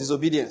because of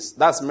disobedience.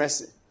 That's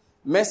mercy.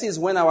 Mercy is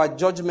when our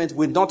judgment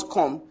will not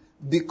come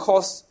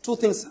because two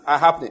things are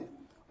happening.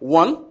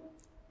 One,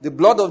 the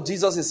blood of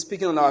Jesus is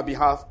speaking on our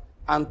behalf.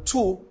 And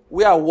two,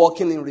 we are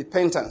walking in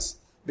repentance.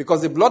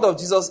 Because the blood of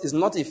Jesus is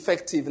not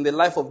effective in the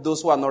life of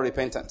those who are not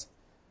repentant.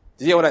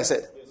 Did you hear what I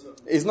said? Yes, sir.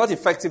 It's not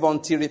effective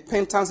until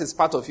repentance is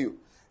part of you.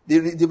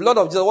 The blood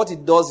of Jesus, what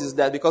it does is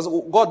that because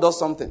God does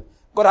something,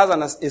 God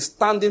has a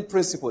standing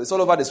principle. It's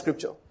all over the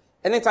scripture.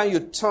 Anytime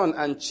you turn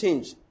and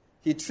change,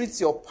 he treats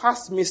your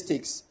past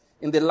mistakes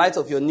in the light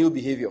of your new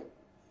behavior.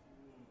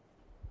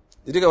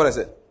 Did you get what I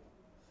said?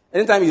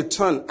 Anytime you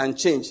turn and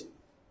change,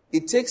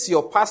 it takes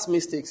your past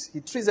mistakes, he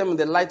treats them in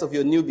the light of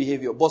your new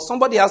behavior. But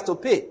somebody has to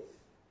pay.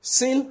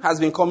 Sin has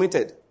been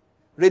committed.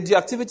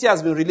 Radioactivity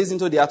has been released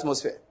into the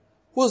atmosphere.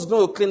 Who's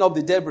going to clean up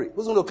the debris?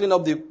 Who's going to clean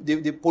up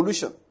the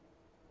pollution?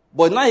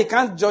 But now he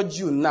can't judge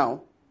you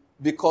now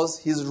because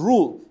his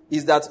rule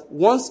is that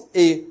once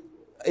a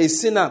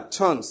sinner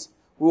turns,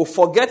 we will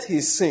forget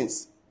his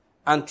sins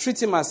and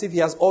treat him as if he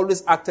has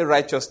always acted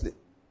righteously.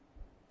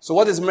 So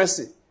what is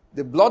mercy?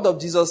 The blood of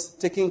Jesus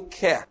taking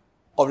care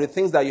of the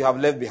things that you have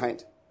left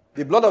behind.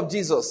 The blood of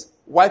Jesus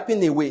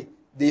wiping away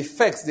the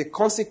effects, the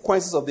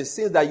consequences of the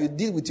sins that you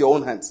did with your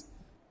own hands.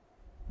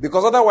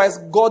 Because otherwise,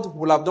 God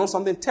will have done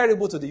something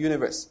terrible to the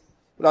universe.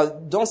 He will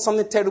have done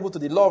something terrible to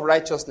the law of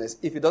righteousness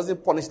if he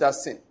doesn't punish that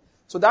sin.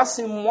 So that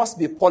sin must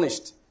be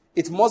punished.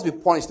 It must be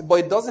punished, but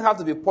it doesn't have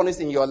to be punished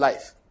in your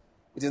life.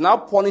 It is now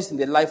punished in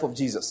the life of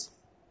Jesus.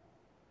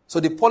 So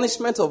the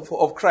punishment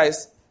of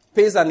Christ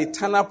pays an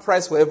eternal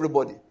price for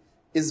everybody.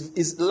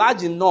 Is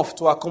large enough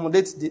to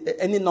accommodate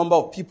any number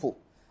of people.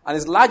 And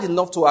it's large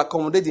enough to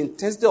accommodate the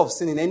intensity of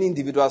sin in any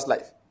individual's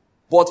life.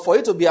 But for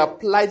it to be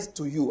applied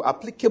to you,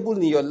 applicable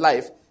in your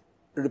life,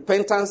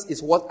 repentance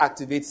is what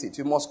activates it.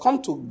 You must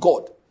come to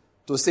God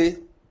to say,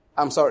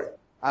 I'm sorry.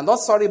 I'm not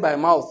sorry by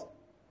mouth.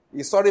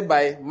 You're sorry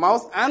by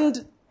mouth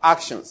and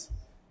actions.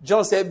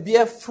 John said,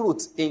 bear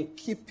fruit in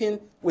keeping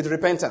with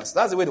repentance.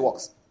 That's the way it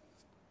works.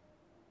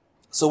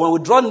 So when we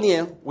draw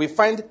near, we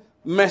find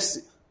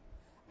mercy.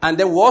 And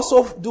then we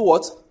also do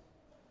what?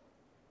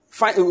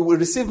 We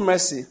receive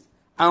mercy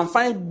and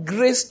find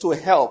grace to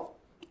help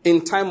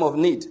in time of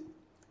need.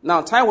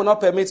 Now, time will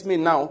not permit me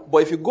now,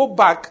 but if you go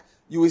back,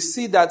 you will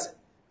see that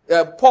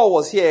Paul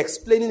was here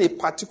explaining a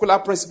particular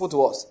principle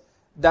to us,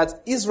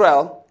 that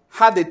Israel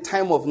had a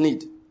time of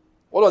need.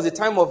 What was the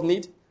time of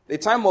need? The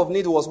time of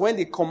need was when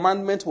the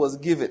commandment was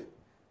given,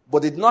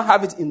 but did not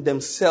have it in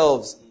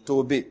themselves to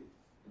obey.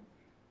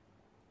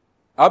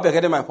 I hope you're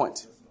getting my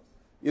point.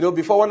 You know,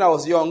 before when I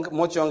was young,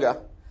 much younger,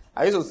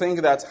 I used to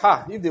think that,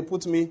 if they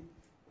put me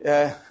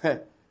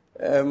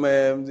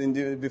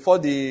before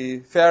the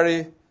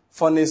fiery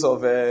furnace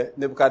of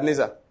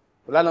Nebuchadnezzar,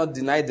 will I not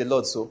deny the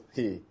Lord? So,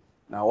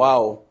 now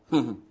wow.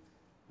 He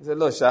said,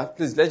 Lord,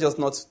 please, let's just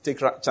not take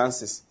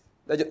chances.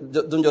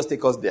 Don't just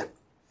take us there.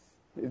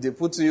 If they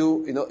put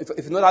you,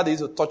 if you know how they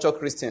used to torture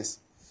Christians,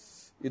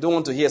 you don't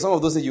want to hear. Some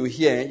of those things you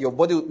hear, your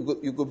body,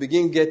 you could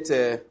begin get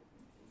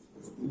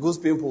goose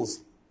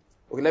pimples.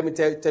 Okay, let me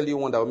tell you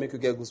one that will make you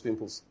get goose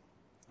pimples.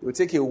 You will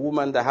take a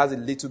woman that has a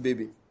little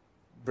baby,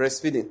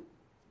 breastfeeding,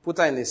 put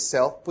her in a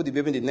cell, put the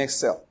baby in the next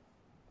cell,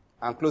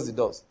 and close the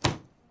doors.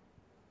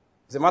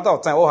 It's a matter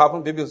of time. What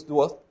happens? Baby will do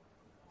what?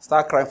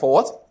 Start crying for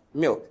what?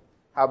 Milk.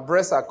 Her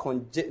breasts are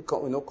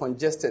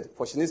congested,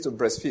 for she needs to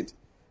breastfeed.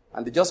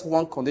 And they just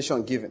one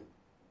condition given.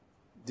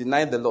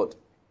 Deny the Lord.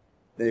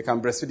 Then you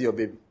can breastfeed your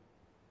baby.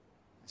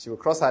 She will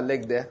cross her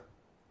leg there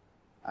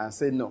and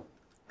say, no,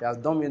 he has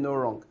done me no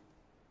wrong.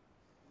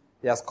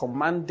 He has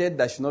commanded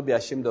that I should not be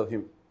ashamed of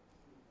him.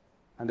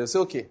 And they'll say,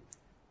 okay.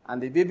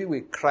 And the baby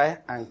will cry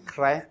and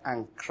cry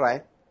and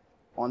cry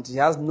until he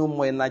has no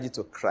more energy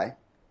to cry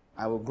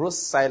and will grow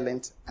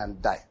silent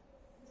and die.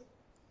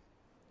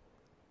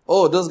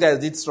 Oh, those guys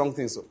did strong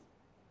things. So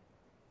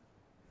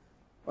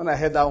when I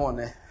heard that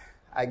one,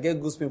 I get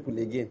goose pimple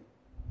again.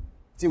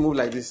 They move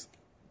like this.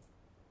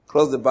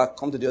 Cross the back,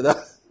 come to the other.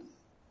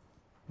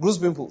 Goose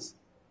pimples.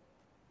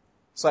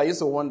 So I used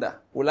to wonder,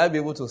 will I be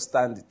able to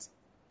stand it?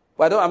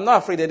 But I'm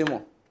not afraid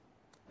anymore.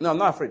 No, I'm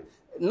not afraid.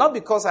 Not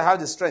because I have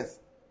the strength.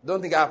 Don't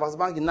think, Pastor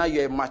Banky, now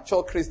you're a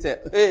mature Christian.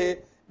 Hey,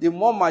 the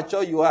more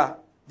mature you are,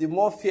 the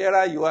more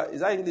fairer you are. Is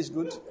that English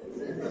good?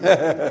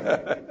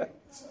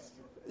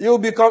 You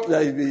become,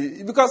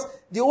 because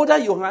the older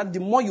you are, the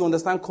more you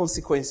understand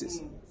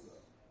consequences.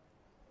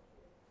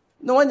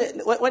 No, when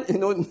you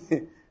know,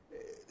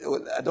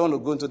 I don't want to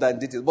go into that in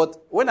detail, but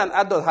when an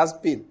adult has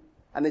pain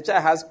and a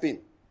child has pain,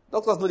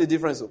 doctors know the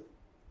difference. So.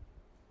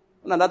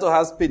 When an adult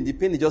has pain, the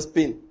pain is just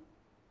pain.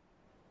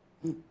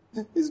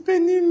 It's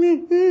paining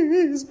me.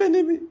 It's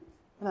paining me.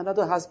 When an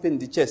adult has pain in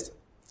the chest,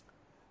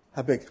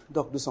 I beg,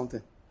 doc, do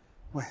something.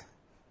 Well,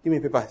 give me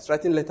a paper. He's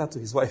writing a letter to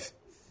his wife.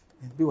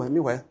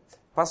 Meanwhile,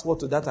 password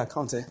to that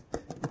account,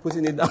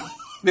 putting it down.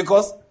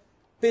 Because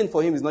pain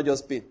for him is not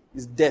just pain,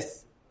 it's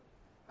death.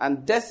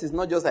 And death is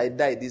not just I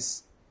died,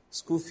 it's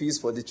school fees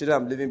for the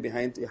children I'm leaving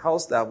behind, a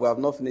house that we have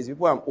not finished,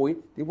 people are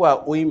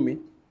owing me.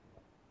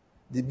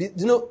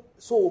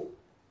 So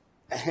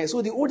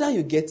the older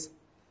you get,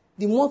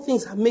 the more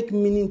things make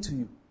meaning to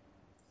you.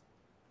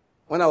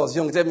 When I was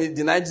young, tell me,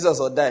 deny Jesus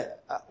or die.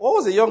 What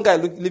was a young guy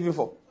living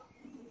for?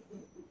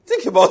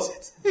 Think about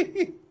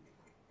it.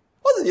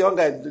 What's a young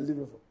guy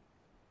living for?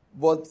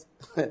 But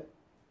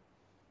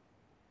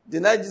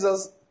deny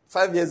Jesus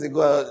 5 years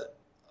ago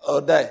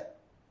or die.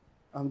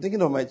 I'm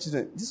thinking of my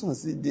children. This one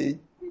see the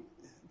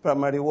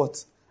primary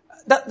what?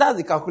 That's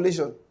the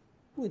calculation.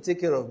 Who will take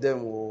care of them?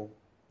 Oh.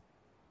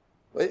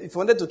 If you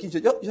wanted to keep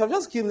you have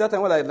just killed that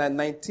time when like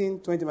 19,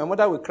 20. My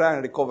mother will cry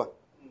and recover.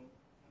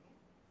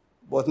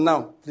 But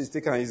now, please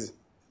take it easy.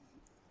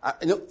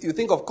 You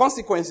think of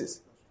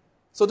consequences.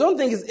 So don't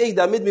think it's age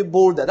that made me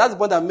bolder. That's the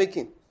point I'm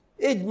making.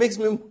 Age makes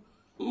me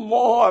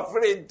more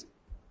afraid.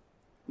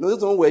 No,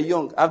 those when we're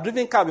young. I've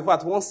driven car before at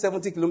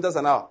 170 kilometers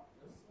an hour.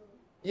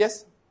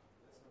 Yes.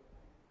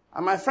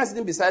 And my friend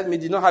sitting beside me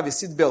did not have a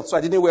seat belt, so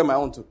I didn't wear my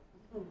own too.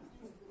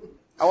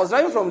 I was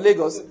driving from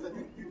Lagos.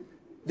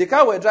 The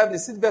car we were driving, the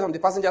seat belt on the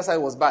passenger side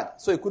was bad,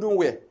 so he couldn't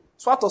wear.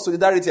 So out of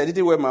solidarity, I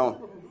didn't wear my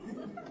own.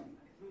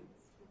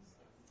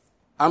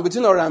 I'm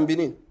between Ora and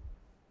Benin.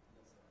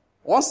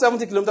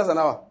 170 kilometers an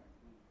hour.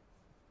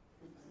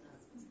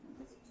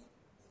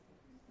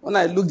 When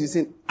I looked, this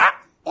in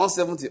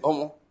 170,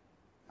 almost.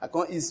 I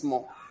can't eat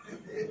small.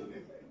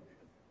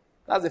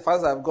 That's the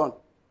fastest I've gone.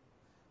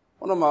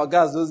 One of my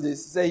guys those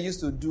days said he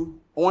used to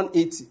do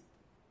 180.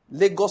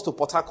 Lagos to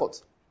Port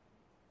Harcourt.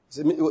 He's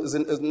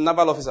a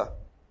naval officer.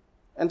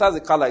 Enters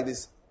the car like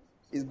this.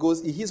 It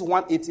goes, he hits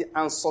 180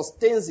 and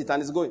sustains it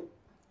and is going.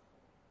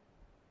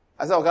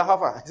 I said, okay, how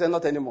far? He said,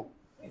 not anymore.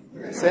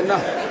 He said, no.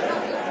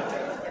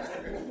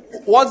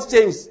 What's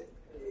changed?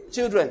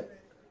 Children.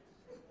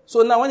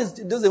 So now when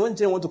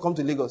children want to come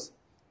to Lagos,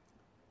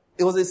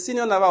 it was a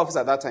senior naval officer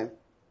at that time.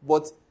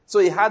 But, so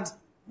he had,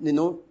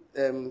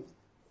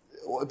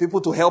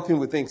 people to help him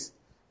with things.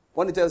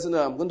 When he tells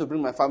I'm going to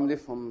bring my family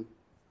from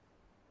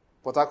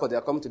Port Harcourt, they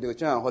are coming to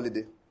Lagos on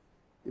holiday.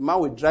 The man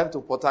will drive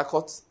to Port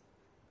Harcourt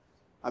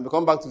and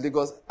come back to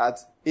Lagos at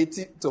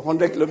 80 to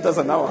 100 kilometers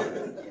an hour.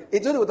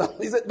 He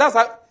said, that's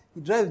how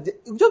he drives.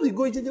 Just be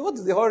going, what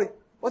is the hurry?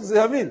 What is it?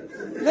 I mean,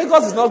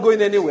 Lagos is not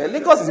going anywhere.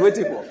 Lagos is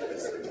waiting for.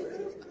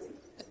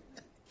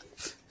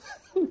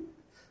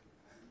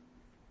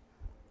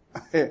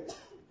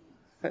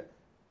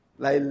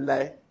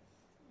 Lie.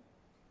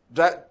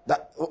 Drive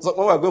that. So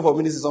when we are going for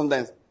ministry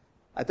sometimes,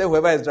 I tell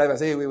whoever is driving, I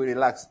say, hey, wait,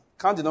 relax.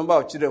 Count the number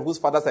of children whose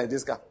fathers are in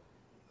this car.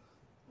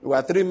 We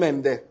were 3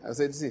 men there. I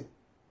said, see,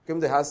 came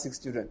to have 6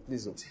 children,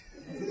 please.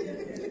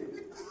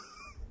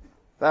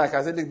 Like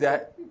I said, look,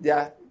 they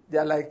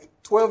are like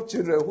 12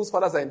 children whose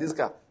fathers are in this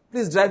car.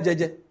 Please drive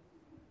JJ.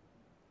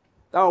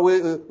 That way,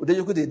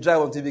 you could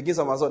drive until he begins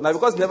on my son. Now,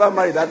 because he never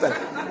married that time.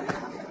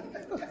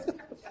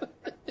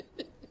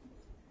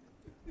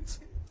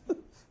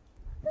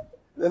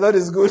 The Lord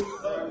is good.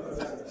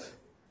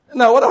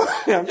 Now,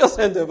 I'm just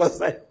trying to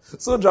emphasize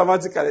so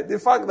dramatically the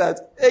fact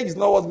that age is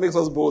not what makes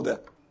us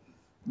bolder.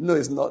 No,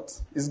 it's not.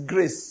 It's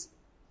grace.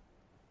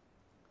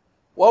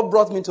 What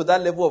brought me to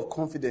that level of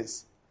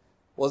confidence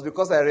was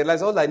because I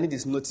realized all I need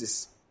is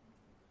notice.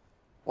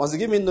 Once you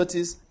give me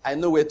notice, I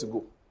know where to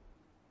go.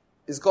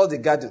 It's called the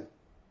garden.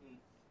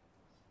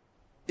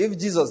 If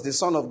Jesus, the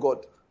Son of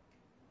God,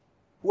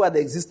 who had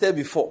existed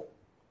before,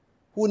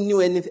 who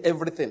knew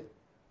everything,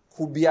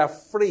 could be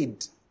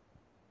afraid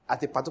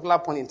at a particular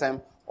point in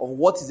time of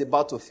what he's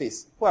about to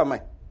face, who am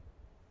I?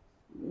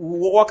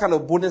 What kind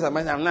of boldness am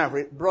I? I'm not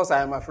afraid. Bros,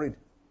 I am afraid.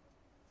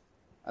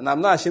 And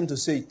I'm not ashamed to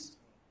say it.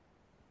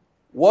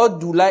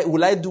 What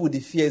will I do with the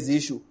fear is the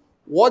issue.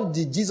 What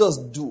did Jesus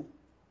do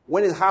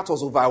when his heart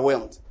was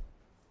overwhelmed?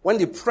 when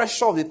the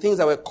pressure of the things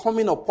that were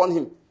coming upon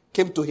him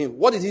came to him,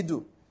 what did he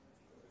do?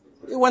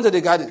 He went to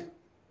the garden.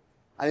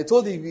 And he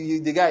told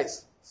the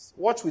guys,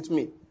 watch with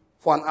me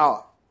for an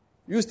hour.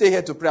 You stay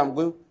here to pray. I'm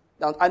going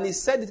down. And he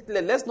said it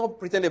clearly. Let's not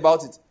pretend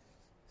about it.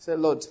 He said,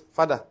 Lord,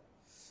 Father,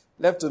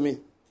 left to me.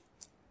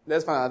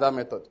 Let's find another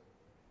method.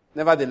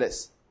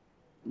 Nevertheless,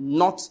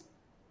 not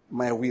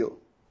my will,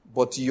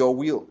 but your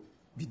will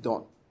be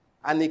done.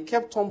 And he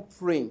kept on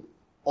praying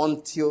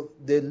until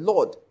the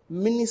Lord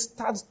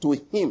ministered to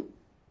him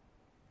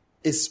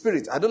a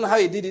spirit. I don't know how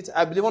he did it.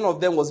 I believe one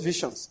of them was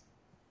visions.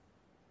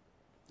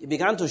 He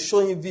began to show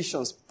him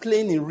visions,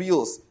 playing in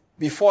reels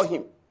before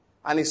him.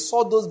 And he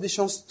saw those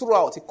visions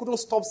throughout. He couldn't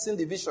stop seeing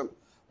the vision.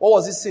 What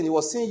was he seeing? He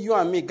was seeing you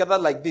and me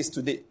gathered like this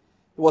today.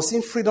 He was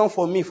seeing freedom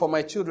for me, for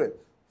my children.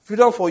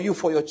 Freedom for you,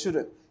 for your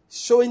children.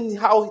 Showing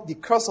how the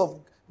curse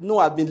of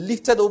Noah had been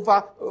lifted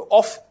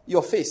off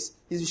your face.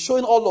 He's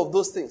showing all of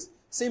those things.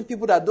 Seeing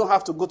people that don't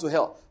have to go to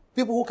hell.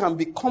 People who can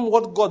become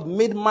what God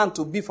made man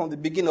to be from the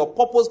beginning, or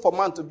purpose for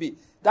man to be.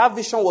 That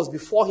vision was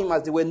before him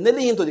as they were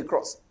nailing him to the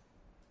cross.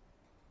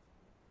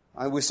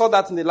 And we saw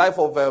that in the life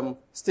of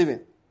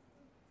Stephen.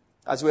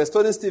 As we were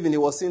studying Stephen, he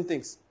was seeing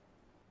things.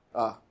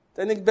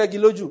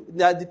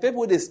 The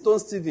people they stone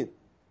Stephen,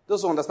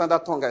 those who understand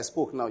that tongue I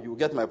spoke now, you will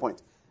get my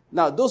point.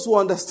 Now, those who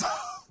understand,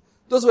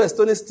 those who were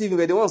stoning Stephen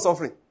were the ones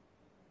suffering.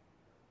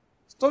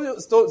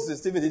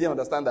 Stephen didn't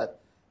understand that.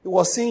 He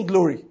was seeing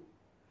glory.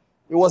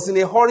 He was in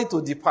a hurry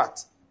to depart.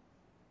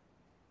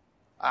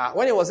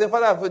 When he was saying,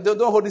 Father, don't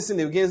hold this sin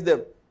against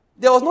them,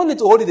 there was no need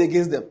to hold it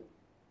against them.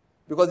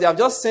 Because they have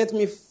just sent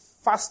me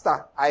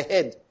faster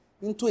ahead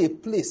into a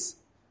place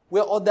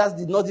where others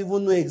did not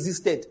even know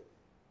existed.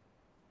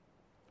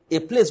 A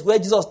place where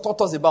Jesus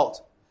taught us about.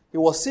 He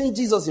was seeing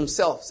Jesus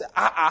himself. Say,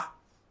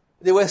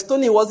 They were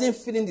stoning. He wasn't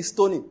feeling the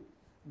stoning.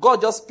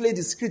 God just played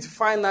the script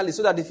finally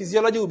so that the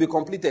physiology will be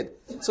completed.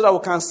 So that we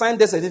can sign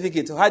the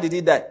certificate. How did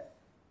he die?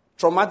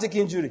 Traumatic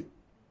injury.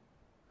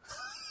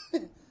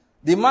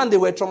 The man they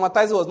were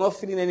traumatized was not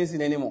feeling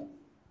anything anymore.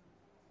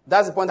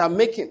 That's the point I'm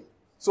making.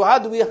 So how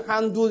do we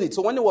handle it?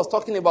 So when he was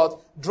talking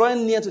about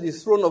drawing near to the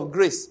throne of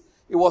grace,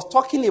 he was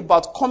talking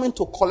about coming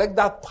to collect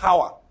that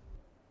power.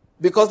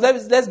 Because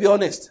let's be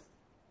honest.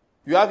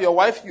 You have your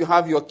wife, you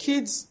have your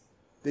kids.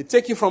 They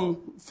take you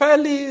from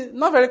fairly,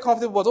 not very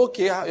comfortable, but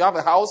okay. You have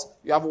a house,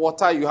 you have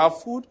water, you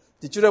have food.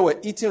 The children were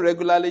eating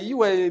regularly. You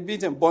were a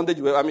bit in bondage.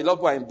 A lot of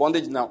people are in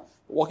bondage now.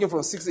 Working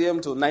from 6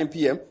 a.m. to 9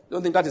 p.m.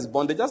 Don't think that is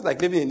bondage. Just like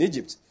living in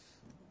Egypt.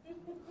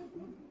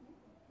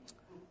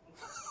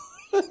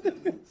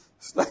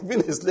 It's like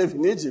being a slave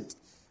in Egypt.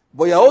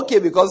 But you're okay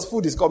because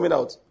food is coming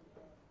out.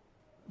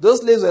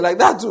 Those slaves were like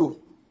that too.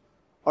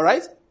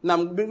 Alright? Now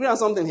I'm bringing on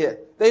something here.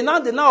 They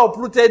now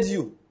uprooted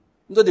you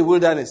into the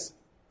wilderness.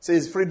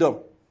 Says freedom.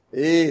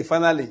 Hey,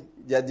 finally,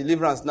 their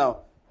deliverance now.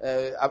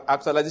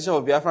 Actualization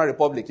of Biafran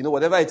Republic. You know,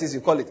 whatever it is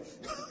you call it.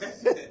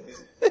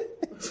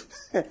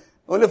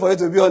 Only for you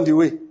to be on the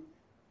way.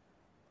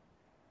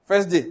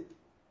 First day,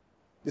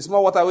 the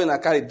small water way in a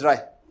carry dry.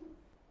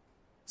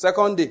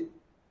 Second day,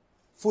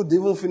 food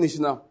didn't even finish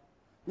now.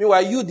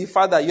 Meanwhile, you, the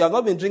father, you have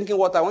not been drinking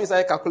water when you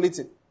start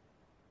calculating.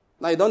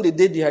 Now you don't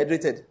day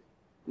dehydrated.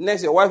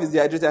 Next, your wife is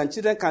dehydrated, and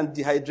children can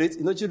dehydrate.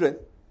 You know, children,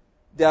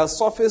 their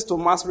surface to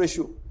mass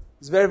ratio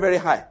is very, very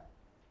high.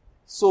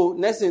 So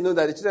next thing you know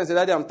that the children say,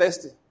 Daddy, I'm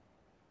thirsty.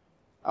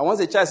 And once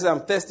the child says,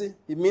 I'm thirsty,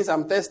 it means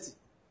I'm thirsty.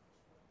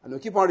 And we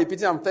keep on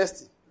repeating, I'm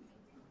thirsty.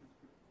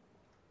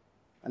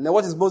 And then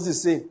what is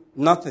Moses saying?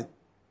 Nothing.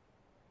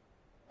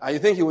 And you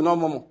think he will not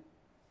murmur?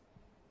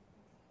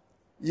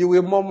 You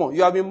will murmur.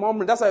 You have been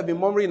murmuring. That's why I've been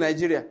murmuring in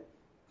Nigeria.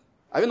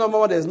 Have you not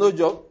murmured there's no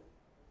job?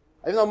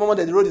 Have you not murmured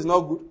that the road is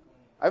not good?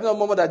 Have you not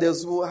murmured that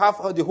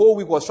the whole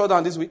week was shut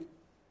down this week?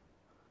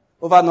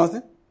 Over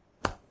nothing?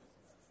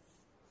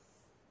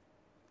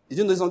 Did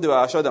you know something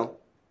about shut down?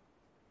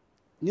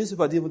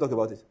 Newspaper didn't even talk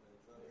about it.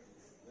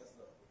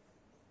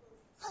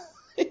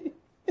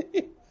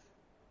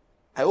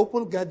 I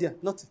opened Guardian,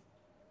 nothing.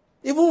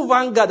 Even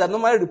Vanguard that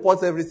normally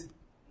reports everything.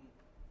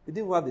 They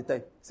didn't even have the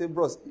time. Say,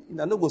 bros,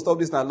 I no go stop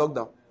this now,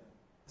 lockdown.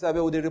 Say,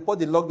 will they report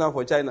the lockdown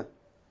for China?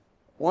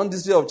 One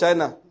district of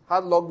China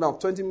had lockdown,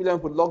 20 million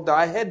people locked down.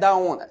 I heard that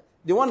one.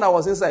 The one that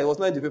was inside was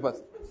not in the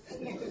papers.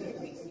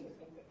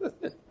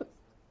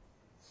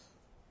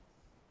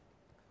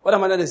 What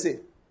am I going to say?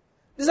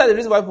 These are the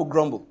reasons why people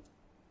grumble.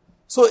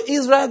 So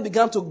Israel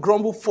began to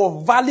grumble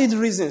for valid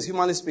reasons,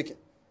 humanly speaking.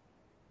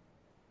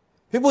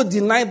 People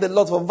denied the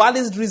Lord for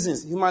valid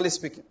reasons, humanly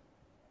speaking.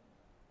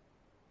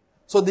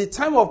 So the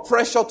time of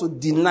pressure to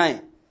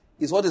deny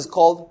is what is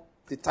called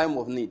the time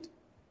of need.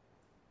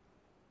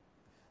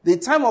 The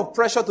time of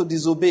pressure to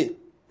disobey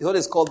is what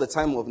is called the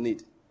time of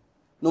need.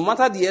 No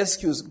matter the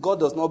excuse, God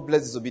does not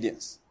bless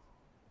disobedience.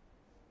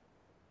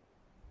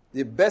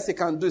 The best he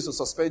can do is to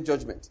suspend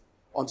judgment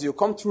until you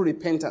come through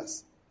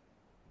repentance.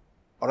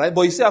 Alright?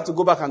 But you still have to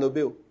go back and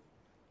obey.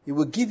 He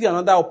will give you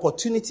another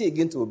opportunity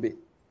again to obey.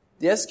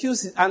 The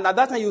excuse is, and at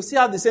that time you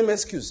still have the same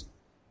excuse.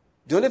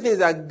 The only thing is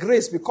that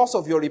grace, because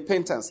of your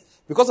repentance,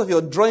 because of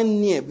your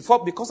drawing near,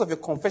 because of your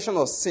confession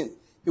of sin,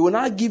 He will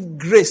now give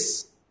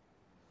grace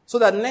so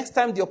that next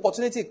time the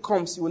opportunity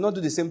comes, you will not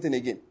do the same thing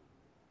again.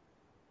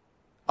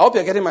 I hope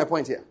you're getting my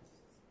point here.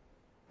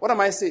 What am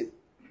I saying?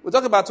 We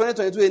talk about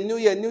 2022, a new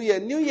year, new year.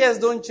 New years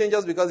don't change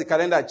just because the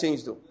calendar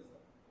changed, though.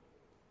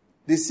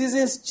 The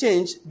seasons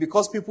change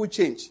because people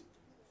change.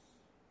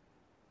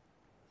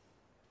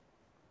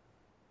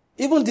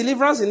 Even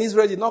deliverance in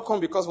Israel did not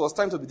come because it was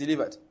time to be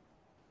delivered.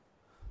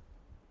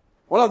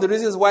 One of the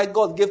reasons why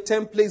God gave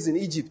 10 plagues in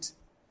Egypt.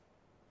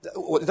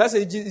 Did I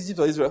say Egypt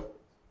or Israel?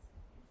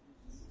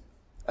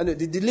 And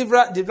the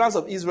deliverance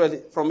of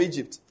Israel from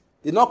Egypt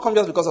did not come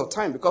just because of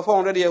time, because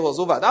 400 years was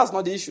over. That's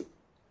not the issue.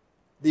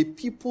 The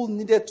people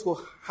needed to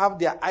have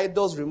their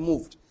idols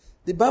removed.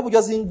 The Bible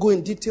just didn't go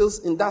in details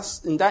in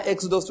that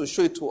Exodus to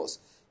show it to us.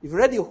 If you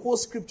read the whole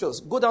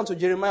scriptures, go down to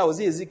Jeremiah or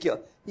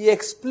Ezekiel, he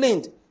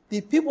explained the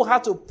people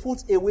had to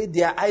put away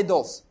their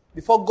idols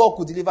before God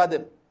could deliver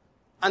them.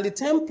 And the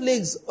 10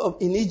 plagues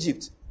in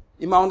Egypt,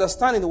 in my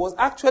understanding, was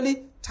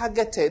actually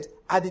targeted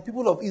at the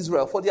people of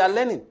Israel for their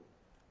learning.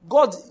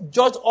 God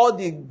judged all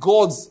the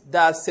gods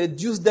that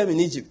seduced them in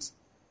Egypt.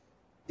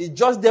 He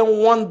judged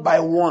them one by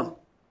one.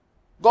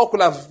 God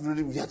could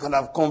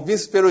have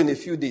convinced Pharaoh in a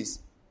few days.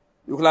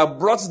 He could have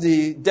brought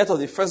the death of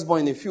the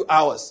firstborn in a few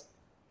hours.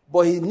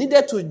 But he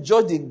needed to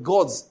judge the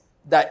gods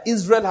that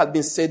Israel had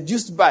been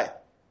seduced by.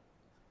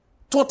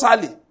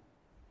 Totally.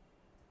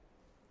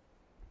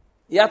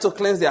 He had to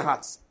cleanse their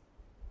hearts.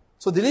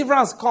 So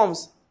deliverance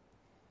comes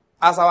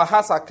as our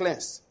hearts are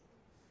cleansed.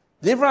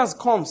 Deliverance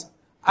comes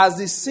as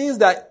the sins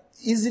that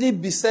easily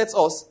beset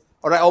us,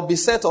 or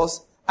beset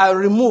us, are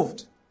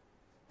removed.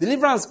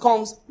 Deliverance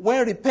comes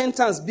when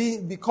repentance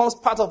becomes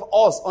part of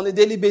us on a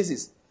daily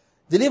basis.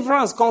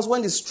 Deliverance comes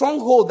when the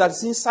stronghold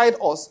that's inside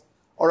us,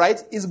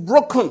 is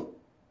broken.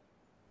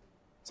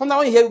 Sometimes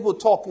when you hear people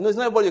talk, it's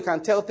not everybody you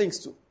can tell things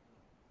to.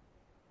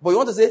 But you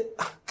want to say,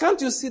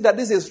 can't you see that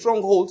this is a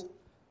stronghold?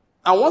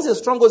 And once a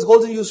stronghold is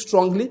holding you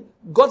strongly,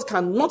 God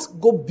cannot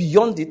go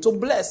beyond it to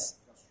bless.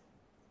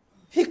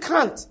 He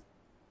can't.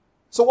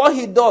 So what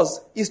he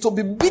does is to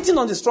be beating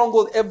on the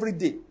stronghold every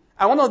day.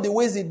 And one of the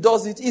ways he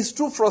does it is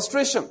through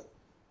frustration.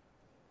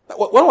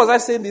 When was I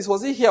saying this?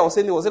 Was it here or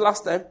saying it? Was it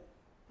last time?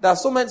 There are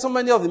so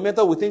many of the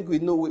methods we think we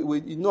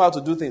know how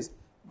to do things.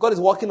 God is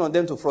working on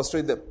them to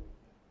frustrate them.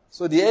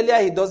 So the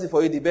earlier he does it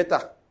for you, the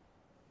better.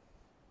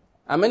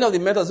 And many of the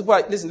methods,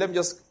 listen, let me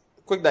just,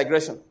 quick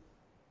digression.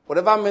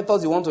 Whatever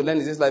methods you want to learn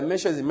is just like, make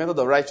sure it's the method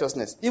of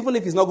righteousness. Even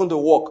if it's not going to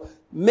work,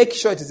 make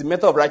sure it is the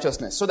method of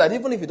righteousness. So that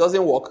even if it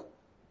doesn't work,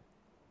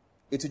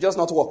 it will just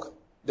not work.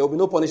 There will be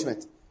no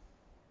punishment.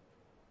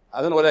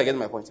 I don't know whether I get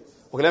my point.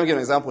 Okay, let me give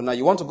an example. Now,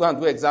 you want to go and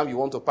do an exam, you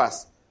want to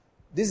pass.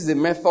 This is a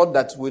method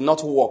that will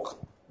not work,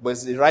 but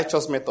it's the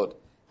righteous method.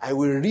 I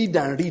will read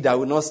and read, I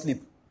will not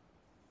sleep.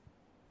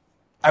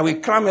 I will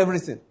cram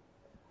everything.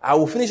 I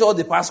will finish all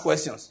the past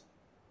questions.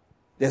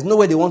 There's no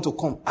way they want to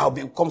come. I'll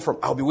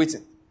be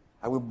waiting.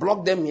 I will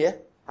block them here.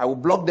 I will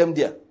block them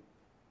there.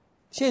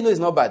 Sure, you know it's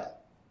not bad.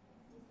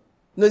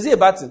 No, is it a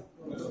bad thing?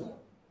 No.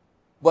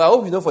 But I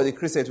hope you know for the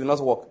Christian it will not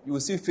work. You will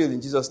still fail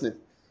in Jesus' name.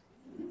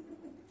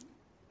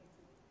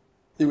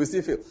 You will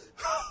still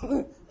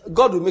fail.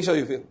 God will make sure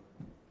you fail.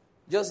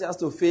 Just has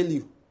to fail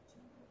you.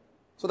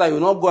 So that you will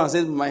not go and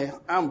say, my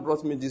arm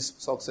brought me this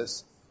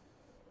success.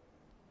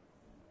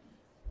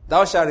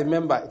 Thou shalt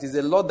remember, it is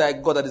the Lord thy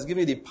God that is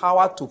giving you the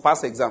power to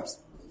pass exams.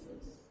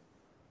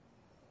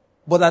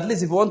 But at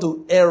least if you want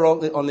to err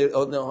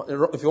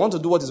if you want to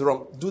do what is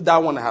wrong, do that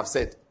one I have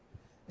said.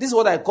 This is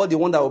what I call the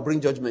one that will bring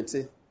judgment.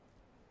 Say,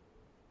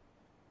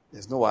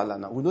 there's no wahala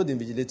now. We know the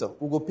invigilator.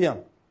 We'll go pay him.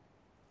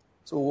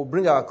 So we'll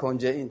bring our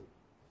cronje in.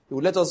 He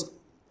will let us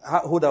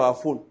hold our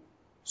phone.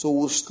 So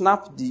we'll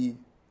snap the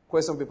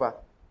question paper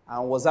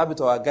and WhatsApp it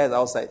to our guys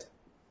outside.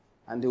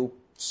 And they will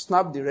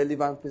snap the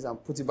relevant place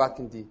and put it back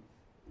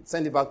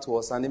send it back to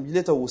us. And the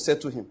invigilator will say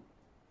to him.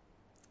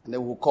 And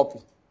then we'll copy.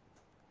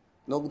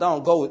 No,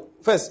 down, God will,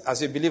 first,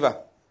 as a believer,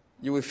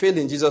 you will fail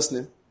in Jesus'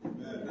 name.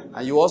 Amen.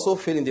 And you also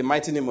fail in the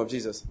mighty name of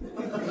Jesus.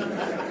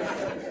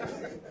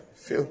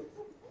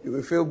 You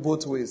will fail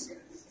both ways.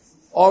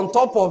 On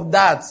top of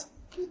that,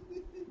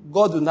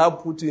 God will now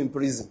put you in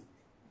prison.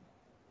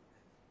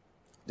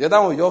 The other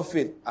one will just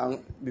fail.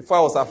 And before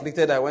I was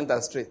afflicted, I went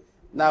astray.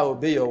 Now I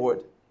obey your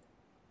word.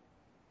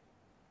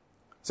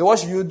 So what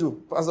should you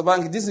do? Pastor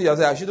Bank, this is what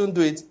you say, I shouldn't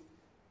do it.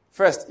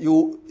 First,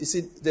 you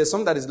see, there's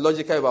something that is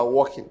logical about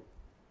walking.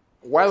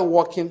 While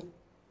walking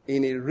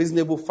in a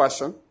reasonable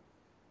fashion,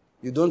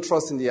 you don't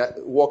trust in the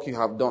work you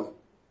have done.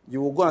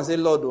 You will go and say,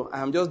 Lord,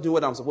 I'm just doing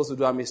what I'm supposed to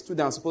do. I'm a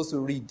student. I'm supposed to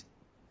read.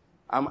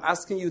 I'm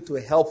asking you to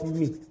help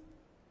me.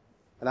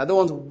 And I don't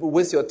want to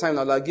waste your time.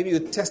 I'll give you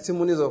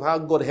testimonies of how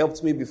God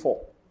helped me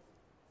before.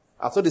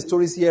 I've told the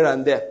stories here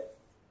and there.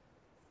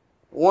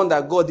 One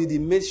that God did, he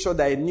made sure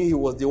that I knew he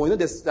was the one. You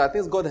know, there are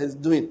things God is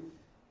doing.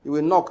 He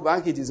will knock,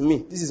 Bank, it is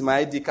me. This is my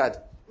ID card.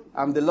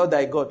 I'm the Lord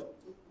thy God.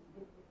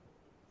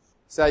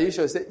 So are you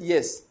sure? Say,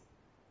 yes.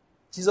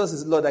 Jesus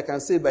is Lord. I can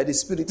say by the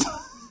Spirit.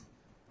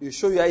 You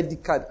show your ID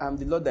card. I'm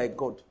the Lord thy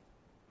God.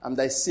 I'm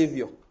thy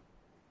Savior.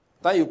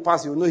 Then you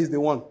pass, you know he's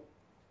the one.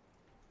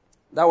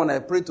 That one I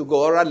prayed to God,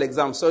 oral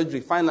exam,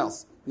 surgery,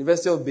 finals,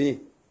 University of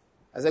Benin.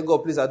 I said, God,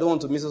 please, I don't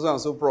want to miss so and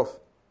so prof.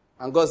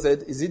 And God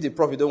said, is it the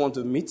prof you don't want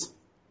to meet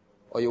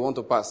or you want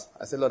to pass?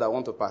 I said, Lord, I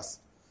want to pass.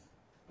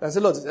 I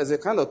said, Lord, there's a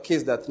kind of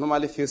case that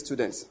normally fails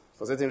students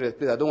for certain reasons.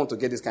 Please, I don't want to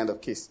get this kind of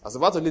case. I was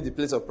about to leave the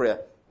place of prayer.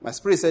 My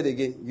spirit said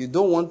again, you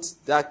don't want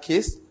that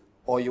case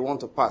or you want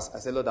to pass? I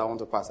said, Lord, I want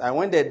to pass. I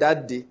went there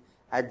that day.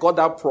 I got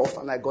that prof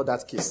and I got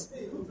that case.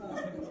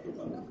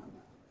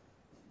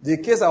 The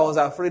case I was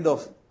afraid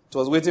of, it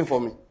was waiting for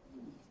me.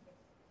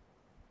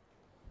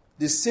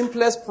 The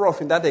simplest prof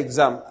in that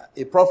exam,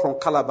 a prof from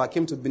Calabar,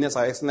 came to Benin as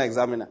our external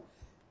examiner.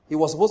 He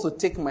was supposed to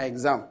take my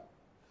exam.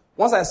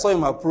 Once I saw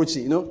him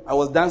approaching, I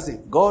was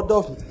dancing. God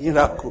of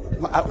miracle.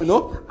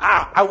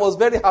 I was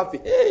very happy.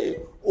 Hey,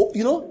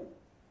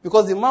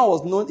 because the man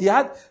was known.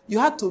 You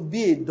had to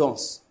be a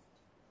dunce.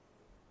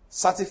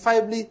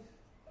 Certifiably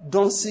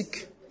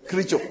dunce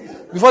creature.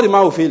 Before the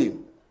man will fail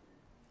you.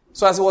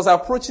 So as he was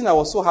approaching, I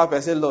was so happy. I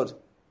said, Lord,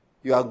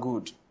 you are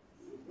good.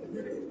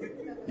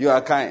 You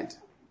are kind.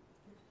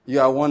 You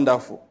are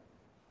wonderful.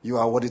 You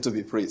are worthy to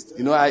be praised.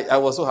 I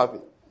was so happy.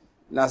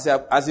 Now,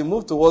 as he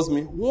moved towards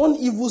me, one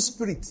evil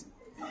spirit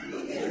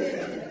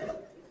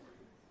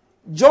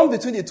jumped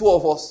between the two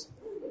of us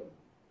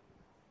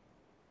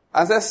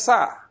and said,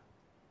 sir,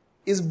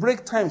 it's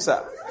break time,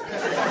 sir.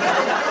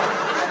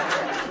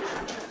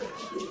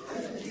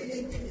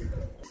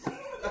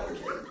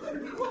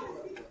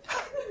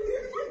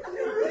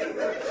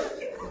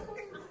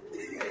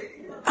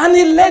 And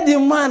he led the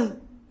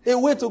man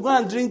away to go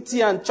and drink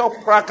tea and chop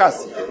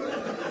crackers.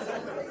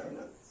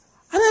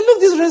 And I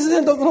looked this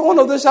resident doctor, one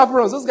of those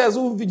chaperones, those guys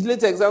who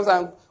vigilate exams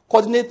and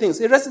coordinate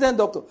things, a resident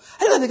doctor.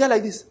 I look at the guy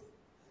like this.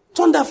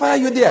 Thunder fire,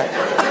 you there?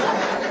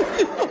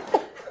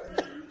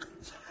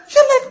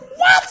 You're like,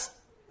 what?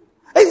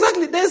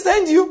 Exactly, they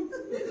send you.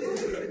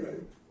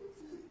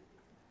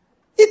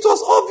 It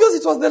was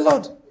obvious it was the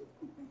Lord.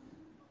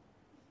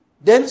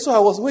 Then, so I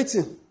was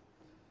waiting.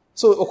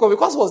 So, of course,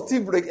 because it was tea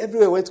break,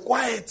 everywhere went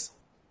quiet.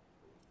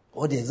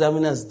 All the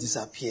examiners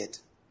disappeared.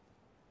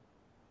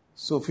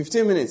 So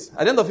 15 minutes.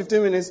 At the end of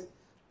 15 minutes,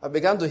 I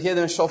began to hear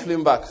them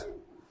shuffling back.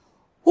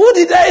 Who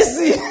did I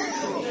see?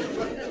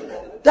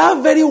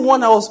 That very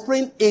one I was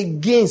praying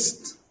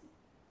against.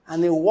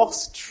 And he walked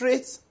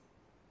straight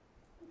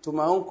to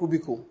my own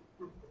cubicle.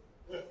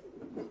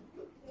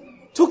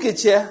 Took a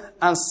chair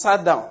and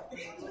sat down.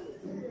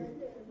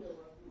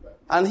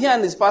 And he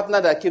and his partner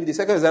that came, the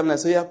second examiner,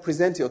 said, yeah,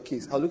 present your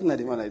case. I was looking at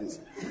the man like this.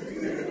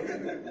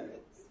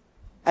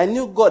 I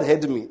knew God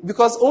heard me.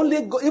 Because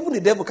only God, even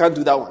the devil can't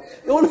do that one.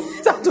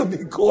 It had to be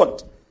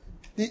God.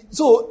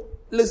 So,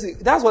 listen,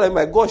 that's what I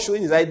mean. God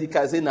showing his ID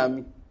card saying, I'm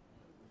me.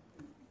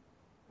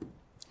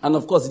 And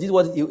of course, he did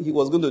what he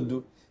was going to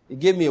do. He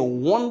gave me a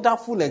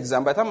wonderful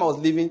exam. By the time I was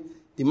leaving,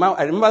 the man,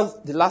 I remember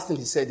the last thing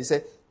he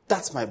said,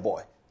 that's my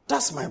boy.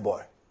 That's my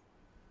boy.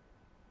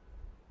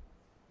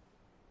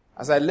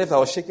 As I left, I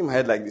was shaking my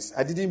head like this.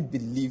 I didn't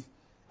believe.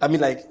 I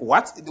mean, like,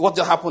 what? What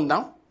just happened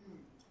now?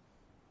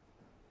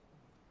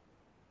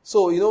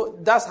 So,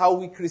 that's how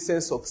we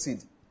Christians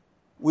succeed.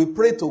 We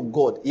pray to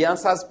God. He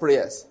answers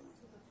prayers.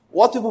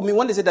 What people mean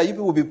when they say that you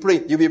people will be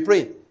praying, you'll be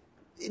praying.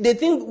 They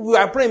think we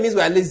are praying means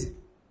we are lazy.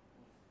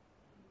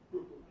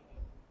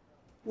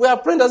 We are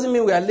praying doesn't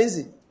mean we are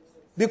lazy.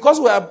 Because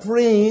we are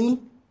praying,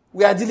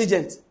 we are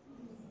diligent.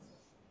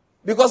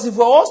 Because if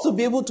for us to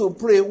be able to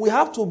pray, we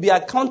have to be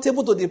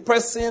accountable to the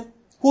person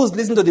who's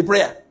listening to the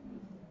prayer.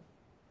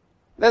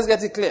 Let's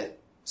get it clear.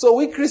 So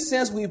we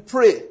Christians, we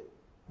pray,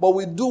 but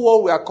we do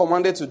what we are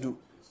commanded to do.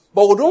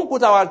 But we don't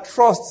put our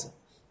trust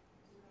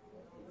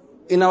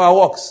in our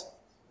works.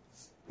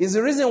 It's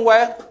the reason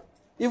why,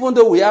 even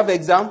though we have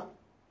exam,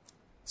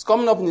 it's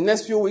coming up in the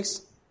next few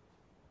weeks,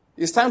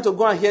 it's time to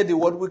go and hear the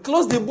word. We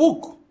close the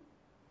book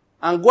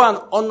and go and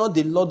honor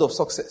the Lord of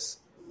success.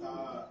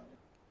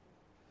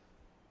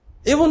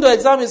 Even though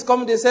exam is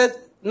coming, they said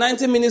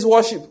 90 minutes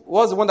worship.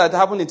 What was the one that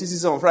happened in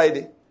TCC on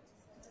Friday?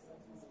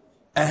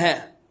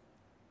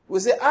 We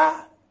say,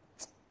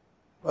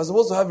 we're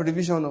supposed to have a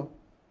revision now.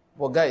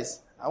 But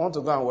guys, I want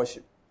to go and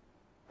worship.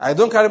 I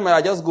don't carry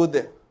I just go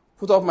there,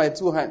 put up my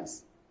two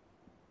hands,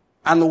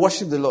 and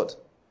worship the Lord.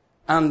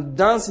 And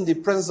dance in the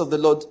presence of the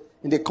Lord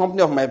in the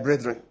company of my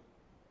brethren.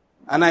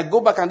 And I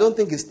go back and don't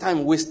think it's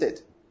time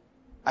wasted.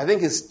 I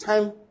think it's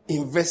time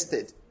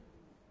invested.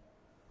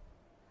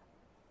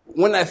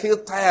 When I feel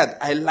tired,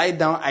 I lie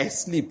down, I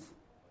sleep.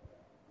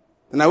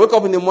 When I wake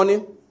up in the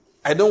morning,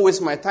 I don't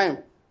waste my time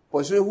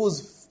pursuing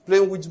who's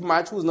playing which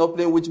match, who's not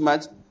playing which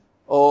match,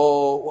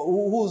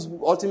 or who's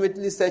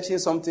ultimately searching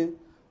something,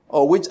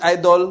 or which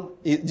idol.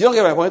 Do you don't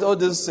get my point? All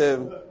this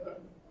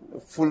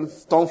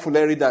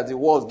tomfoolery that the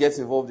world gets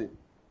involved in.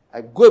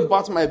 I go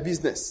about my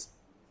business.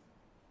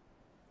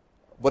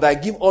 But I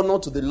give honor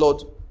to the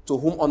Lord to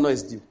whom honor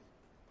is due.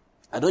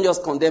 I don't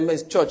just condemn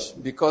his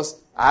church because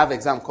I have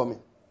exam coming.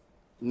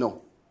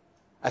 No.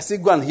 I still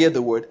go and hear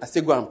the word. I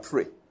still go and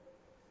pray.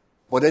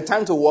 But the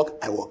time to work,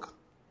 I work.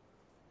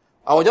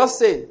 I was just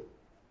saying,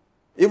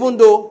 even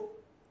though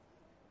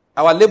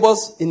our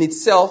labors in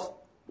itself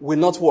will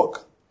not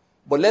work,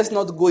 But let's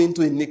not go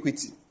into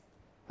iniquity.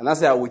 And I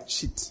say I will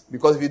cheat.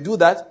 Because if you do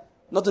that,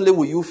 not only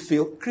will you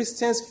fail,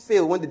 Christians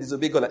fail when they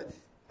disobey God.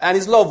 And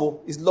it's love.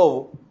 Oh. It's love.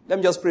 Oh. Let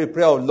me just pray a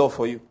prayer of love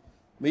for you.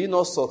 May you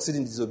not succeed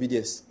in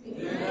disobedience.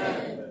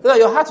 Amen. So that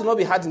your heart will not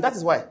be hardened. That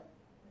is why.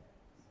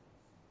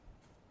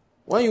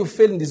 When you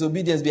fail in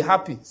disobedience, be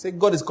happy. Say,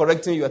 God is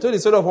correcting you. I told you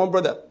the story of one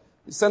brother.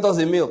 He sent us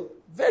a mail.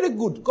 Very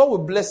good. God will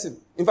bless him.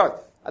 In fact,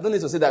 I don't need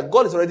to say that.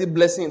 God is already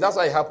blessing him. That's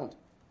why it happened.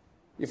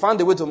 He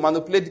found a way to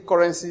manipulate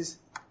currencies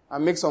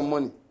and make some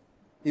money.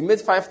 He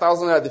made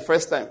 5,000 naira the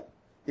first time.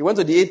 He went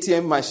to the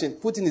ATM machine,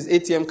 put in his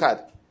ATM card.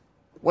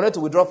 Wanted to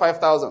withdraw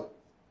 5,000.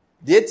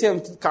 The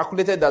ATM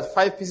calculated that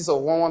 5 pieces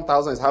of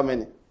 1,000 is how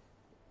many?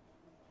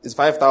 It's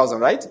 5,000,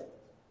 right?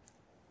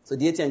 So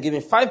the ATM gave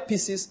him 5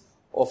 pieces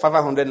of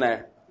 500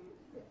 naira.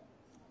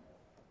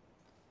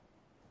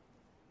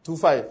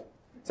 2,500.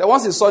 So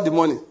once he saw the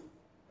money,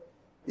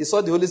 he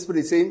saw the Holy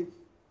Spirit saying,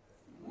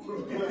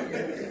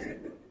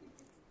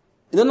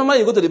 normally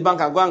you go to the bank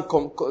and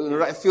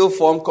go and fill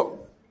form.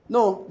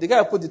 No, the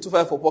guy put the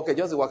 2,500 for pocket,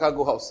 just the waka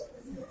go house.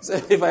 So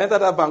if I enter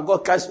that bank,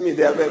 God catch me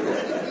there.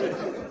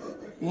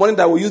 Money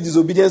that we use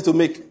disobedience to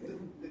make.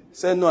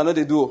 Said, no, I know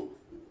they do.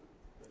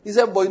 He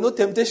said, but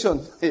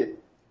temptation. Hey.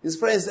 His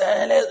friends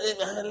said,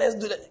 let's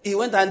do that. He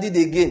went and did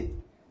it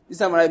again. This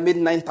time I made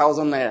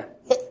 9,000 naira.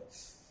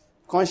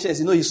 Conscience,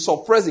 he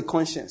suppressed the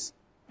conscience.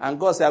 And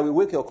God said, I will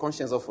wake your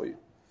conscience up for you.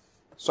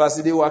 So as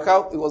he walked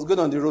out, he was going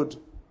on the road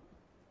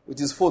with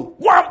his phone.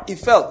 Wham! He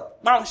fell.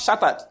 Man,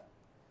 shattered.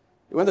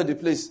 He went to the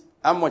place.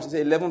 How much? He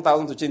said,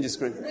 11,000 to change the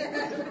screen.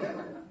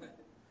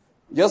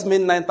 Just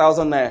made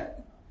 9,000 naira.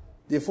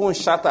 The phone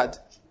shattered.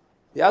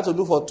 He had to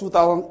look for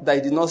 2,000 that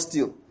he did not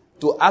steal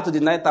to add to the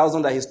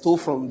 9,000 that he stole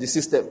from the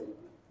system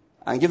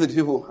and give it to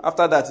people.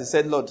 After that, he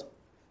said, Lord,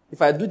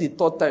 if I do the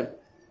third time,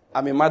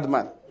 I'm a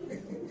madman.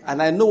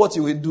 And I know what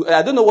you will do.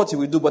 I don't know what you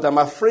will do, but I'm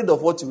afraid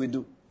of what you will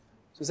do.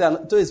 So he said, I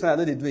told his friend, I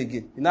know they do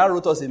again. He now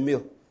wrote us a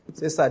mail. He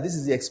said, sir, this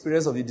is the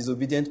experience of the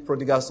disobedient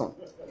prodigal son.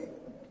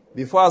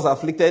 Before I was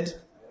afflicted,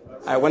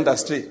 I went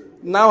astray.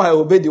 Now I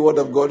obey the word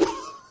of God.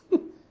 You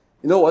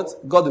know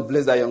what? God will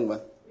bless that young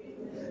man.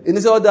 In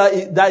his all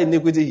that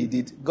iniquity he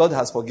did, God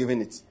has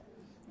forgiven it.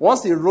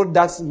 Once he wrote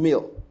that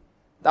mail,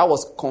 that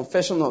was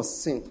confession of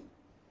sin.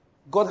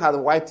 God had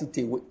wiped it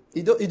away.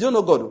 You don't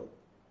know God.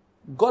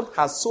 God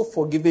has so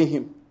forgiven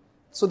him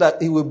so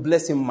that he will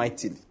bless him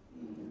mightily.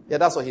 Yeah,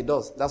 that's what he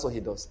does. That's what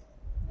he does.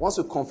 Once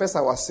we confess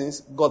our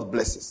sins, God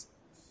blesses.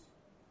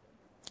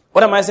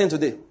 What am I saying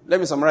today? Let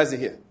me summarize it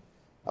here.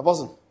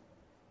 Apostle,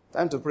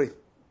 time to pray.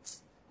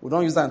 We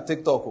don't use that on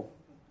TikTok.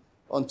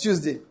 On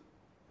Tuesday,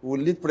 we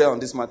will lead prayer on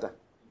this matter.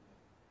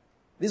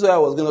 This is why I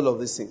was doing all of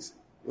these things.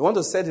 You want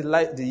to set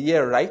the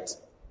year right?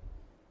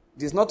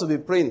 It is not to be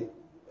praying,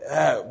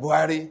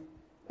 Buhari,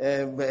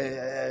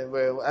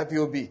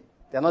 IPOB.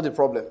 They are not the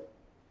problem.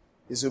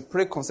 It's to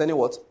pray concerning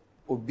what?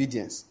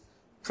 Obedience.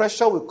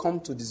 Pressure will come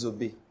to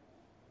disobey.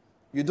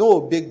 You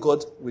don't obey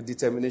God with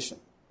determination.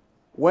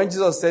 When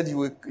Jesus said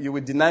you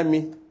will deny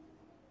me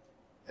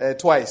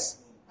twice,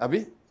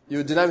 Abi? You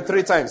will deny me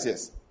 3 times,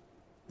 yes.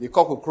 The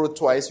cock will crow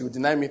twice, you will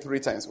deny me 3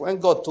 times. When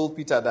God told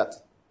Peter that,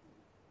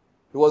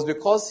 it was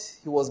because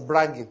he was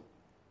bragging.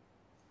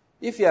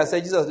 If he had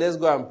said, Jesus, let's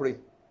go and pray.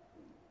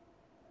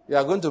 You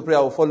are going to pray, I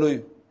will follow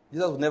you.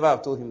 Jesus would never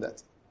have told him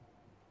that.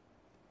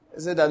 He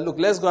said that, look,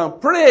 let's go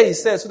and pray, he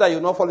said, so that you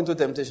will not fall into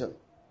temptation. He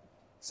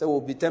said, we'll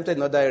be tempted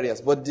in other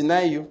areas, but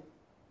deny you.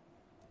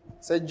 He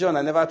said, John,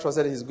 I never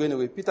trusted he's going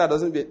away. Peter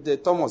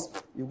Thomas,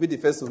 you'll be the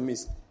first to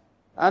miss.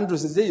 Andrew,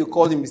 since the day you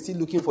called him, he's still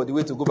looking for the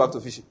way to go back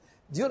to fishing.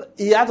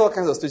 He had all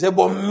kinds of stories. He said,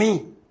 but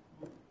me.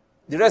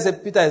 The rest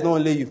said, Peter, is not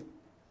only you.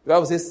 The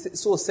Bible says,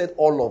 so said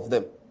all of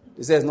them.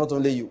 He says, not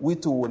only you. We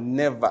too will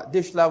never.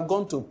 They should have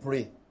gone to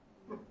pray.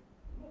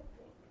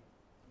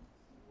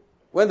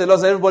 When the Lord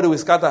said everybody will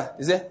scatter,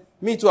 he said,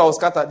 me too, I will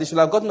scatter. They should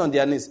have gotten on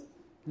their knees.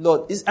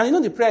 Lord,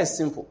 and the prayer is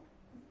simple.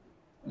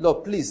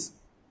 Lord, please,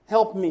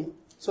 help me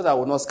so that I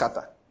will not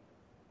scatter.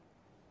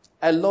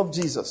 I love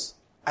Jesus.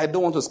 I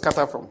don't want to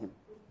scatter from him.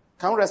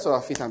 Can we rest on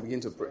our feet and begin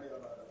to pray?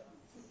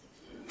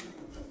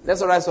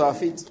 Let's rise to our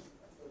feet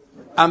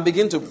and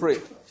begin to pray.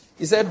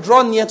 He said,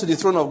 draw near to the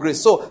throne of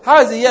grace. So,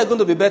 how is the year going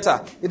to be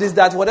better? It is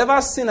that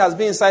whatever sin has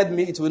been inside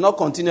me, it will not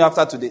continue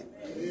after today.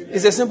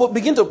 It's a simple,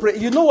 begin to pray.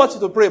 You know what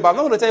to pray about. I'm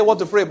not going to tell you what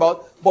to pray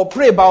about, but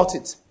pray about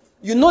it.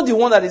 You know the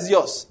one that is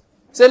yours.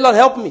 Say, Lord,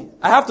 help me.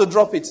 I have to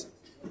drop it.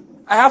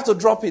 I have to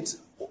drop it.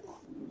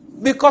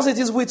 Because it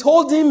is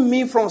withholding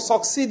me from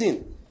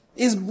succeeding.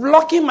 It's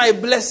blocking my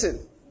blessing.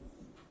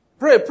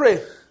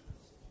 Pray.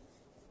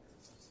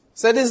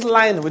 Say, this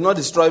line will not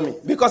destroy me.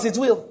 Because it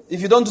will,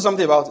 if you don't do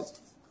something about it.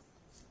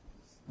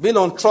 Being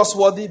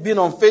untrustworthy, being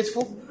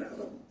unfaithful,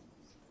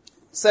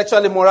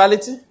 sexual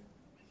immorality,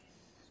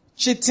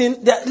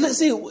 cheating.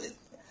 See,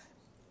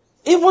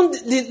 even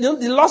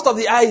the lust of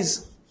the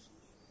eyes.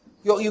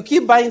 You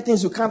keep buying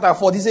things you can't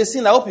afford. It's a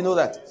sin. I hope you know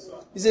that.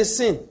 It's a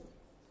sin.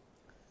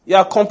 You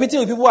are competing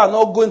with people who are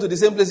not going to the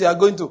same place you are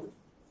going to.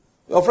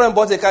 Your friend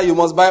bought a car, you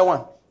must buy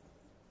one.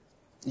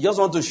 You just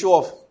want to show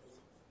off.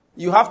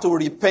 You have to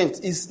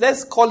repent.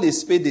 Let's call a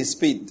spade a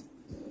spade.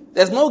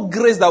 There's no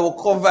grace that will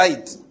cover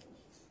it.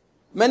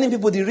 Many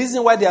people, the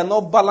reason why they are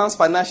not balanced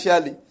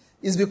financially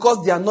is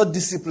because they are not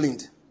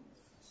disciplined.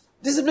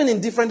 Disciplined in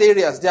different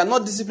areas. They are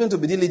not disciplined to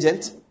be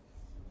diligent.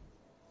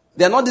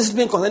 They are not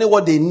disciplined concerning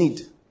what they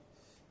need.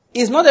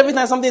 It's not every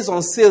time something is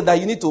on sale that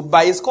you need to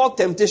buy. It's called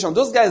temptation.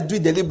 Those guys do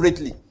it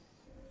deliberately.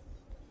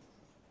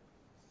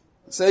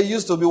 So it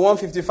used to be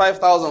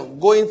 155,000.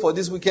 Going for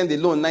this weekend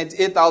alone,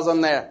 98,000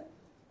 naira.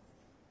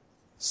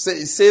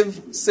 Save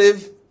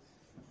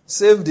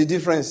the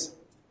difference.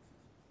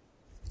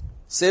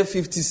 Save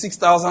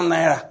 56,000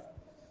 naira.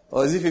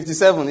 Or is it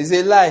 57? It's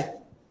a lie.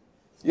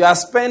 You are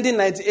spending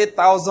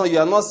 98,000. You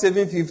are not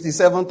saving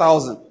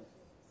 57,000.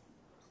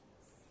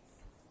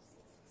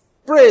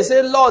 Pray,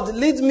 say, Lord,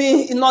 lead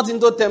me not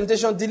into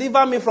temptation.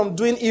 Deliver me from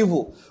doing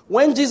evil.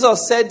 When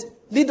Jesus said,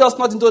 lead us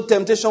not into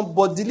temptation,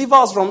 but deliver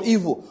us from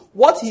evil.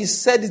 What he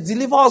said is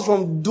deliver us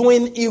from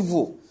doing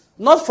evil.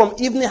 Not from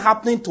evil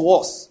happening to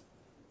us.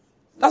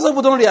 That's what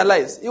people don't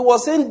realize. He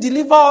was saying,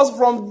 deliver us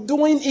from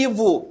doing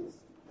evil.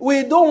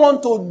 We don't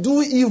want to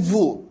do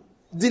evil.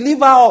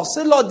 Deliver us.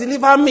 Say, Lord,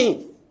 deliver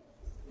me.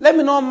 Let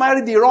me not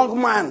marry the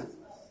wrong man.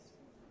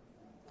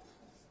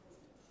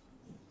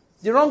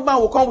 The wrong man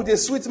will come with a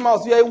sweet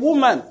mouth. You are a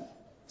woman.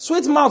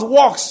 Sweet mouth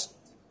works.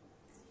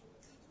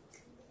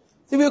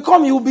 If you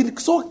come, you will be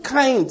so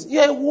kind. You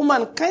are a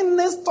woman.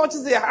 Kindness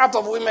touches the heart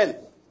of women.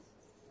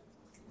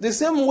 The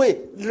same way,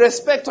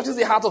 respect touches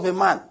the heart of a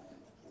man.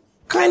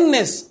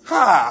 Kindness.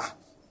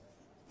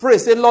 Pray,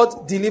 say,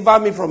 Lord, deliver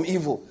me from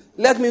evil.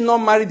 Let me not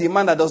marry the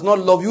man that does not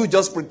love you,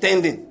 just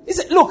pretending. He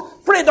said,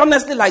 look, pray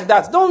honestly like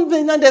that.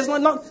 There's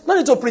no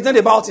need to pretend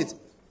about it.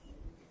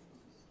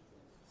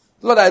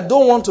 Lord, I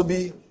don't want to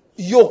be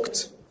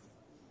yoked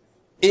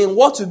in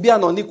what will be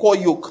an unequal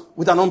yoke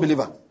with an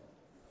unbeliever.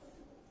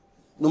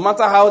 No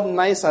matter how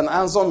nice and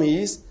handsome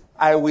he is,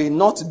 I will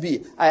not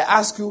be. I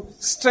ask you,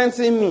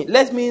 strengthen me.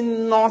 Let me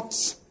not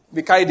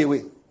be carried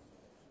away.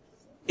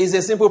 It's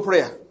a simple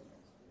prayer.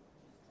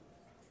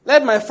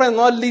 Let my friend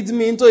not lead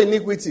me into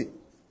iniquity.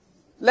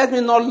 Let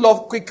me not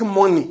love quick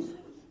money.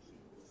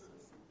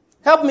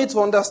 Help me to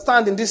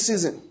understand in this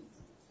season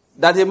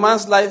that a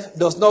man's life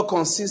does not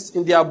consist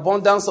in the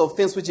abundance of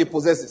things which he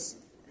possesses.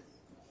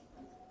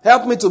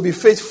 Help me to be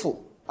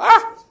faithful.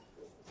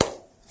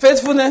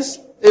 Faithfulness,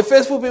 a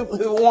faithful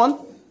one,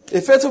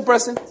 a faithful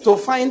person to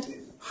find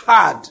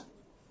hard.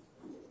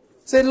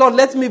 Say, Lord,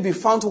 let me be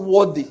found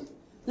worthy.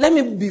 Let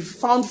me be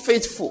found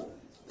faithful.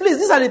 Please,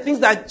 these are the things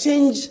that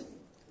change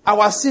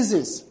our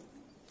seasons.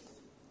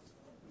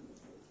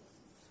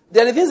 They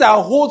are the things that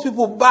hold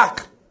people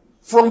back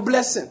from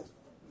blessing.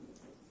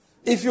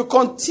 If you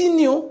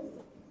continue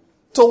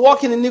to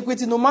walk in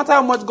iniquity, no matter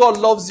how much God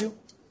loves you,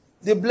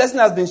 the blessing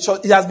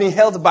has been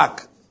held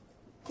back.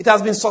 It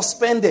has been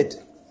suspended.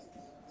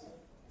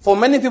 For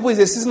many people, it's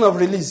a season of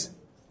release.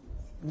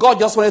 God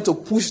just wanted to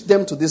push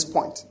them to this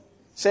point.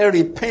 Say,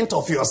 repent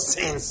of your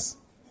sins.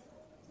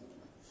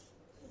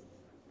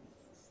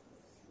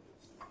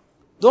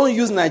 Don't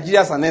use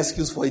Nigeria as an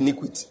excuse for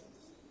iniquity.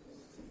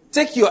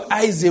 Take your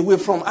eyes away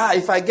from,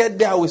 if I get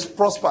there, I will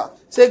prosper.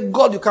 Say,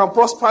 God, you can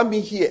prosper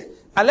me here.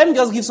 And let me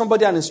just give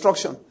somebody an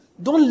instruction.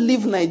 Don't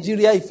leave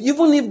Nigeria,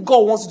 even if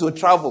God wants you to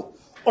travel,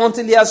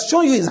 until he has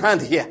shown you his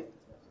hand here.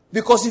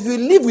 Because if you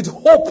live with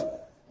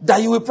hope that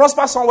you will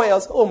prosper somewhere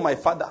else, oh my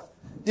Father,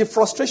 the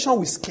frustration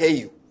will scare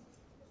you.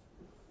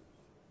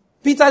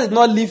 Peter did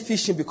not leave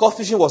fishing because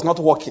fishing was not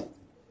working.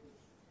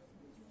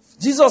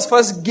 Jesus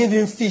first gave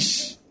him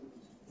fish.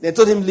 They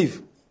told him,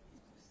 leave.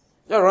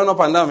 Just run up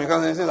and down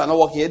because things are not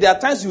working. There are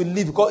times you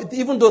leave, because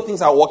even though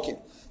things are working,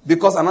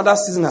 because another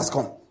season has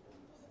come.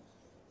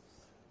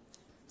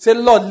 Say,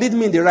 Lord, lead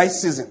me in the right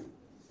season.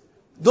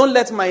 Don't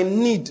let my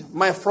need,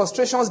 my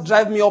frustrations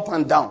drive me up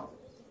and down.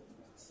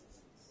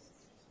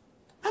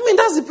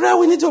 That's the prayer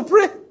we need to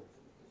pray.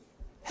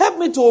 Help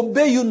me to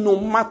obey you no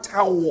matter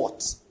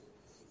what.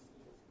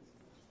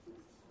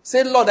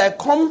 Say, Lord, I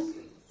come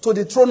to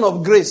the throne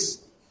of grace.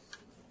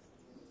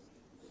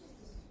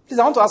 Please,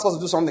 I want to ask us to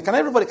do something. Can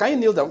you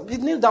kneel down?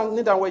 Kneel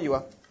down where you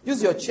are.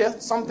 Use your chair,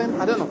 something.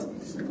 I don't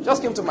know.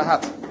 Just came to my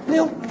heart.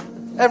 Kneel.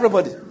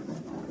 Everybody.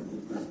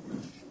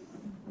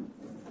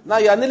 Now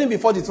you are kneeling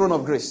before the throne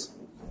of grace.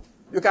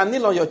 You can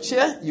kneel on your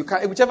chair. You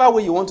can, whichever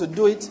way you want to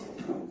do it.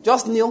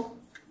 Just kneel.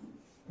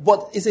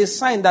 But it's a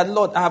sign that,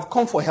 Lord, I have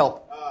come for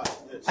help.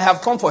 I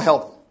have come for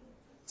help.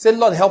 Say,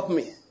 Lord, help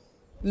me.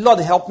 Lord,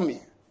 help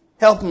me.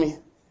 Help me.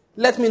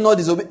 Let me not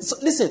disobey. So,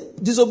 listen,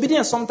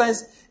 disobedience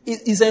sometimes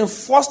is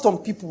enforced on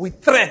people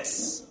with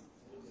threats.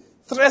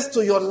 Threats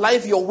to your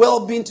life, your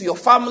well-being, to your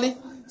family.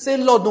 Say,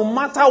 Lord, no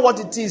matter what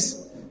it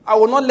is, I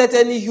will not let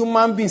any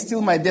human being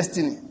steal my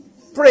destiny.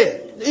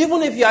 Pray.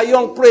 Even if you are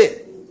young,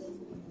 pray.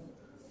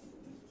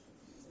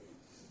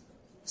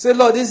 Say,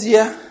 Lord, this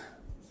year,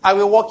 I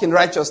will walk in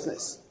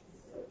righteousness.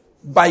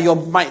 By your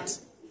might.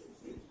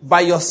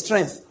 By your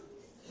strength.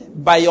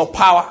 By your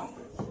power.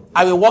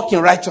 I will walk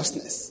in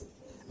righteousness.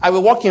 I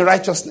will walk in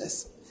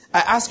righteousness. I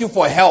ask you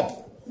for help.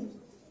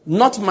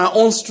 Not my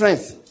own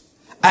strength.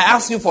 I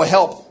ask you for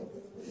help.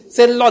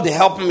 Say, Lord,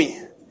 help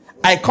me.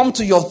 I come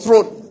to your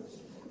throne.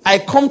 I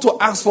come to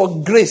ask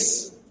for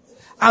grace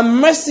and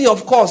mercy,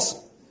 of course,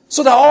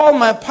 so that all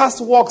my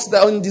past works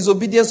that are in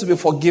disobedience will be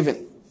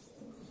forgiven.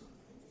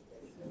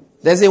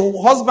 There's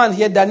a husband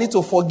here that needs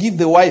to forgive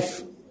the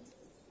wife.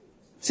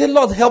 Say,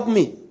 Lord, help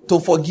me to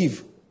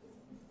forgive.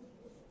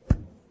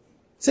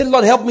 Say,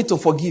 Lord, help me to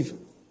forgive.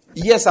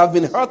 Yes, I've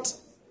been hurt.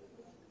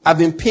 I've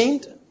been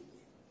pained.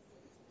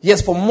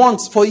 Yes, for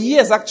months, for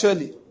years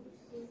actually.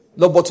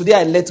 Lord, but today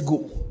I let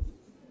go.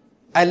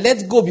 I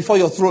let go before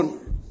your throne.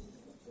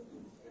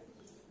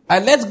 I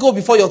let go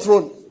before your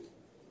throne.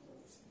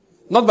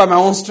 Not by my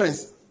own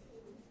strength.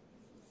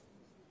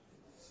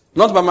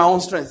 Not by my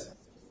own strength.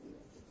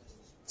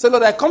 Say,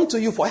 Lord, I come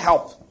to you for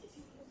help.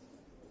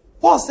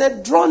 Paul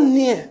said, draw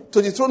near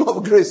to the throne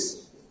of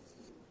grace,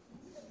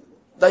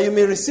 that you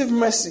may receive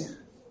mercy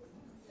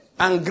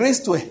and grace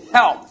to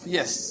help.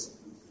 Yes.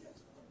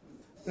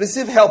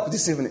 Receive help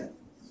this evening.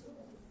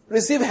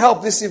 Receive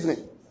help this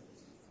evening.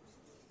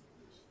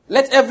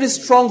 Let every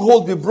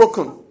stronghold be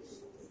broken.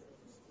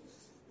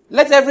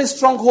 Let every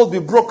stronghold be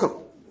broken.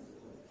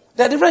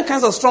 There are different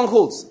kinds of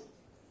strongholds.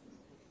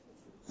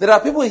 There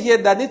are people here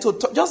that need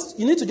to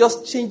you need to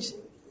just change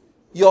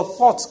your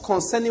thoughts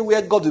concerning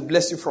where God will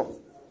bless you from.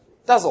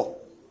 That's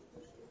all.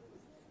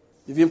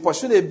 If you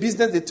pursue a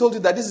business, they told you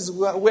that this is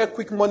where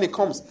quick money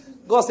comes.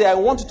 God said, I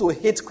want you to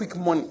hate quick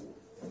money.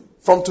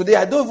 From today,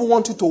 I don't even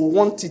want you to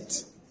want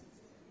it.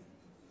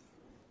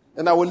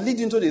 And I will lead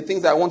you into the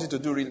things that I want you to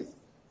do, really.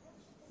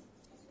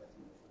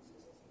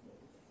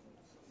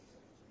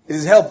 It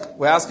is help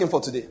we're asking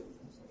for today.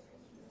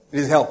 It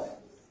is help.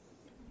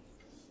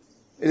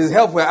 It is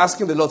help we're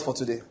asking the Lord for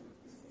today.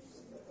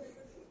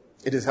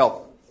 It is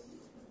help.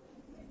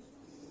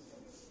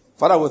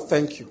 Father, we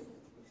thank you.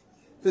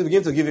 Please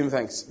begin to give him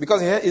thanks.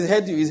 Because he's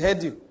heard you. He's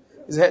heard you.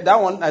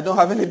 That one, I don't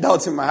have any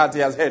doubts in my heart. He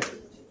has heard.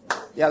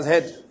 He has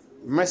heard.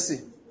 Mercy.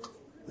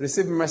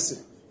 Receive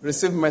mercy.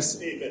 Receive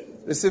mercy. Amen.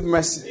 Receive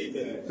mercy.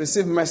 Amen.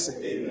 Receive mercy.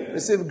 Amen.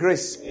 Receive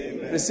grace.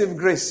 Amen. Receive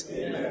grace.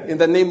 Amen. In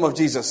the name of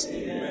Jesus.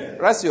 Amen.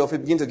 Rise to your feet.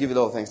 Begin to give it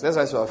all thanks. Let's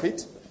rise to our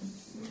feet.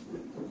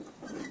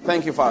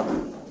 Thank you, Father.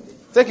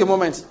 Take a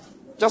moment.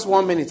 Just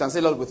 1 minute and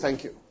say, Lord, we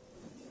thank you.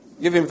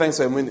 Give him thanks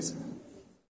for a minute.